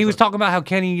remember that. Yeah, he was episode. talking about how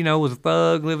Kenny, was a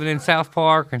thug living in South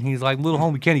Park, and he's like, "Little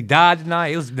homie Kenny died tonight."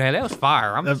 It was that was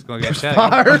fire. I'm just going to tell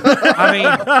you.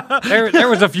 I mean, there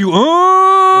was a few,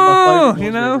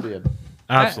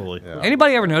 Absolutely.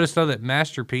 Anybody ever notice though that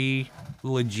Master P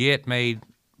legit made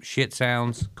shit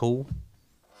sounds cool?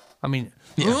 I mean,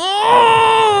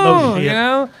 No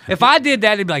shit. if I did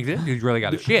that, it'd be like, this dude's really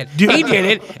got a shit. He did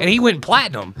it, and he went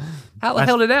platinum. How the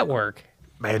hell did that work?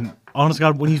 Man, honest to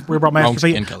God, when you brought Wrong Master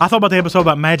P, skin color. I thought about the episode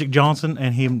about Magic Johnson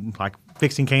and him like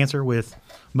fixing cancer with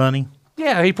money.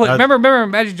 Yeah, he put. Remember,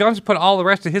 Magic Johnson put all the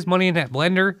rest of his money in that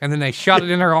blender, and then they shot it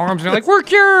in her arms, and they're like, "We're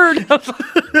cured."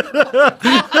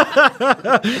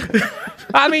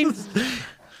 I mean,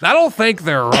 I don't think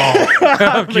they're wrong.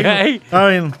 Okay,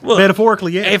 I mean,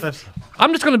 metaphorically, yes. if-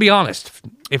 I'm just going to be honest.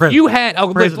 If President. you had,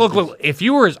 look, Presidency. if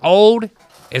you were as old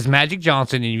as Magic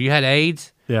Johnson and you had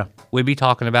AIDS, Yeah. we'd be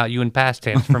talking about you in past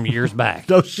tense from years back.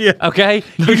 No shit. Okay,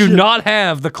 you do not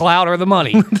have the clout or the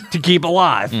money to keep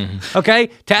alive. Okay,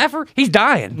 Taffer, he's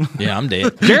dying. Yeah, I'm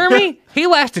dead. Jeremy, he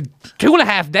lasted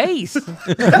 2.5 days. He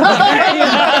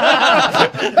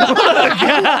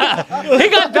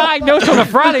got diagnosed on a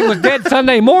Friday, was dead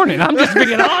Sunday morning. I'm just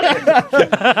being honest. Not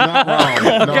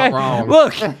wrong. Okay, Not wrong.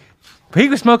 look, he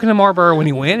was smoking a Marlboro when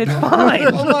he went. It's fine.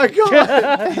 Oh my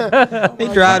god! He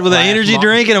tried with an energy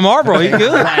drink and a Marlboro. He's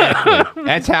good.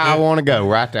 That's how I want to go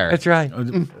right there. That's right.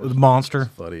 Monster.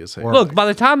 Funny as hell. Look, by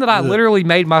the time that I literally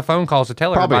made my phone calls to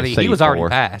tell Probably everybody, he was C4. already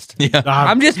passed. Yeah.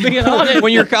 I'm just being honest.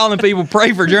 When you're calling people,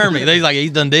 pray for Jeremy. He's like,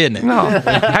 he's done dead now. No,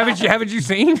 haven't you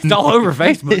seen? It's all over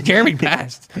Facebook. Jeremy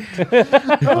passed.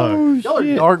 Y'all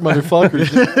are dark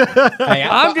motherfuckers.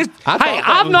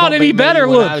 I'm not any better.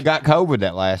 When Look, I got COVID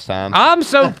that last time.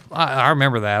 I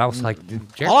remember that. I was like,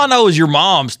 All I know is your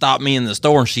mom stopped me in the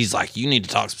store and she's like, you need to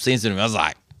talk some sense into me. I was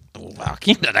like, well, I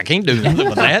can't do nothing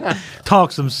with that.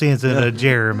 Talk some sense into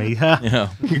Jeremy. Huh? Yeah.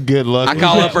 Good luck. I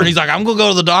call up her and he's like, I'm going to go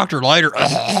to the doctor later.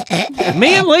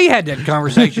 me and Lee had that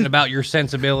conversation about your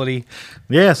sensibility.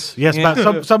 Yes.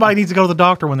 But somebody needs to go to the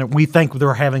doctor when we think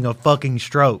they're having a fucking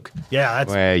stroke. Yeah, that's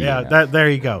Well, you know.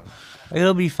 there you go.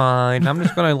 It'll be fine. I'm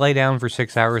just going to lay down for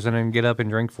 6 hours and then get up and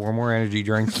drink 4 more energy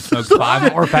drinks and smoke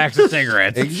 5 more packs of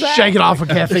cigarets. Shake it off with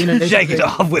caffeine and Shake it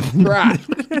off with. Right.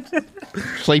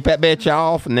 Sleep that bitch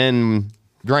off and then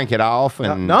drink it off.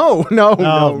 And No,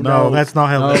 that's not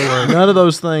how that works. None of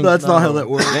those things. That's not how that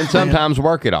works. then sometimes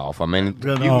work it off. I mean, you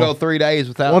can go 3 days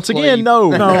without Once sleep. again, no.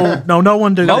 No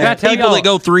one do I that. tell People y'all- that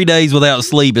go 3 days without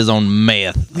sleep is on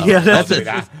meth. Yeah, that's it.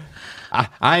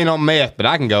 I ain't on meth, but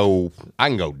I can go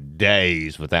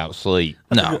days without sleep.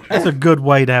 No. That's a good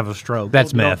way to have a stroke.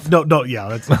 That's meth. No, yeah,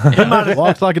 that's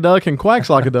Walks like a duck and quacks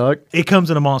like a duck. it comes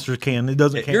in a monster's can. It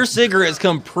doesn't count. Your cigarettes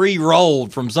come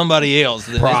pre-rolled from somebody else.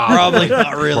 Then it's probably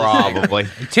not really. Probably.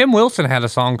 Tim Wilson had a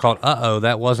song called "Uh-Oh,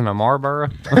 That Wasn't a Marlboro."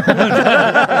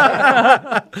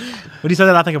 When you say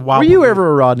that, I think of Wild. Were you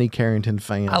ever a Rodney Carrington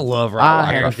fan? I love I Rodney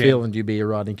had a Carrington. feeling you'd be a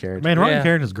Rodney Carrington. Man, Rodney Yeah.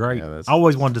 Carrington's great. Yeah, that's- I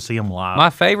always wanted to see him live. My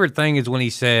favorite thing is when he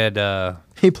said,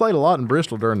 He played a lot in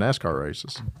Bristol during NASCAR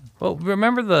races. well,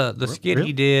 remember the skit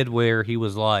he did where he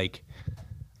was like,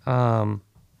 I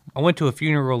went to a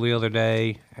funeral the other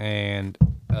day and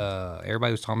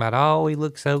everybody was talking about, oh, he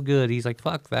looks so good. He's like,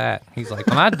 fuck that. He's like,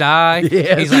 when I die,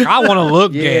 he's like, I want to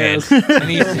look Yes. good. And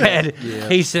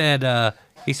he said,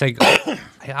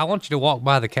 I want you to walk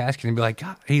by the casket and be like,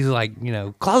 God. He's like,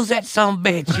 close that son of a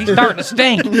bitch. He's starting to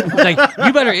stink. It's like,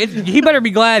 he better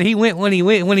be glad he went when he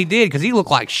did, because he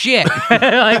looked like shit.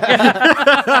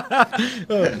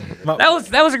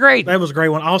 That was great. That was a great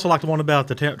one. I also like the one about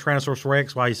the Tyrannosaurus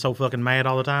Rex, why he's so fucking mad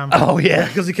all the time. Oh yeah,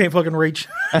 because he can't fucking reach.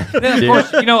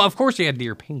 Of course, he had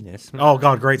Dear Penis. Oh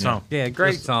God, great song. Yeah,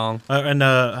 great song.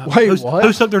 Wait, what?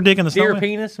 Who sucked their dick in the Dear snow?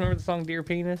 Penis. Remember the song Dear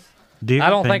Penis? Dear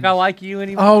I don't think Penis. I like you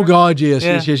anymore. Oh God, yes.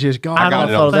 God, I got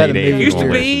it thought on of that CD. immediately. Used to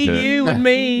Listen be to it. you and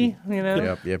me.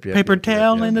 Yep. Paper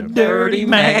towel in the dirty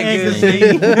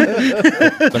magazine.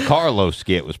 The Carlos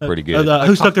skit was pretty good.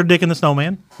 Who stuck their dick in the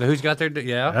snowman? Who's got their?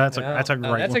 Yeah, That's a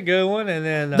great That's one. a good one. And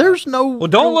then There's no. well,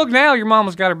 don't look now. Your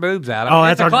mama's got her boobs out. I mean,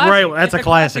 That's a classic. great one. That's It's a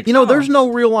classic. You know, song. there's no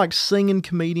real like singing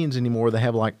comedians anymore that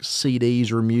have like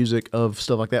CDs or music of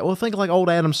stuff like that. Well, think of like old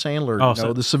Adam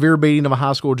Sandler, the severe beating of a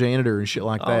high school janitor and shit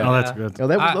like that. Oh, that's good.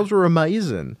 Those were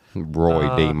amazing.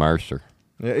 Roy D. Mercer.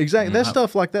 Yeah, exactly. That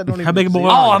stuff like that don't even. How big a boy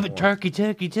exist are you? Oh, I'm a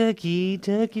anymore.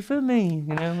 turkey for me.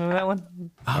 Remember that one?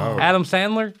 Adam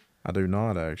Sandler. I do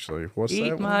not actually. What's Eat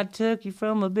that my one? turkey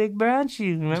from a big brown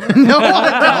shoe. Remember? No,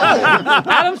 I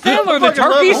Adam Sandler, the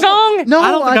turkey song. don't. No,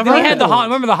 I don't think I've He heard had the that.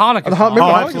 Remember the Hanukkah The song?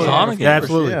 Hanukkah absolutely. song, Yeah,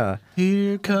 absolutely. Yeah.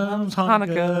 Here comes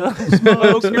Hanukkah, Hanukkah.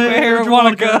 smokes your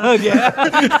marijuana.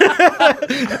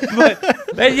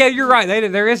 But yeah, you're right.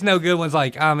 There is no good ones.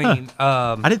 Like I mean,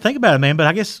 I didn't think about it, man, but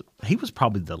I guess he was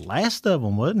probably the last of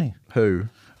them, wasn't he? Who?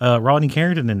 Rodney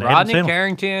Carrington and Rodney Adam Sandler.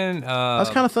 Carrington. I was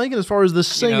kind of thinking as far as the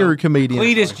singer comedian.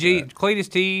 Cletus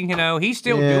T. He's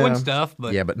still doing stuff,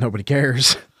 but yeah, but nobody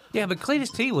cares. yeah, but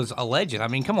Cletus T was a legend. I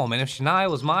mean, come on, man. If Shania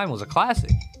Was Mine was a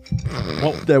classic.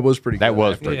 Well, that was pretty. That good.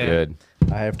 was pretty good.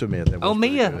 I have to admit that. Was Oh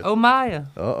Mia, oh Maya.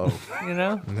 Uh oh.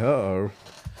 Uh oh.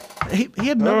 He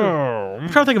had another. I'm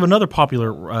trying to think of another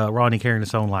popular Rodney Carrington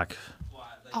song like.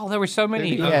 Oh, there were so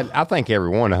many. I think every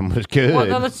one of them was good. Well,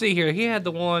 now let's see here. He had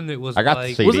the one that was I got like,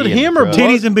 the CD. Was it in the him or truck.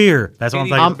 Titties and beer. That's what I'm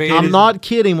Titties thinking. and I'm not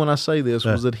kidding when I say this.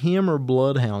 Was it him or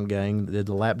Bloodhound Gang that did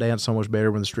the lap dance so much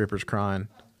better when the stripper's crying?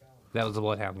 That was the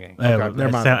Bloodhound Gang. never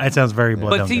mind. That sounds very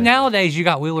blood. But see, nowadays you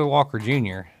got Wheeler Walker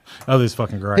Jr. Oh, this is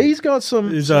fucking great. He's got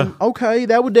some. Is, okay,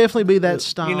 that would definitely be that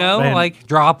style. Man. Like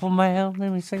drop them out.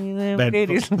 Let me see them man,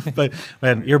 titties. but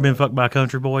man, you ever been fucked by a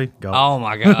country boy? Go. Oh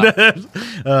my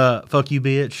god, Fuck you,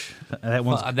 bitch. That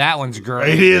one's. that one's great.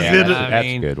 It is, Yeah, isn't it? that's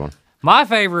a good one. My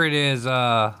favorite is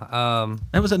That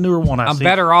was a newer one. I'm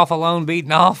better off alone,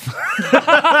 beating off.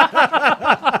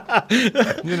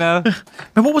 Man,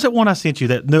 what was that one I sent you?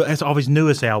 That's off his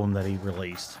newest album that he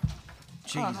released.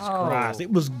 Jesus Christ,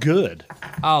 it was good.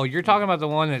 Oh, you're talking about the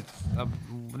one that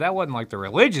that wasn't like the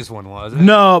religious one, was it?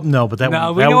 No, but that No,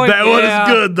 one. we That, know one- it- that one yeah. is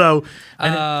good though.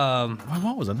 Um,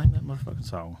 What was the name of that motherfucking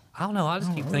song? I don't know. I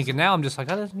just keep thinking now. I'm just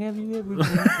like, I just have you ever.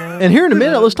 And here in a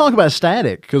minute, let's talk about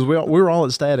Static because we were all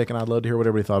at Static, and I'd love to hear what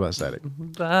everybody thought about Static.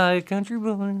 By a country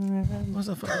boy. What's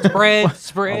the fuck?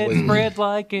 Spread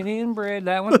like an inbred.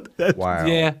 That one. Wow.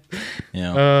 Yeah.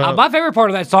 Yeah. My favorite part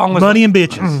of that song was Money and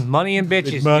Bitches. Money and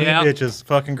Bitches. Money yeah. and Bitches.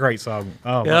 Fucking great song.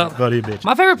 Oh, Yeah. Money and Bitches.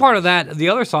 My favorite part of that, the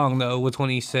other song though, was when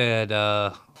he said,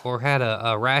 or had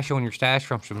a rash on your stash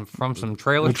from some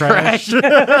trailer trash.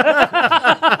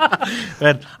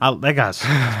 That guy's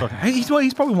fucking,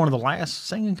 he's probably one of the last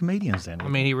singing comedians then. I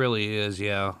mean, he really is.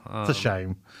 Yeah. It's a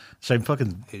shame.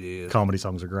 Fucking It is. comedy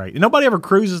songs are great. Nobody ever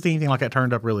cruises to anything like that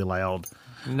turned up really loud.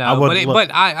 No, would look- but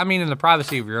I mean, in the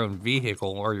privacy of your own vehicle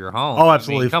or your home. Oh, I mean,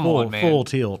 absolutely. come full, on, man. full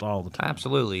tilt all the time.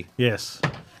 Absolutely. Yes.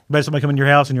 Bet somebody come in your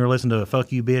house and you're listening to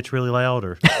 "Fuck You, Bitch" really loud,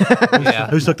 or Yeah.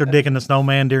 who sucked their dick in the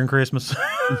snowman during Christmas?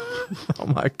 Oh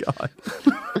my God.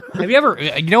 Have you ever?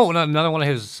 You know, another one of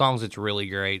his songs that's really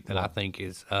great that I think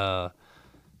is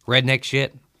 "Redneck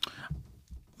Shit."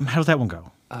 How does that one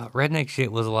go? Redneck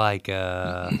Shit was like,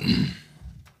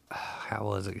 how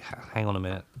was it? Hang on a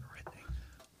minute.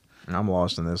 I'm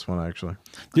lost in this one actually.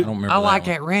 I don't remember. I like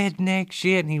one. that redneck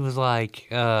shit, and he was like,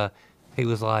 Was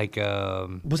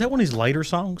that one of his later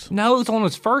songs? no, it was on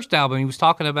his first album. He was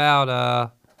talking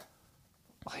about,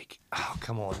 like, oh,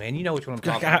 come on, man, you know which one I'm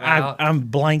talking about. I'm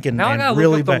blanking. Now I and gotta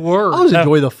really look up bad. the word. I always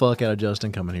enjoy the fuck out of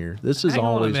Justin coming here. This is Hang on a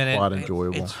always minute. quite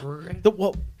enjoyable.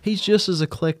 Well, He's just as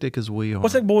eclectic as we are.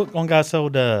 what's that boy? One guy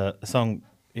sold a song.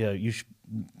 Yeah, you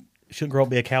shouldn't grow up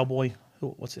to be a cowboy.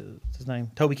 What's his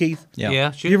name? Toby Keith. Yeah,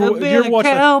 should You ever- have you been ever a watch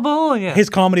that? cowboy. Yeah. His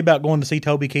comedy about going to see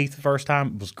Toby Keith the first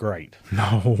time was great.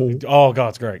 No. Oh God,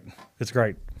 it's great. It's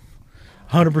great.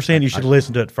 100%. You should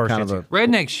listen to it first. Kind of a.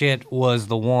 Redneck Shit was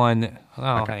the one. Oh,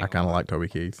 I hang kind of like Toby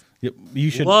Keith. Yep, you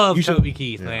should Love you should, Toby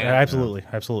Keith, man. Absolutely.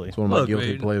 It's one of my Look,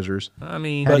 guilty dude. pleasures. I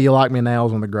mean, How Do You Like Me Now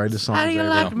is one of the greatest songs how do you ever.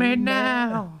 like me now?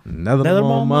 now. Another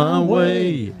on my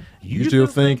way. You still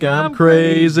think I'm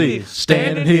crazy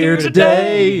standing here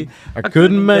today. I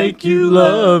couldn't make you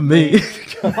love me.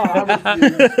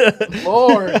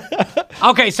 Lord.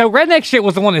 Okay, so Redneck Shit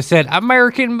was the one that said,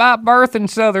 American by birth and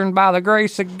Southern by the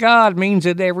grace of God means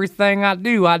that everything I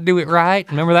do it right.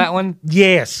 Remember that one?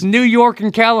 Yes. New York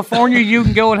and California, you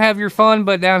can go and have your fun,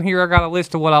 but down here I got a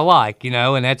list of what I like,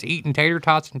 and that's eating tater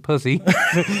tots and pussy,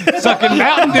 sucking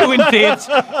Mountain Dew and tits,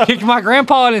 kicking my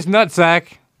grandpa in his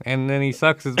nutsack, and then he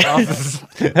sucks his boss's.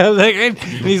 And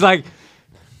he's like,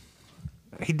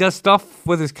 he does stuff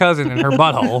with his cousin in her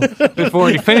butthole before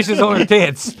he finishes on her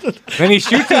tits. Then he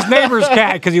shoots his neighbor's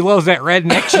cat because he loves that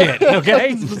redneck shit.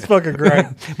 Okay, It's fucking great.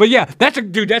 but yeah, that's a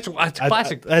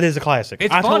classic. That is a classic.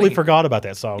 It's I totally funny. forgot about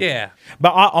that song. Yeah. But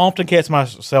I often catch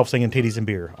myself singing Titties and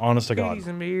Beer, honest to God. Titties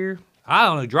and beer. I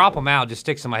don't know. Drop them out just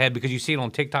sticks in my head because you see it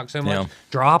on TikTok so much. Yeah.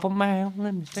 Drop them out.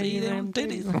 Let me see them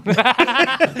titties.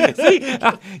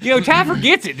 See, Ty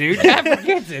forgets it, dude. Ty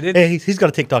forgets it. Yeah, he's got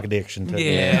a TikTok addiction, too.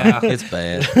 Yeah. It's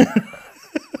bad.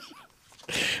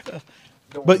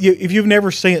 But if you've never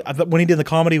seen when he did the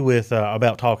comedy with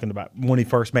about talking about when he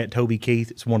first met Toby Keith,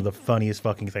 it's one of the funniest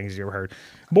fucking things you ever heard.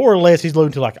 More or less, he's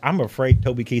alluding to like, I'm afraid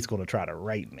Toby Keith's going to try to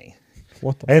rape me.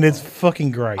 And it's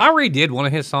fucking great. I redid one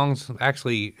of his songs,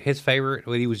 actually, his favorite,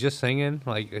 what he was just singing,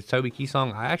 like a Toby Keith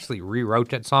song. I actually rewrote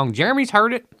that song. Jeremy's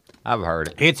heard it. I've heard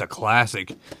it. It's a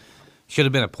classic. Should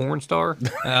have been a porn star.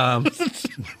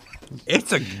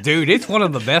 It's one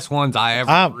of the best ones I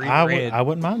ever reread. I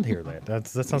wouldn't mind to hear that. That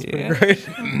sounds pretty Yeah. great.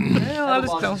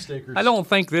 Well, I don't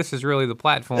think this is really the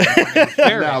platform.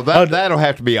 No, that'll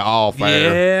have to be all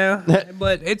fair. Yeah,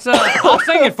 but it's I'll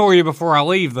sing it for you before I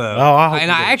leave though. Oh, I hope and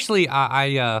you I do. actually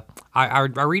I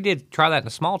redid try that in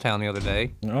a small town the other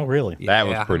day. Oh, really? That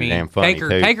was pretty damn funny, too.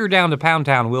 Take her down to Pound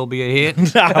Town will be a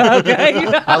hit. Okay.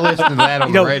 I listened to that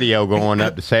on the radio going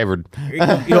up to Severed.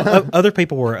 Other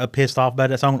people were pissed off about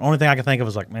that song. The only thing I could think of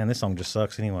was like, man, this song just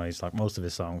sucks anyways, like most of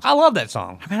his songs. I love that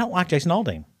song. I don't like Jason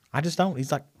Aldean. I just don't.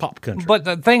 He's like pop country. But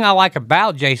the thing I like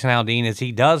about Jason Aldean is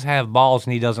he does have balls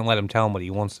and he doesn't let him tell him what he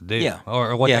wants to do. Yeah.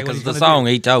 Or what Yeah, what he's because the gonna song,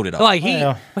 do. he told it all. Like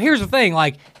Well. well, here's the thing.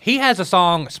 Like he has a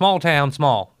song, "Small Town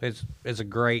Small." Is a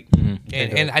great and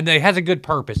it has a good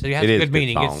purpose. It has a It is good a good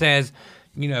meaning. It song. says,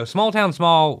 "Small Town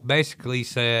Small" basically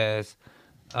says,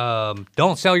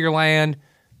 don't sell your land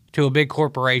to a big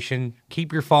corporation.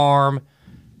 Keep your farm.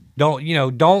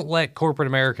 Don't let corporate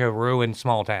America ruin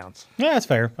small towns. Yeah, that's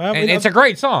fair. And it's a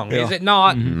great song, is it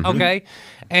not? Okay,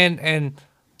 and.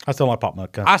 I still like pop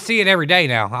country. I see it every day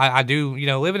now. I do.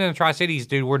 Living in the Tri-Cities,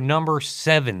 dude, we're number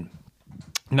 7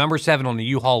 on the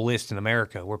U-Haul list in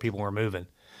America where people are moving.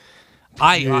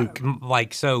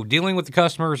 So dealing with the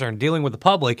customers and dealing with the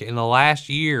public in the last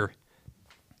year,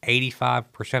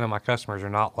 85% of my customers are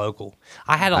not local.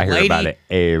 I had a I hear lady. about it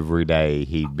every day.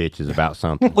 He bitches about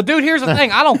something. Well, dude, here's the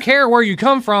thing. I don't care where you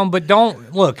come from, but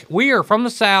don't look. We are from the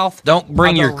South. Don't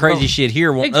bring your don't- crazy shit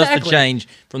here. Want us to Exactly. change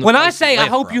from the When I place say you I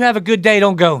left hope from. you have a good day,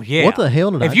 don't go, yeah. What the hell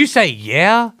did If I- you say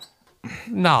yeah,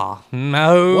 no,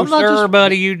 What did I sir, just-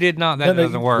 buddy, you did not. That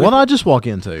doesn't work. What did I just walk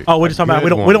into? Oh, we're just talking about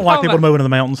Good we don't like one. people moving to the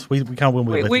mountains. We kind of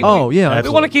wouldn't We- Oh, yeah. We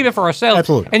want to keep it for ourselves.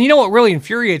 Absolutely. And you know what really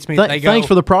infuriates me? They go, Thanks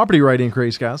for the property rate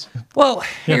increase, guys. well,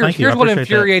 thank you. I here's what appreciate that.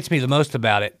 infuriates me the most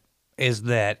about it is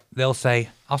that I'll say,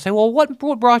 well, what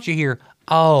brought you here?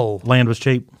 Oh, Land was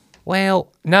cheap.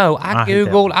 well, no, I hate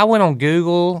that Googled. one. I went on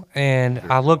Google and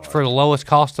I looked for the lowest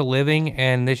cost of living,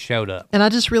 and this showed up. And I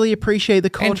just really appreciate the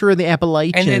culture of the And then,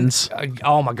 Appalachians.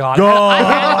 oh my God,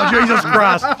 Oh, Jesus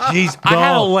Christ. Jeez, I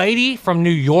had a lady from New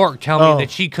York tell me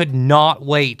that she could not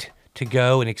wait to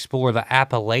go and explore the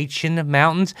Appalachian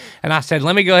Mountains. And I said,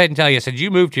 let me go ahead and tell you. I said,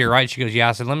 you moved here, right? She goes, yeah.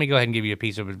 I said, let me go ahead and give you a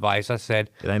piece of advice. I said,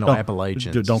 It ain't no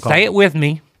Appalachians. Don't call say it with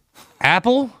me.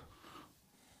 Apple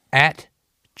at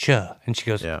cha. And she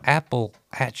goes, Yeah. apple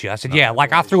at you. I said, yeah,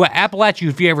 like I threw an apple at you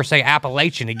if you ever say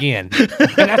Appalachian again. And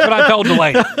that's what I told the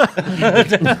lady.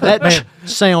 That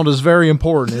sound is very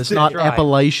important. It's not right.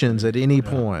 Appalachians at any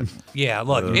point. Yeah,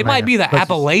 look, it might be the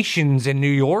Appalachians in New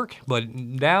York, but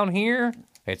down here,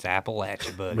 it's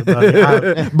Appalachia,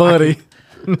 buddy. Buddy,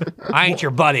 I ain't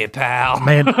your buddy, pal.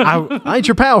 Man, I I ain't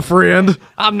your pal friend.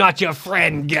 I'm not your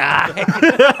friend, guy.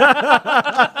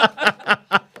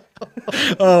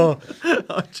 Oh,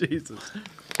 Jesus.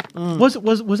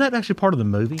 was that actually part of the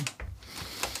movie?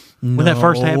 When that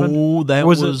first happened? Oh, that Or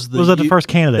was that the first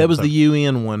Canada That was the episode?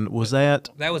 UN one. Was that?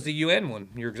 That was the UN one.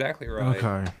 You're exactly right.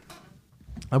 Okay.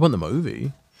 That wasn't the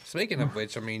movie. Speaking of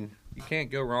which, I mean, you can't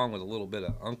go wrong with a little bit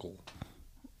of uncle.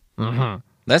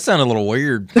 That sounded a little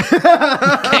weird.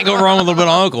 Can't go wrong with a little bit of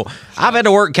uncle. I've had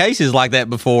to work cases like that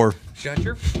before. Shut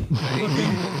your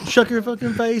Shuck your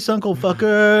fucking face, Uncle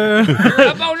Fucker. You're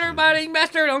a boner biting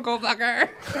bastard, Uncle Fucker.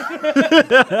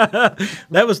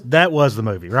 That was the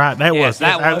movie, right? That was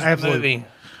That was the absolutely. movie.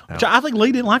 Which I think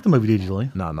Lee didn't like the movie, did you, Lee?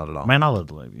 No, not at all. Man, I love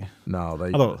the movie. No,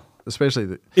 they Although- especially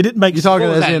the It didn't make You talking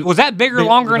sense. as in Was that bigger,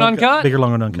 longer, and uncut? Bigger,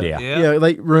 longer, and uncut. Yeah. yeah,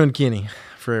 they ruined Kenny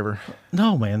forever.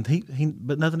 No, man. He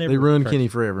but nothing ever. They ruined Kenny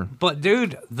forever. But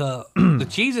dude, the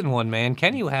cheesing one, man,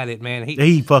 Kenny had it, man.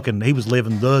 He was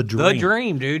living the dream. the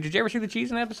dream, dude. Did you ever see the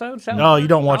cheesing episode? No, you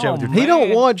don't watch that with your- He don't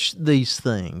man. watch these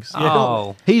things.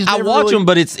 Oh. He's I never watch really- them,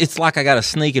 but it's like I got to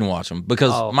sneak and watch them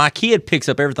because my kid picks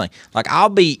up everything. Like I'll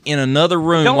be in another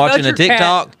room Don't watching touch a your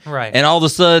cat. TikTok, Right. and all of a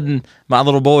sudden my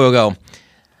little boy will go,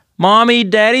 "Mommy,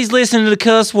 Daddy's listening to the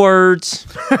cuss words,"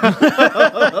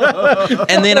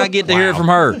 and then I get to hear it from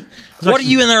her. What are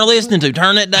you in there listening to?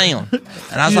 Turn that down.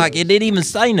 And I was like, it didn't even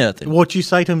say nothing. What you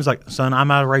say to him is like, son, I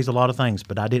might have raised a lot of things,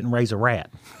 but I didn't raise a rat.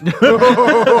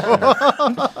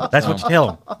 That's what you tell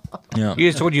him. Yeah. You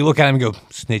just when you look at him and go,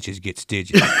 snitches get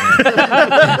stitches.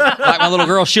 Like my little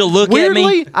girl, she'll look at me.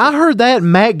 Weirdly, I heard that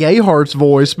in Matt Gayhart's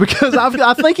voice because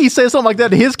I think he said something like that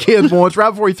to his kids once right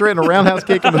before he threatened a roundhouse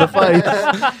kick him in the face.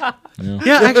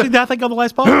 Yeah, actually, I think on the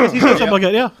last podcast he said something like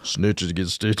that. Yeah, Snitches get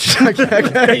stitches. I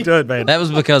can't do it, man. That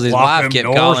was because his wife kept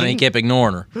doors calling and in. he kept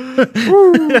ignoring her.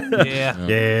 Yeah.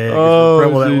 Yeah,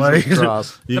 Oh, that way. Jesus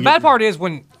Christ. The bad part is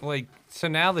when, like, so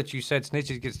now that you said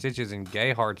snitches get stitches in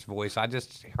Gayhart's voice, I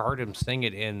just heard him sing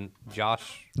it in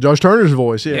Josh. Josh Turner's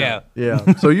voice, yeah. Yeah.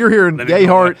 Yeah. So you're hearing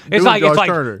Gayheart doing Josh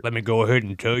Turner. let me go ahead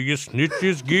and tell you,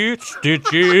 snitches get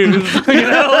stitches. You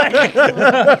know,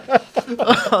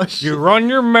 like, you run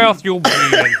your mouth, you'll be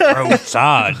in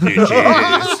roadside ditches.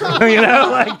 You know,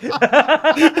 like,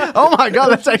 Oh my God,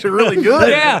 that's actually really good.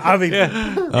 yeah. I mean,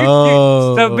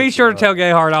 Oh. So be sure to tell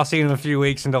Gayhart I'll see him in a few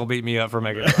weeks and don't beat me up for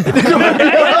making it.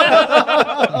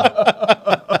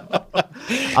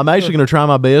 I'm actually going to try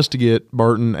my best to get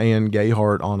Burton and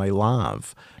Gayheart on a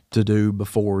live to do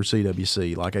before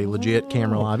CWC, like a legit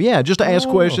camera live. Yeah, just to ask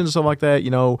questions and stuff like that,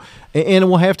 you know. And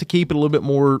we'll have to keep it a little bit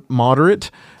more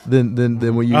moderate than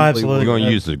we usually absolutely. You're going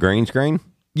to use the green screen?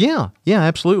 Yeah,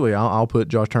 absolutely. I'll put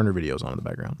Josh Turner videos on in the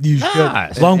background. you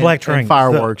should. Long black train, And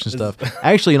fireworks and stuff.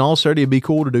 Actually, in all sincerity, it'd be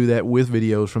cool to do that with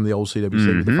videos from the old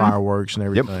CWC with the fireworks and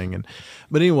everything.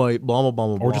 But anyway, blah, blah, blah,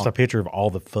 blah, blah. or just a picture of all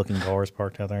the fucking cars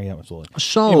parked out there. Yeah, absolutely.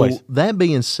 So, Anyways. that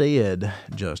being said,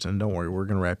 Justin, don't worry, we're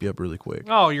going to wrap you up really quick.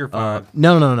 Oh, you're fine.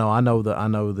 No. I know the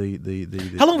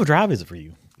How long of a drive is it for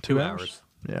you? 2 hours.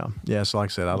 Yeah. So like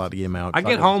I said, I'd like to get him out. I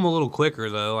get home a little quicker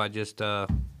though. I just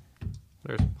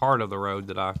there's part of the road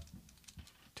that I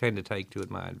tend to take to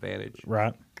my advantage.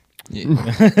 Right.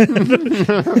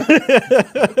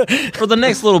 For the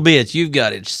next little bit, you've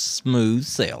got it smooth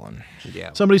sailing.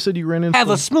 Yeah. Somebody said you ran into Have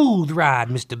a smooth ride,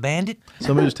 Mr. Bandit.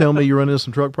 somebody was telling me you ran into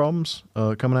some truck problems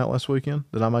coming out last weekend.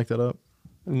 Did I make that up?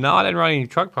 No, I didn't run any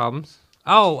truck problems.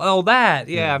 Oh, that.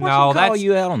 Yeah, no, Call that's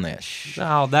you out on that. Shh.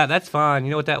 no, that's fine. You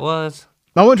know what that was?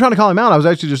 I wasn't trying to call him out. I was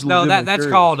actually just No, legitimately that's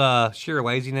called. called sheer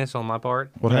laziness on my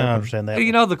part. What I happened? understand that.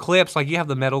 You know the clips, like you have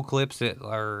the metal clips that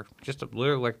are just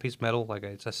literally like a piece of metal, like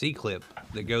it's a C clip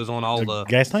that goes on all the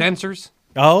gas tank? sensors.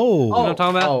 Oh. You know what I'm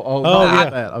talking about? Oh, yeah.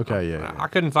 that. Okay, yeah. I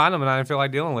couldn't find them, and I didn't feel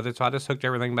like dealing with it, so I just hooked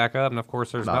everything back up. And of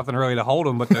course, there's nothing really to hold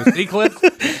them but those C clips.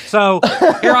 So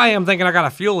here I am thinking I got a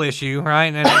fuel issue, right?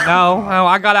 And no,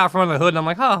 I got out from under the hood, and I'm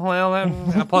like, oh well.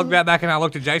 Then I plugged that back, and I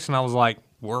looked at Jason. I was like,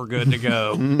 we're good to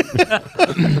go.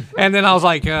 And then I was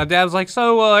like, Dad was like,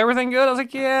 so everything good? I was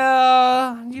like,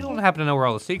 yeah. You don't happen to know where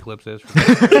all the C clips is?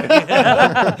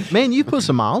 Man, you put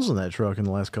some miles on that truck in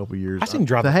the last couple of years. I seen him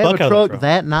drive to the have fuck a out of the truck truck.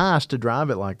 that nice to drive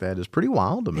it like that is pretty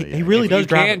wild to me. He really If does you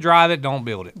drive can't it. drive it, don't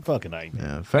build it. Fucking A.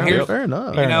 Yeah, Here's- fair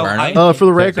enough. You know, Fair I, enough. For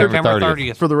the record, September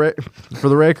 30th. 30th. for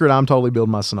the record, I'm totally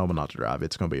building my Sonoma not to drive.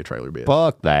 It's going to be a trailer bit.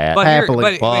 Fuck that. But here- Happily.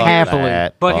 but- Fuck happily.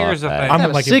 that. But Fuck here's the that. thing. I'm I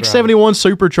have a like it drive. 671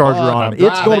 supercharger on it.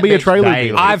 It's going to be a trailer daily.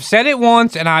 deal. I've said it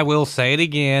once, and I will say it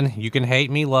again. You can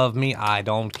hate me, love me. I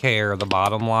don't care. The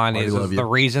bottom line is love you. the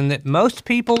reason that most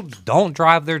people don't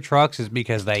drive their trucks is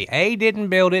because they A, didn't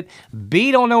build it,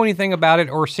 B, don't know anything about it,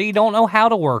 or C, don't know how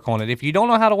to work on it. If you don't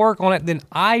know how to work on it, then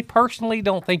I personally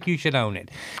don't think you should own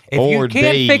it. If Or you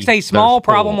can't D, fix a small there's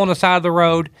problem pool. on the side of the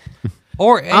road,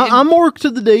 or I'm more to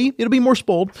the D. It'll be more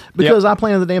spoiled because I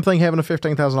plan on the damn thing having a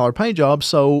 $15,000 paint job.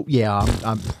 So yeah,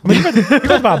 You're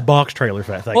about to buy a box trailer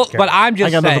for that thing. well, but I'm I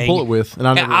just got nothing to saying. pull it with, and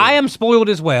I am spoiled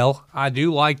as well. I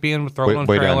do like being thrown on a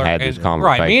we done trailer. had this and-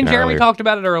 right, me and conversation Jeremy earlier. talked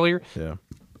about it earlier. Yeah.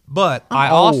 But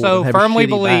I old also and have a firmly shitty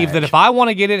believe back. that if I want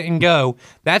to get it and go,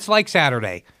 that's like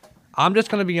Saturday. I'm just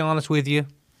going to be honest with you.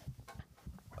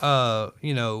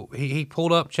 he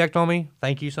pulled up, checked on me.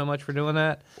 Thank you so much for doing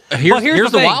that.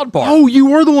 Here's the wild part. Oh, you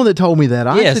were the one that told me that.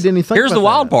 I actually didn't think here's about the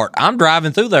wild that. part. I'm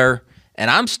driving through there, and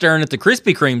I'm staring at the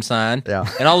Krispy Kreme sign. Yeah.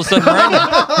 And all of a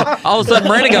sudden,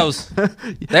 Miranda goes,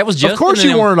 "That was Justin." Of course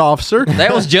you weren't, officer.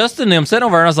 That was Justin. Them sitting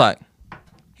over there, and I was like,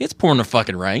 "It's pouring the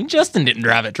fucking rain. Justin didn't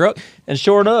drive that truck." And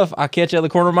sure enough, I catch out of the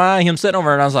corner of my eye him sitting over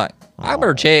there, and I was like, "I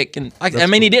better check." And I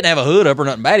mean, he didn't have a hood up or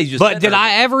nothing bad. He's just. But did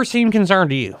I ever seem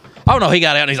concerned to you? Oh no, he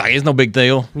got out and he's like, "It's no big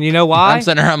deal." You know why? I'm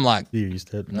sitting there, I'm like, You used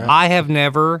to it. No. I have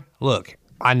never look.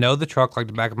 I know the truck like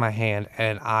the back of my hand,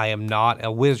 and I am not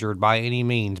a wizard by any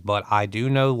means, but I do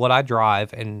know what I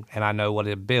drive, and I know what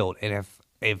it built. And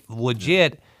if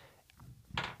legit,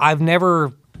 I've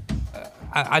never,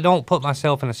 I don't put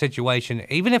myself in a situation,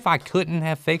 even if I couldn't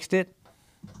have fixed it,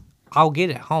 I'll get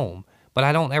it home. But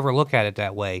I don't ever look at it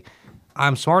that way.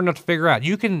 I'm smart enough to figure out.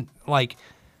 You can, like,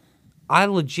 I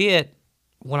legit,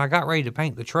 when I got ready to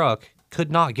paint the truck, could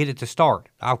not get it to start.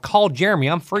 I called Jeremy.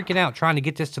 I'm freaking out trying to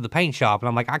get this to the paint shop. And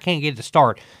I'm like, I can't get it to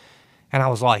start. And I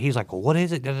was like, he's like, well, what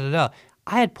is it? Da, da, da.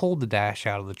 I had pulled the dash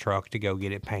out of the truck to go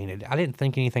get it painted. I didn't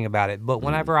think anything about it. But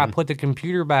whenever I put the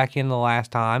computer back in the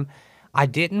last time, I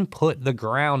didn't put the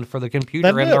ground for the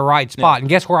computer in the right spot. And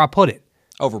guess where I put it?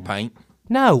 over paint.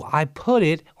 No, I put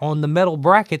it on the metal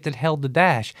bracket that held the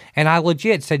dash. And I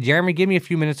legit said, Jeremy, give me a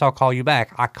few minutes. I'll call you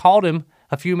back. I called him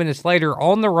a few minutes later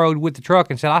on the road with the truck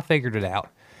and said, I figured it out.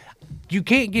 You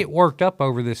can't get worked up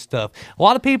over this stuff. A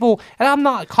lot of people, and I'm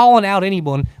not calling out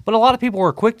anyone, but a lot of people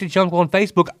are quick to jump on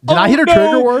Facebook. Did I hit a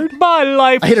trigger word? My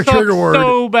life I hit a sucks trigger word.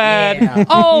 so bad. Yeah.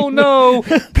 Oh no!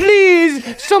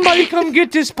 Please, somebody come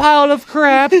get this pile of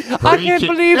crap. I can't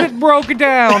believe it broke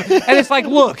down. And it's like,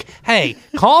 look, hey,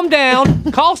 calm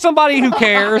down. Call somebody who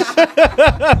cares.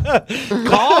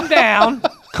 Calm down.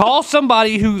 Call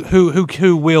somebody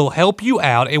who will help you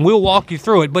out and we'll walk you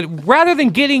through it. But rather than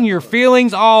getting your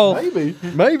feelings all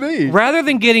maybe rather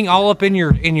than getting all up in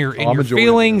your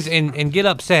feelings and get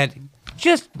upset,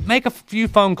 just make a few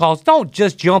phone calls. Don't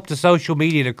just jump to social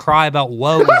media to cry about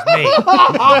woe is me.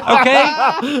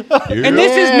 Okay? And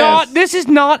this is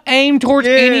not aimed towards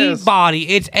anybody.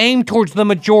 It's aimed towards the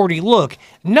majority. Look,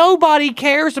 nobody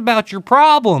cares about your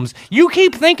problems. You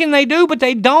keep thinking they do, but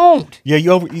they don't. Yeah,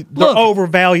 they're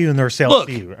overvaluing their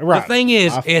self-view. Right. The thing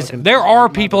is there are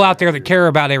people out there that care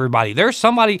about everybody. There's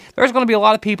going to be a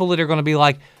lot of people that are going to be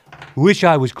like, wish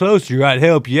I was closer, I'd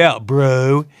help you out,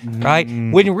 bro. Right?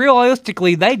 When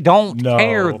realistically, they don't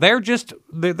care.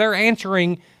 They're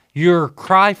answering your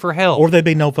cry for help. Or there'd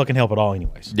be no fucking help at all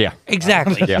anyways. Yeah.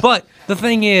 Exactly. Yeah. But the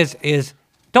thing is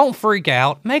don't freak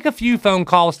out. Make a few phone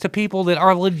calls to people that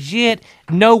are legit,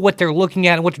 know what they're looking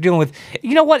at and what they're dealing with.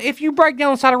 You know what? If you break down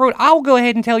on the side of the road, I'll go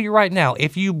ahead and tell you right now.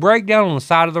 If you break down on the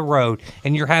side of the road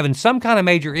and you're having some kind of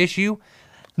major issue,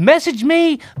 message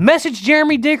me, message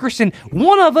Jeremy Dickerson.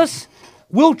 One of us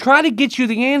will try to get you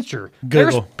the answer.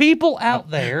 Google. There's people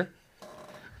out there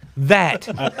that...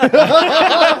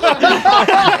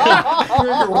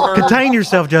 Contain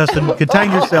yourself, Justin.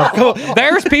 Contain yourself.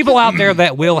 There's people out there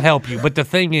that will help you, but the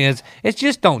thing is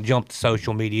just don't jump to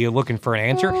social media looking for an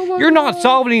answer. You're not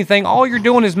solving anything. All you're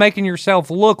doing is making yourself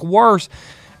look worse.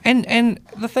 And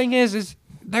the thing is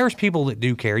there's people that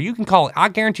do care. You can call, I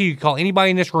guarantee you can call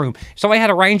anybody in this room. If somebody had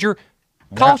a Ranger,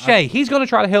 call Shay. He's going to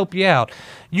try to help you out.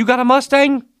 You got a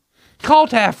Mustang? Call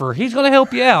Taffer. He's going to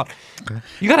help you out.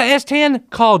 You got an S10?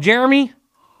 Call Jeremy.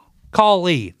 Call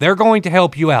Lee. They're going to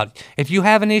help you out. If you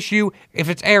have an issue, if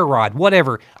it's air rod,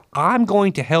 whatever, I'm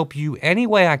going to help you any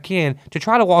way I can to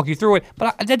try to walk you through it.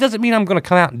 But that doesn't mean I'm going to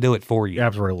come out and do it for you.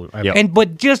 Absolutely. Yep.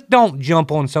 But just don't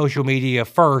jump on social media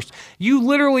first. You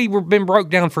literally been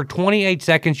broke down for 28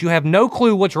 seconds. You have no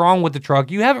clue what's wrong with the truck.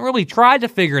 You haven't really tried to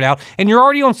figure it out, and you're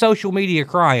already on social media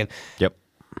crying. Yep.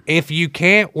 If you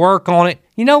can't work on it,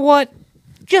 you know what?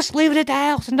 Just leave it at the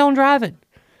house and don't drive it.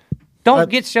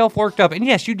 Don't get self-worked up. And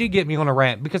yes, you did get me on a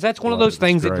rant because that's one of those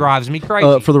things that drives me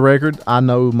crazy. For the record, I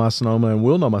know my Sonoma and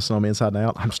will know my Sonoma inside and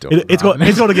out. I'm still It's going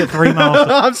to get 3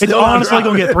 miles. It's honestly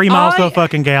going to get 3 miles to a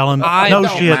fucking gallon. No Don't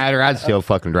shit. matter. I'd still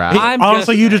fucking drive.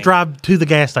 Honestly, you just drive to the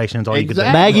gas station. Is all you can do.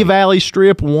 Maggie Valley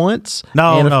Strip once.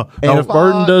 No. And if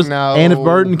Burton does, no. and if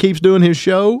Burton keeps doing his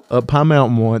show up Pine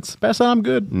Mountain once, that's how I'm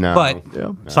good. No.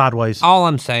 But Sideways. all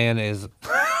I'm saying is,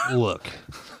 look,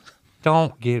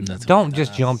 don't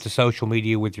just jump to social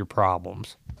media with your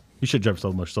problems. You should jump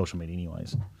so much social media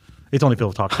anyways. It's only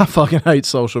filled with I toxicity. fucking hate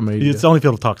social media. It's only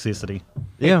filled with toxicity.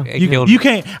 Yeah. You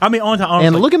can't. I mean, honestly,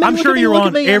 And look at me, I'm look sure at me, you're look at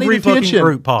on me, I every need fucking attention.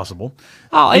 group possible.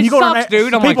 Oh, And it you go to sucks, an-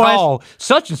 dude. I'm like, people ask- oh,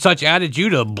 such and such added you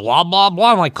to blah, blah,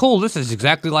 blah. I'm like, cool, this is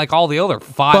exactly like all the other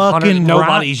 500 Fucking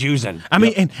nobody's using. I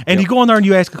mean, and you go in there and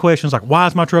you ask a question, it's like, why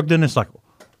is my truck doing this? It's like,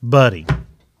 buddy.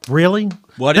 Really?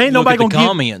 Why didn't you look at the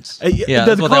comments?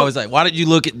 That's what they always say. Why did you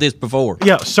look at this before?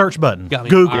 Yeah, search button. Got me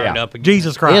Google. fired up again.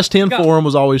 Jesus Christ. S10 forum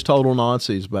was always total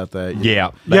Nazis about that.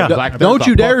 Yeah. Yeah. Like, Don't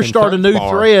you dare fucking start a new search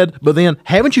bar. thread, but then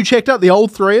haven't you checked out the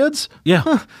old threads? Yeah.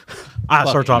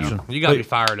 Search option. You got me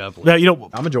fired up. Yeah, you know,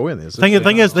 I'm enjoying this. thing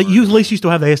is that you at least you still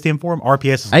have the STM forum.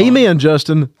 RPS is Amen,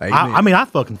 Justin. Amen. I mean, I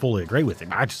fucking fully agree with him.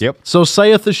 I just So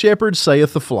saith the shepherd,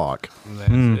 saith the flock.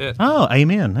 That's it. Oh,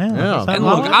 amen. Yeah. And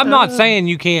look, I'm not saying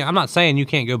you can't. I'm not saying you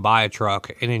can't go buy a truck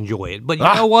and enjoy it. But you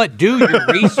know what? Do your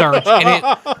research.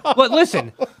 But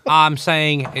listen, I'm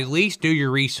saying at least do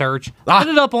your research. Put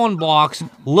it up on blocks.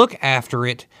 Look after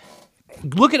it.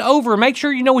 Look it over. Make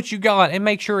sure you know what you got, and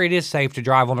make sure it is safe to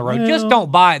drive on the road. Just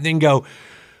don't buy it, then go.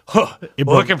 Well,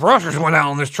 the compressors went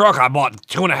out on this truck I bought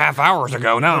 2.5 hours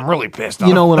ago. Now I'm really pissed off.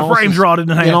 You know, The frame's rotted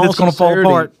in half. It's going to fall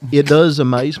apart. It does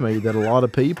amaze me that a lot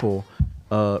of people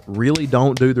really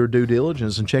don't do their due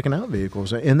diligence in checking out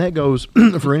vehicles, and that goes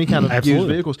for any kind of used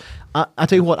vehicles. I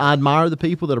tell you what, I admire the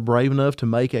people that are brave enough to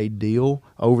make a deal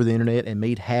over the internet and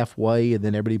meet halfway, and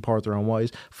then everybody part their own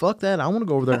ways. Fuck that! I want to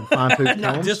go over there and fine tooth comb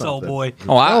Not this something. old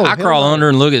boy. I crawl under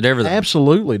and look at everything.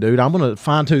 Absolutely, dude. I'm going to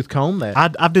fine tooth comb that.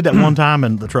 I did that one time,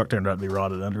 and the truck turned out to be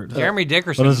rotted under it. Jeremy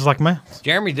Dickerson. But it's just like, man.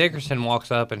 Jeremy Dickerson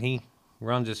walks up and he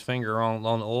runs his finger on the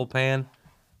oil pan.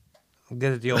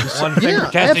 Gives it the old one finger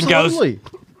test and goes, absolutely.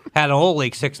 had an oil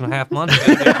leak 6.5 months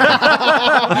ago.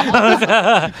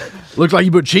 Looks like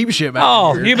you put cheap shit back.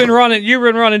 Oh, here. you've been running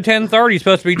 1030,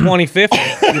 supposed to be 2050.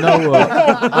 You know,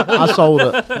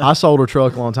 I sold a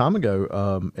truck a long time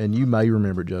ago, and you may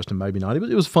remember it, Justin, maybe not. It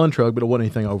was a fun truck, but it wasn't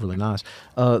anything overly nice.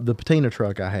 The patina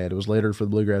truck I had, it was lettered for the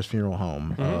Bluegrass Funeral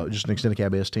Home, just an extended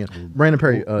cab S10. Brandon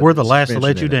Perry, We're the last to suspension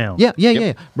let you in it. down.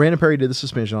 Yeah. Brandon Perry did the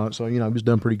suspension on it, so it was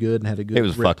done pretty good and had a good. It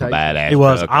was fucking reputation. badass. It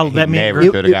was. truck. That He meant never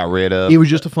it- could have got rid of. It was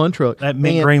just a fun truck. That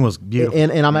mint green was beautiful.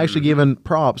 And I'm actually giving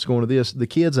props going to this. The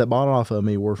kids that bought it off of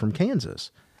me were from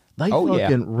Kansas. They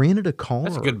fucking rented a car.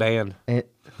 That's a good band. And,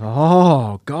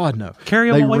 oh, God, no. Carry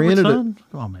on They my wayward rented son.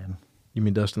 Oh man, You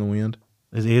mean Dust in the Wind?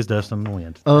 it is Dust in the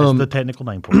Wind. That's the technical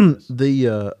name for it.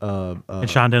 The And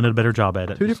Sean did a better job at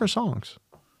it. two different songs.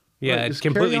 Yeah, Right, it's just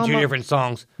carry completely on two my- different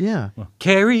songs. Yeah.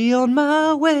 Carry on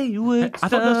my wayward I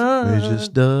thought There's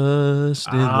just dust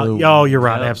in the wind. Oh, you're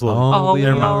right. Absolutely. All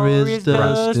there there is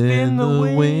dust in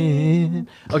the wind.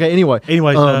 Okay, anyway.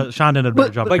 Anyways, Sean did a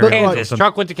better job. But at carrying Kansas, on.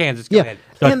 truck went to Kansas. Go Yeah, ahead.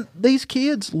 and these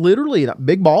kids literally,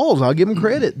 big balls, I'll give them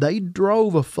credit. They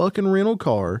drove a fucking rental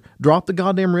car, dropped the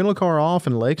goddamn rental car off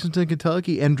in Lexington,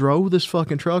 Kentucky, and drove this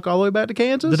fucking truck all the way back to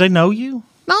Kansas. Did they know you?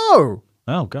 No.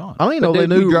 Oh God. I don't even know Dude,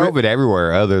 they knew. you drove it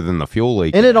everywhere other than the fuel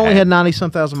leak. And it only had 90-some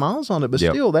thousand miles on it, but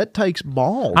Yep. still, that takes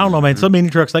balls. I don't know, man. Some mini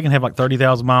trucks they can have like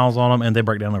 30,000 miles on them, and they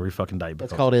break down every fucking day.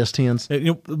 It's called S10s.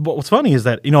 What's funny is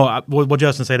that what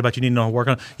Justin said about you need to know how to work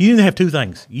on it. You need to have two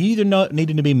things. You either need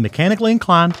to be mechanically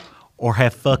inclined or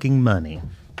have fucking money,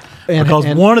 because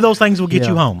one of those things will get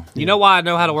you home. You know why I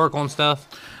know how to work on stuff?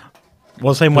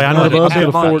 Well, the same way I know None of us that could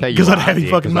afford because I don't have any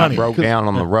fucking money. I broke down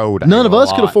on the road. None of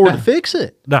us could afford to fix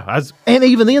it. No, And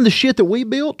even then, the shit that we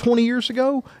built 20 years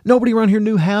ago, nobody around here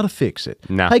knew how to fix it.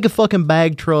 Nah. Take a fucking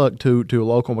bag truck to a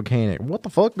local mechanic. What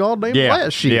the fuck, goddamn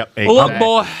flat shit? Yep. Well, look,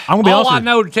 boy, I'm gonna be all honest I with you.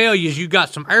 know to tell you is you got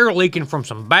some air leaking from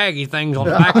some baggy things on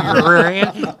the back of your rear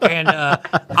end, and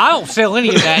I don't sell any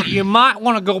of that. You might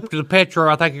want to go up to the Petro.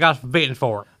 I think I got some bidding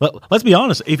for it. Let's be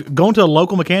honest. If going to a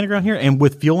local mechanic around here and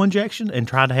with fuel injection and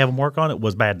trying to have them work on it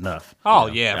was bad enough. Oh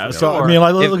yeah, for So sure. I mean,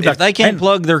 like, look If at they can't and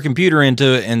plug their computer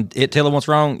into it and it tell them what's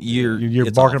wrong, you're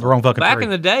it's barking up awful. the wrong fucking Back tree. in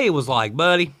the day, it was like,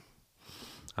 buddy,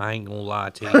 I ain't gonna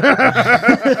lie to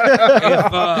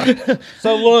you.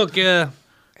 So look, it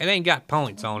ain't got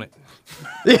points on it.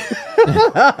 And,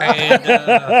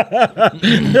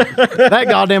 That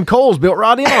goddamn coal's built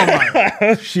right in on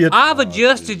mine. Shit. I've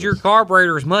adjusted your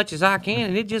carburetor as much as I can,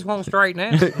 and it just won't straighten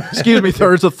out. Excuse me,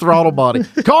 sir, it's a throttle body.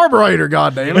 Carburetor,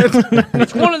 goddamn it.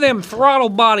 It's one of them throttle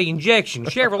body injections.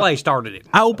 Chevrolet started it.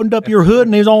 I opened up your hood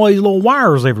and there's always little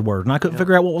wires everywhere, and I couldn't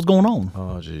figure out what was going on.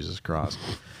 Oh, Jesus Christ.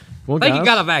 Well, I think you guys,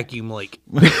 got a vacuum leak.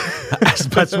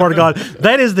 I swear to God,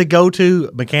 that is the go-to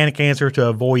mechanic answer to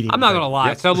avoid. I'm not gonna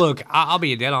lie. So look, I'll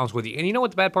be dead honest with you. And you know what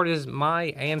the bad part is? My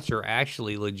answer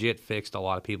actually legit fixed a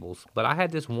lot of people's. But I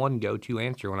had this one go-to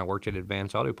answer when I worked at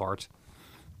Advanced Auto Parts.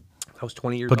 I was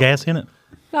 20 years Put old. gas in it.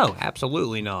 No,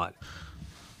 absolutely not.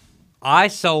 I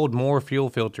sold more fuel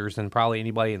filters than probably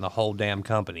anybody in the whole damn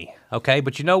company. Okay,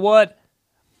 but you know what?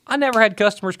 I never had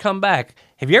customers come back.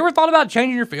 Have you ever thought about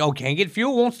changing your fuel? Oh, can't get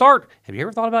fuel, won't start. Have you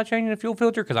ever thought about changing the fuel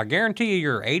filter? Because I guarantee you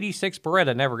your 86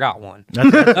 Beretta never got one.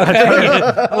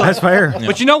 That's fair.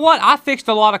 But you know what? I fixed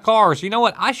a lot of cars. You know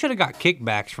what? I should have got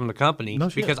kickbacks from the company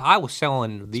because I was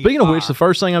selling the. Speaking of which, the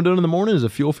first thing I'm doing in the morning is a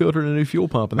fuel filter and a new fuel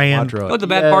pump in my truck. But the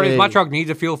bad part is my truck needs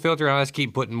a fuel filter, and I just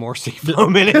keep putting more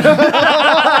seafoam in it.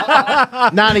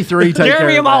 93. Take Jeremy,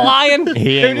 care am I lying?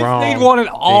 He ain't wrong. Need one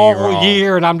all wrong.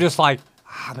 year, and I'm just like,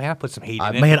 man, I put some heat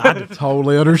in it. Man, I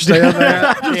totally understand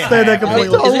that. I understand that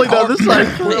completely. Totally done the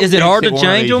same. Is it hard to Fix it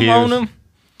one of change these them on years. them?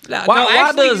 No, Why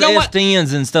actually, does you know what?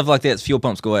 S10s and stuff like that fuel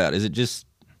pumps go out? Is it just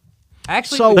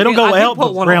Actually, So- They don't go I did out, put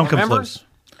but one ground on, comes remember?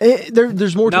 loose.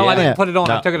 There's more to No, I that. didn't put it on.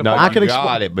 I took it apart. I can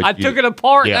got it, but I took it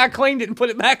apart and Yeah. I cleaned it and put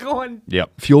it back on.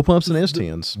 Yep. Fuel pumps and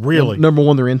S10s. Really? Number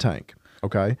one, they're in tank.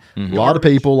 Okay. A lot of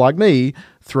people like me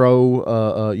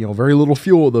throw very little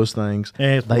fuel at those things.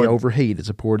 Yeah, it's they poor. overheat. It's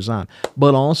a poor design.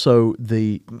 But also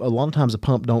a lot of times the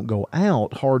pump don't go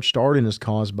out. Hard starting is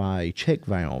caused by a check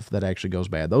valve that actually goes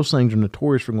bad. Those things are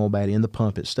notorious for going bad in the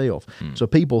pump itself. So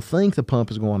people think the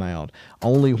pump is going out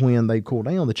only when they cool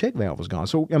down. The check valve is gone.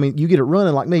 So I mean, you get it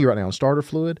running like me right now on starter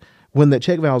fluid. When that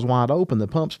check valve's wide open, the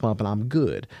pump's pumping, I'm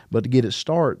good. But to get it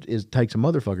takes a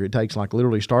motherfucker. It takes like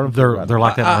literally starting. They're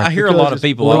like that. I hear a Because lot of it's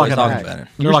people more always like an talking act. about it.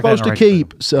 You're like that supposed in to a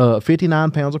race keep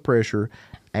 59 pounds of pressure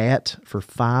for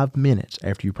 5 minutes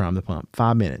after you prime the pump.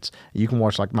 5 minutes. You can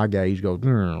watch like my gauge go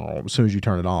as soon as you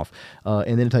turn it off,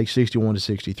 and then it takes 61 to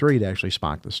 63 to actually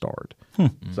spike the start.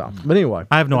 So, but anyway,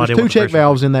 I have no there's idea two what the check pressure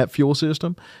valves in that fuel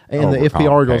system, and the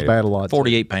FPR goes Overcomplicated. bad a lot. too.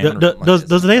 48 pounder.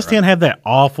 Does an S10 have that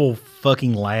awful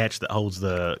fucking latch that holds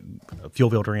the fuel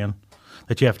filter in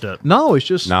that you have to No, it's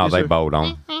just No, it's they a- bolt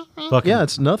on. fucking? Yeah,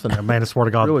 it's nothing. Man, I swear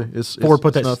to God, Really, it's Ford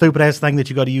put that nothing. stupid ass thing that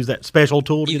you got to use that special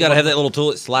tool. You got to have that little tool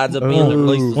that slides up in and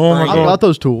releases the Oh my spring. I got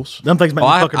those tools. Them things make Oh,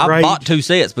 me I fucking bought rage. 2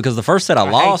 sets because the first set I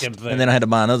hate lost, them things. and then I had to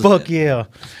buy another Fuck set. yeah,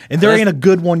 and there ain't a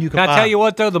good one you can Can buy. I tell you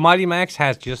what though? The Mighty Max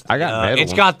has just I got metal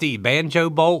it's ones. got the banjo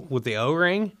bolt with the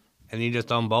O-ring, and you just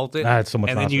unbolt it. That's so much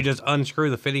and then you nicer. just unscrew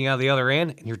the fitting out of the other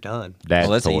end, and you're done. That's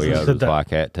Well, that's easy. Toyota's like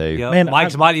that too. Yep. Man,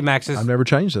 Mike's Mighty Maxes. I've never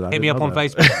changed it. I Hit me didn't up know on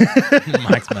that. Facebook.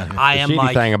 Mike's money. I The am shitty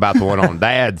Mike. thing about the one on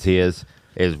Dad's is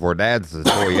where Dad's is a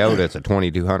Toyota, it's a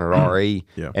 2200 RE,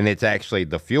 Yeah. and it's actually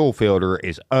the fuel filter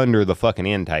is under the fucking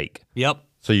intake. Yep.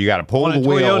 So you got to pull On a the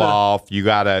wheel Toyota. off. You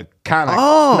got to kind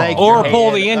of Or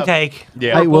pull the intake.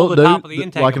 Yeah. Hey, Or well, pull the top of the dude,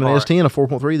 intake like in an apart. S10, a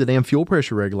 4.3, the damn fuel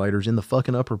pressure regulator's in the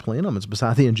fucking upper plenum. It's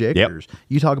beside the injectors.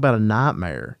 You talk about a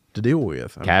nightmare to deal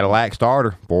with. I mean, Cadillac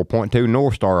starter, 4.2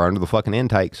 North Star under the fucking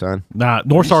intake, son. Nah,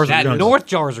 North Stars are That junk. North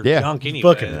jars are Yeah. junk anyway.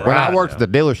 Fucking When right. I worked at the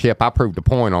dealership, I proved a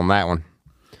point on that one.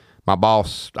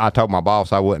 I told my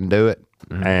boss I wouldn't do it,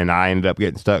 and I ended up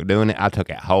getting stuck doing it. I took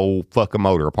that whole fucking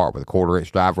motor apart with a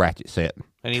 1/4-inch drive ratchet set.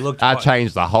 And he looked. I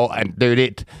changed the whole, and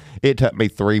dude, it took me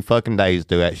 3 fucking days to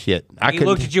do that shit. He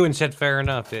looked at you and said, "Fair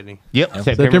enough," didn't he? Yep,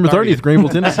 September 30th, Greenville,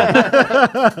 Tennessee.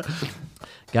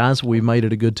 Guys, we made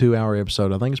it a good 2-hour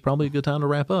episode. I think it's probably a good time to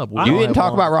wrap up. You didn't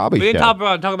talk about Robbie's We didn't show.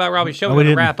 talk about Robbie's show. No, We're we gonna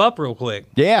didn't. wrap up real quick.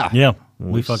 Yeah. Yeah,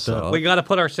 we fucked up. We got to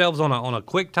put ourselves on a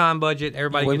quick time budget.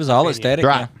 Everybody. We gets was an all opinion. ecstatic.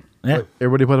 Right. Yeah.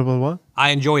 Everybody put up with what?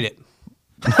 I enjoyed it.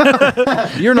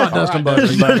 You're not Dustin Butter.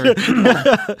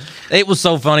 It was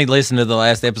so funny listening to the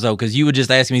last episode because you would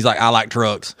just ask me, he's like, I like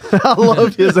trucks. I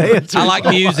loved his answer. I like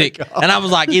music. And I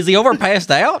was like, is he over passed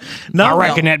out? No, I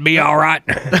reckon that'd be all right.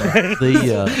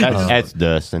 That's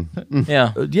Dustin.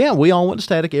 Yeah. Yeah, we all went to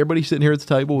Static. Everybody sitting here at the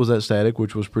table was at Static,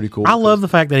 which was pretty cool. I love the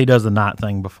fact that he does the night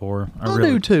thing before. I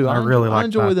do, too. I I really enjoy- like I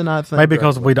enjoy the night thing Maybe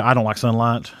because greatly. I don't like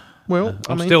sunlight. Well,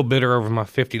 I I'm mean, still bitter over my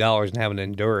 $50 and having to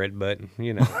endure it, but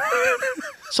you know.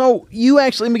 so you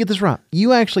actually, let me get this right.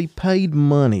 You actually paid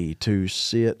money to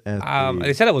sit at the,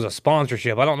 They said it was a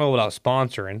sponsorship. I don't know what I was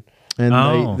sponsoring. and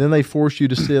Oh. then they forced you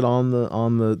to sit on the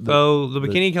So the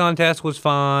bikini contest was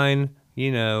fine.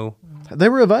 You know. they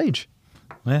were of age.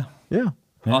 Yeah. Yeah.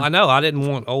 Well, I know I didn't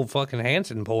want old fucking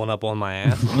Hanson pulling up on my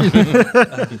ass.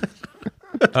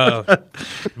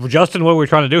 Justin, what are we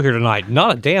trying to do here tonight?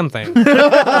 Not a damn thing.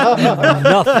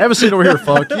 Have a seat over here.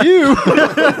 Fuck you.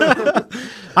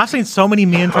 I've seen so many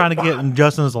men trying to get in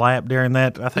Justin's lap during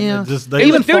that. I think Yeah. it just they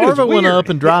Even Dude, it was Farva went weird. up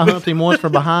and dry humped him once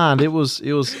from behind. It was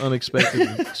unexpected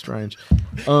and strange.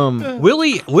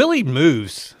 Willie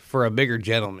moves for a bigger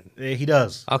gentleman. he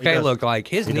does. He Okay, does. look, like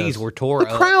his knees were tore The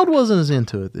up. crowd wasn't as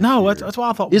into it. This No, year. that's why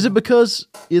I thought. Is it because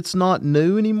it's not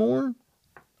new anymore?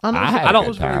 I had don't-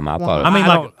 a good time. I thought. I mean,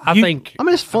 like, I think I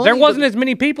mean, it's funny. there wasn't but- as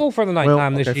many people for the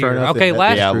nighttime this okay, year. fair enough, Okay, then.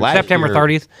 last Yeah, last September year-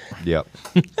 30th. Yep.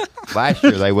 Last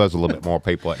year there was a little bit more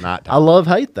people at night I time.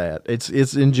 hate that. It's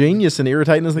ingenious and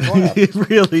irritating as the crowd. it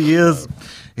really is.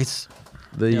 It's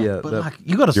But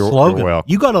you got a You're slogan. welcome.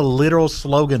 You got a literal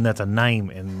slogan that's a name,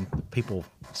 and people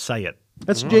say it.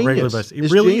 That's on a regular genius. basis. It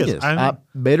It's really genius. is. I mean,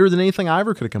 Better than anything I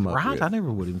ever could have come up right? with. I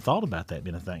never would have even thought about that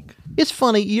being a thing. It's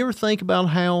funny. You ever think about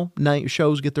how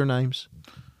shows get their names?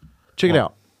 Check it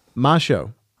out. My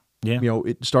show. Yeah. You know,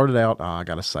 it started out, I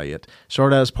got to say it,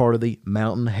 started out as part of the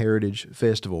Mountain Heritage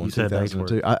Festival in said the H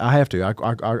 2002. I have to. I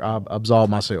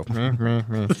absolve myself. The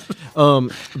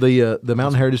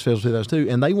Mountain Heritage Festival 2002,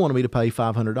 and they wanted me to pay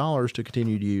 $500 to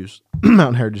continue to use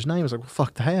Mountain Heritage name. I was like, well,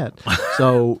 fuck that.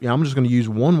 So I'm just going to use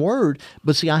one word.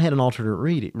 But see, I had an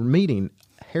alternate meaning.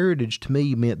 Heritage to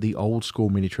me meant the old school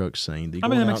mini truck scene. The that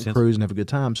going makes out and sense. cruise and have a good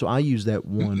time. So I used that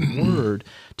one word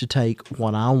to take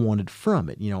what I wanted from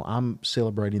it. You know, I'm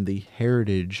celebrating the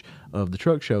heritage of the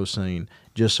truck show scene.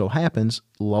 Just so happens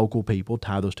local people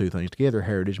tie those two things together: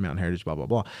 heritage, mountain heritage, blah blah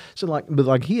blah. So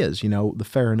like his, you know, the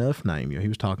Fair Enuff name. You know, he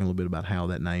was talking a little bit about how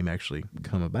that name actually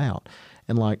come about.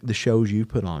 And like the shows you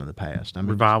put on in the past, I mean,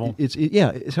 Revival.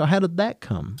 Yeah. So how did that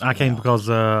come? I came because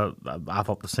I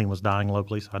thought the scene was dying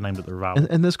locally, so I named it the Revival.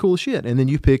 And that's cool as shit. And then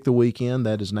you picked the weekend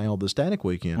that is now the Static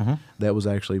Weekend. That was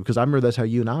actually, because I remember that's how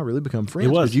you and I really become friends.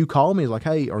 It was. Because you called me, like,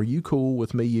 hey, are you cool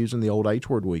with me using the old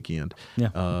H-word weekend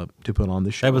to put on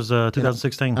this show? That was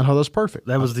 2016. I thought that was perfect.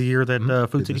 That was the year that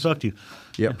Food City fucked you.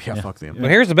 Yep. Yeah, fuck them. But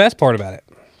here's the best part about it.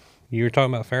 You were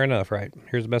talking about Fair Enuff, right?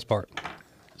 Here's the best part.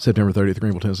 September 30th,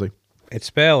 Greenville, Tennessee. It's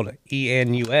spelled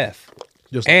ENUF.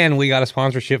 Just And we got a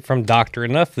sponsorship from Dr.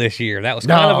 Enuff this year. That was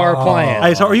kind of our plan.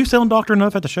 Hey, so are you selling Dr.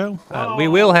 Enough at the show? We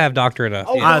will have Dr. Enough.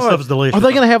 Oh, yeah. That stuff's delicious. Are they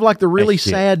going to have like the really That's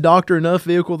shit. sad Dr. Enough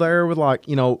vehicle there with like,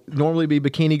 you know, normally be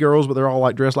bikini girls, but they're all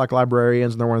like dressed like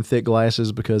librarians and they're wearing thick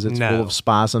glasses because it's No. full of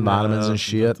spice and vitamins and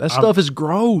shit. That stuff is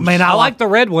gross. Man, I like the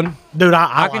red one. Dude,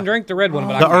 I can drink the red one,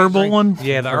 but I the can't herbal drink- one.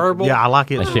 Yeah, the herbal. Yeah, I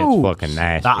like it. That shit's fucking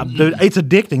nasty. Dude, it's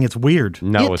addicting. It's weird.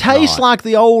 No, it it's tastes not. like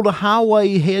the old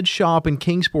highway head shop in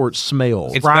Kingsport smell.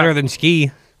 It's Right. better than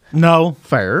ski. No,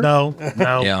 Fair. no,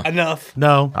 no, Yeah. Enough.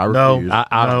 no, I no, refuse.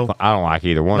 I don't like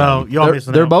either one no. of them. Y'all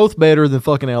missing They're out. both better than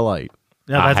fucking L8.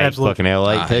 Yeah, I that's hate absolutely. fucking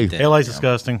L.A. I hate too. that. LA's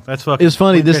disgusting. That's fucking. It's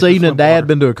funny. This That's evening, swim Dad water.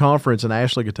 been to a conference in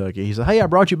Ashley, Kentucky. He said, "Hey, I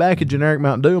brought you back a generic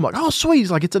Mountain Dew." I'm like, "Oh, sweet."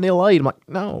 He's like, "It's an L8." I'm like,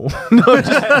 "No, no,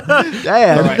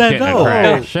 Dad, Getting a no.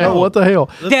 crash. no, what the hell?"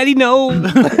 Daddy, no.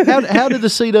 How did the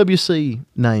CWC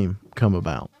name come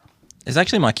about? It's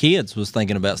actually my kids was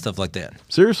thinking about stuff like that.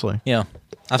 Seriously, Yeah.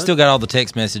 I've still got all the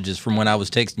text messages from when I was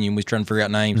texting you and we was trying to figure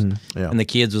out names. yeah. And the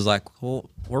kids was like, well,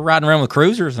 we're riding around with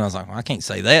cruisers. And I was like, well, I can't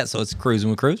say that. So it's cruising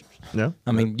with cruisers. yeah,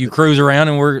 I mean, you cruise around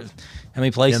and we're, how many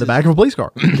in places? the back of a police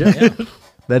car. Yeah,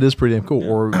 that is pretty damn cool.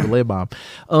 Or the lead bomb.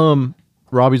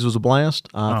 Robbie's was a blast.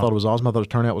 I thought it was awesome. I thought his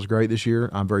turnout was great this year.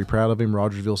 I'm very proud of him.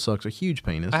 Rogersville sucks a huge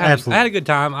penis. I had Absolutely. a good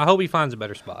time. I hope he finds a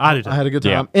better spot. I do. Too. I had a good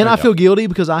time. Yeah. And I feel guilty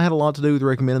because I had a lot to do with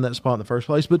recommending that spot in the first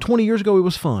place. But 20 years ago, it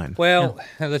was fun. Well,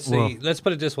 let's see. Let's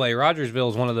put it this way. Rogersville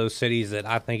is one of those cities that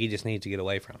I think he just needs to get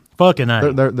away from. Fucking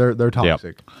A. They're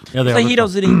toxic. Yeah, they Say are. he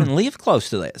doesn't even live close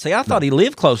to that. See, I thought he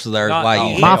lived close to there. Not- Why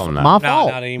no. he- My, Hell no. my No,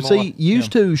 fault. not anymore. See,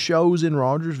 used to shows in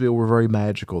Rogersville were very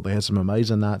magical. They had some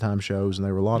amazing nighttime shows, and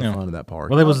they were a lot of fun at that park.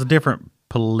 Well, there was a different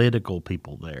political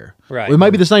people there. Right. Well, it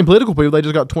may be the same political people. They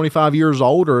just got 25 years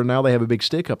older, and now they have a big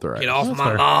stick up their ass. Get off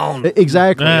my lawn.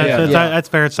 Exactly. Yeah, that's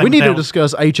fair. It's We need to down.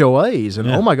 discuss HOAs, and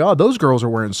oh my God, those girls are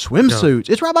wearing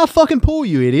swimsuits. It's right by fucking pool,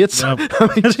 you idiots. Yep. I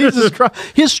mean, Jesus Christ.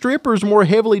 His strippers more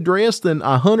heavily dressed than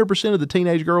 100% of the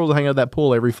teenage girls that hang out at that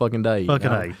pool every fucking day.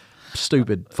 Fucking A.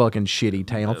 Stupid fucking shitty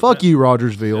town. Fuck you,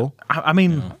 Rogersville. I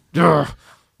mean,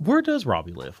 where does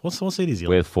Robbie live? What city is he?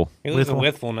 live? Withful. He lives in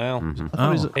Withful now.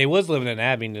 Oh. He was living in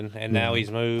Abingdon, and now he's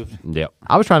moved. Yep.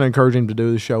 I was trying to encourage him to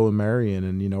do the show in Marion,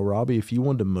 and Robbie, if you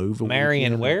wanted to move, a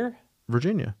Marion, weekend- where?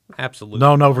 Virginia. Absolutely.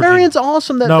 No, Virginia. Marion's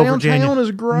awesome. That no, downtown Virginia.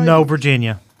 is great. No,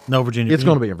 Virginia. No, Virginia. It's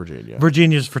going to be in Virginia.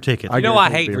 Virginia's for tickets. You know I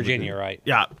guarantee hate it'll be in Virginia, right?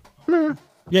 Yeah.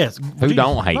 Yes. Who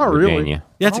don't hate Not really. Virginia?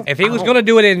 That's If he was going to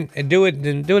do it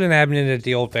in Abingdon at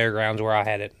the old fairgrounds where I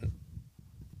had it,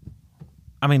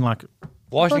 I mean, like,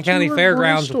 Washington thought you County were in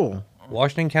Fairgrounds. Bristol.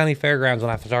 Washington County Fairgrounds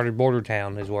when I started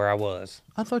Bordertown is where I was.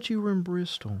 I thought you were in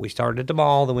Bristol. We started at the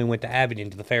mall, then we went to Abingdon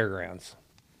to the fairgrounds.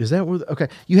 Is that where? Okay,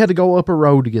 you had to go up a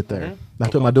road to get there. I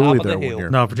took my On top dually of the there one hill. year.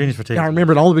 no, Virginia's for tickets. I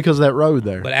remember it only because of that road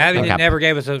there. But Abingdon Okay. never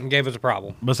gave us a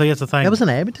problem. But see, that's the thing. that was in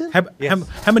Abington.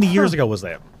 How many years ago was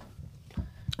that?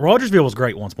 Rogersville was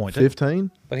great once point. 15.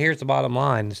 But here's the bottom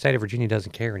line: the state of Virginia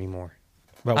doesn't care anymore.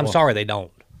 About I'm what? sorry, they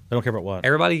don't. They don't care about what?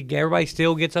 Everybody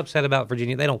still gets upset about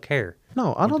Virginia. They don't care.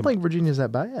 No, I don't think Virginia's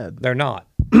that bad. They're not.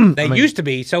 They used to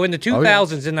be. So in the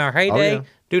 2000s, in our heyday, yeah.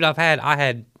 dude, I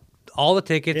had all the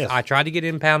tickets. Yes. I tried to get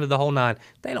impounded the whole 9.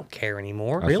 They don't care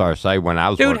anymore. I started to say when I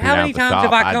was Dude, working how out many at the times shop,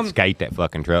 have I come- I'd skate that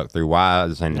fucking truck through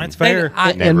Wise and That's fair.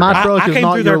 And my truck is came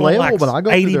not through there your going level, like but I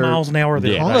go 80 through there. miles an hour.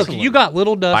 Yeah. Yeah. Look, you got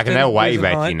little Dustin. like, and they'll that lives wave in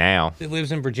at Hunt, you now. That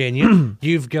lives in Virginia.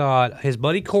 You've got his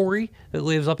buddy Corey that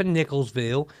lives up in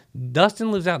Nicholsville.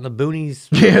 Dustin lives out in the boonies.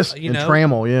 Yes, you in know.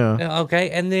 Trammell, yeah. Okay,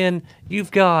 and then you've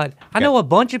got I know a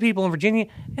bunch of people in Virginia,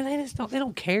 and they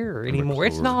don't care anymore.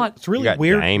 It's not. It's You really got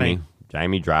weird. Jamie. man.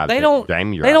 Jamie drives. They it. don't.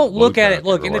 Jamie They drives don't the look blue at truck it.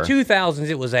 Look, in the everywhere. 2000s,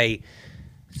 it was a.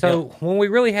 So when we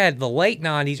really had the late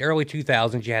 90s, early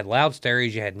 2000s, you had loud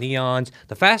stereos, you had neons.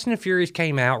 The Fast and the Furious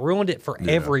came out, ruined it for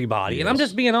everybody. And I'm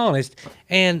just being honest.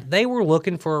 And they were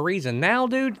looking for a reason. Now,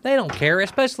 dude, they don't care.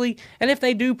 Especially, and if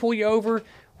they do pull you over,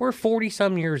 we're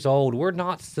 40-some years old. We're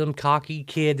not some cocky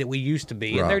kid that we used to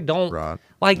be. And they don't. right.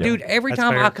 Like, dude, every That's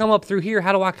time fair. I come up through here,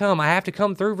 how do I come? I have to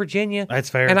come through Virginia. That's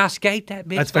fair. And I skate that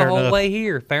bitch That's the fair whole enough. way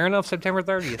here. Fair enough, September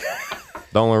 30th.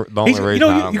 The only He's- reason you know,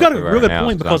 I you don't got go a through real right good now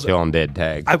point is because I'm still on dead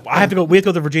tag. I have to go. We have to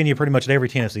go to Virginia pretty much at every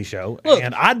Tennessee show, Look,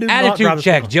 and I do not attitude drive the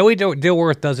check. school. Joey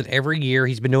Dilworth does it every year.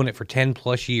 He's been doing it for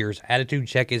 10+ years. Attitude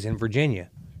check is in Virginia.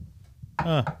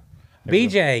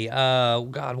 BJ,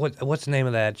 God, what's the name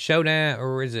of that? Showdown,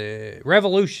 or is it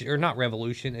Revolution? Or not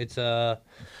Revolution? It's Ducks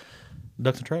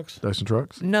and trucks. Dyson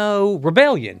trucks. no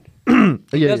Rebellion. Yeah,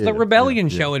 Does the yeah, Rebellion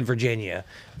yeah. show in Virginia?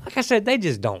 Like I said, they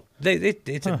just don't.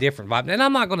 It's a different vibe. And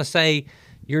I'm not going to say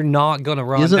you're not going to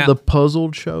run. Isn't now, the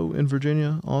puzzled show in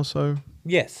Virginia also?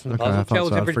 yes? The Okay, I puzzle thought shows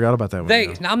so. in I Vir- forgot about that one, They,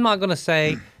 yeah. now, I'm not going to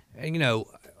say, you know.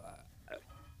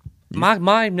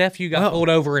 My nephew got pulled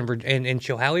over in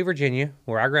Chilhowie, Virginia,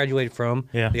 where I graduated from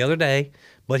the other day,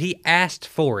 but he asked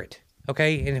for it.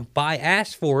 Okay, and by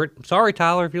asked for it, sorry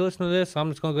Tyler, if you listen to this, I'm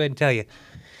just gonna go ahead and tell you.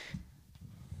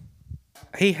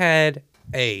 He had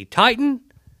a Titan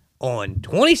on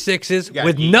 26s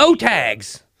with no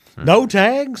tags. No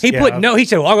tags. He Yeah. put no. He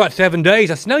said, "Well, I got 7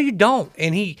 days." I said, "No, you don't."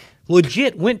 And he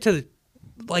legit went to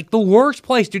the worst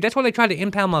place, dude. That's why they tried to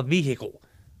impound my vehicle.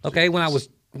 Okay, when I was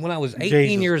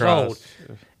 18 Jesus years Christ.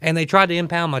 old, and they tried to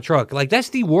impound my truck. Like, that's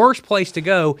the worst place to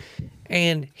go.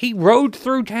 And he rode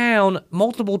through town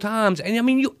multiple times. And I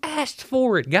mean, you asked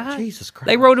for it, guys. Jesus Christ.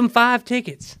 They wrote him 5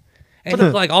 tickets. And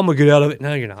it's like, I'm gonna get out of it.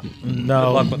 No, you're not. No,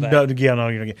 Good luck with that. no, yeah, no,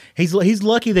 you're not. He's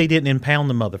lucky they didn't impound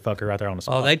the motherfucker right there on the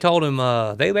spot. Oh, they told him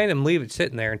they made him leave it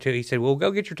sitting there until he said, "Well, go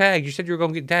get your tags. You said you were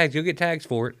gonna get tags. You'll get tags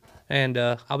for it, and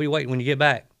I'll be waiting when you get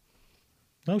back."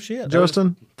 No shit,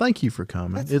 Justin, thank you for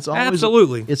coming. It's always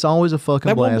Absolutely. It's always a fucking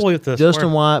That one blast. boy with the Justin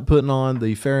square- Wyatt putting on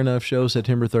the Fair Enough show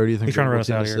September 30th in He's trying to run Greenville, us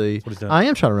out of here. Tennessee. That's what he's doing. I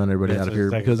am trying to run everybody That's out of here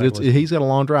exactly because what it is. he's got a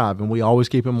long drive, and we always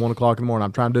keep him 1 o'clock in the morning.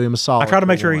 I'm trying to do him a solid. I try to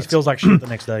make for sure he once. feels like shit the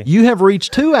next day. You have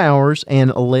reached 2 hours and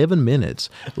 11 minutes.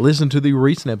 Listen to the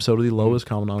recent episode of the Lowest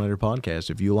Common Denominator podcast.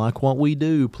 If you like what we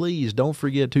do, please don't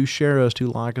forget to share us, to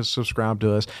like us, subscribe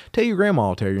to us. Tell your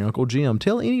grandma, tell your Uncle Jim,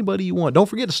 tell anybody you want. Don't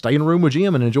forget to stay in a room with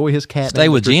Jim and enjoy his cat. Stay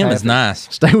named with Mr. Jim is Taffy. nice.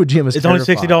 Stay with Jim is It's only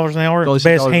terrifying. $60 an hour. It's only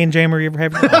Best $60. hand jammer you ever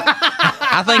had. in your life.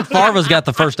 I think Farva's got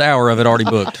the first hour of it already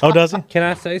booked. Oh, does he? Can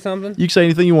I say something? You can say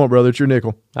anything you want, brother. It's your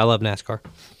nickel. I love NASCAR.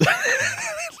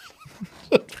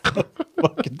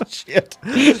 Fucking shit.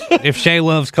 If Shay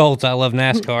loves Colts, I love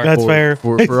NASCAR. That's fair.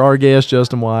 For our guest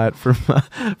Justin Wyatt,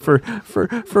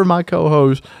 for my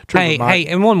co-host. Hey,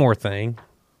 and one more thing.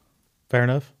 Fair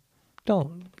enough.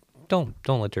 Don't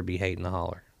let there be hate in the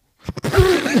holler. We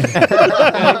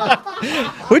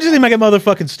just need to make a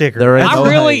motherfucking sticker. There ain't I no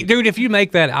really, hate. dude, if you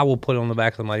make that, I will put it on the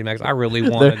back of the Mighty Max. I really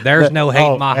want it. There's no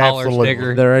hate in my holler absolutely.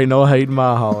 sticker. There ain't no hate in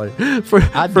my holly.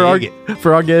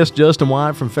 For our guest Justin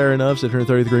Wyatt from Fair Enuff at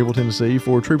 130th Greenville, Tennessee,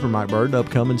 for Trooper Mike Bird,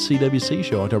 upcoming CWC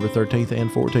show October 13th and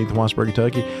 14th in Whitesburg,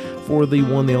 Kentucky, for the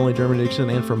one, the only Jeremy Dixon,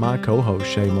 and for my co-host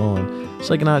Shay Mullen.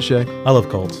 Say goodnight, Shay. I love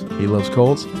Colts. He loves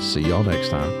Colts. See y'all next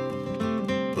time.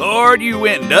 Lord, you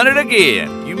went and done it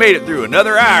again. You made it through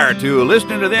another hour or two of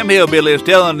listening to them hillbillies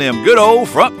telling them good old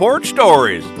front porch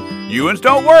stories. You uns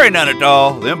don't worry none at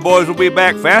all. Them boys will be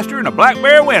back faster than a black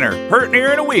bear winter, pert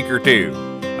near in a week or two.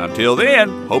 Until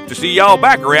then, hope to see y'all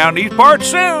back around these parts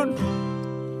soon.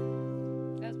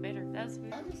 That was better. That was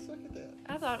good.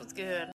 I thought it was good.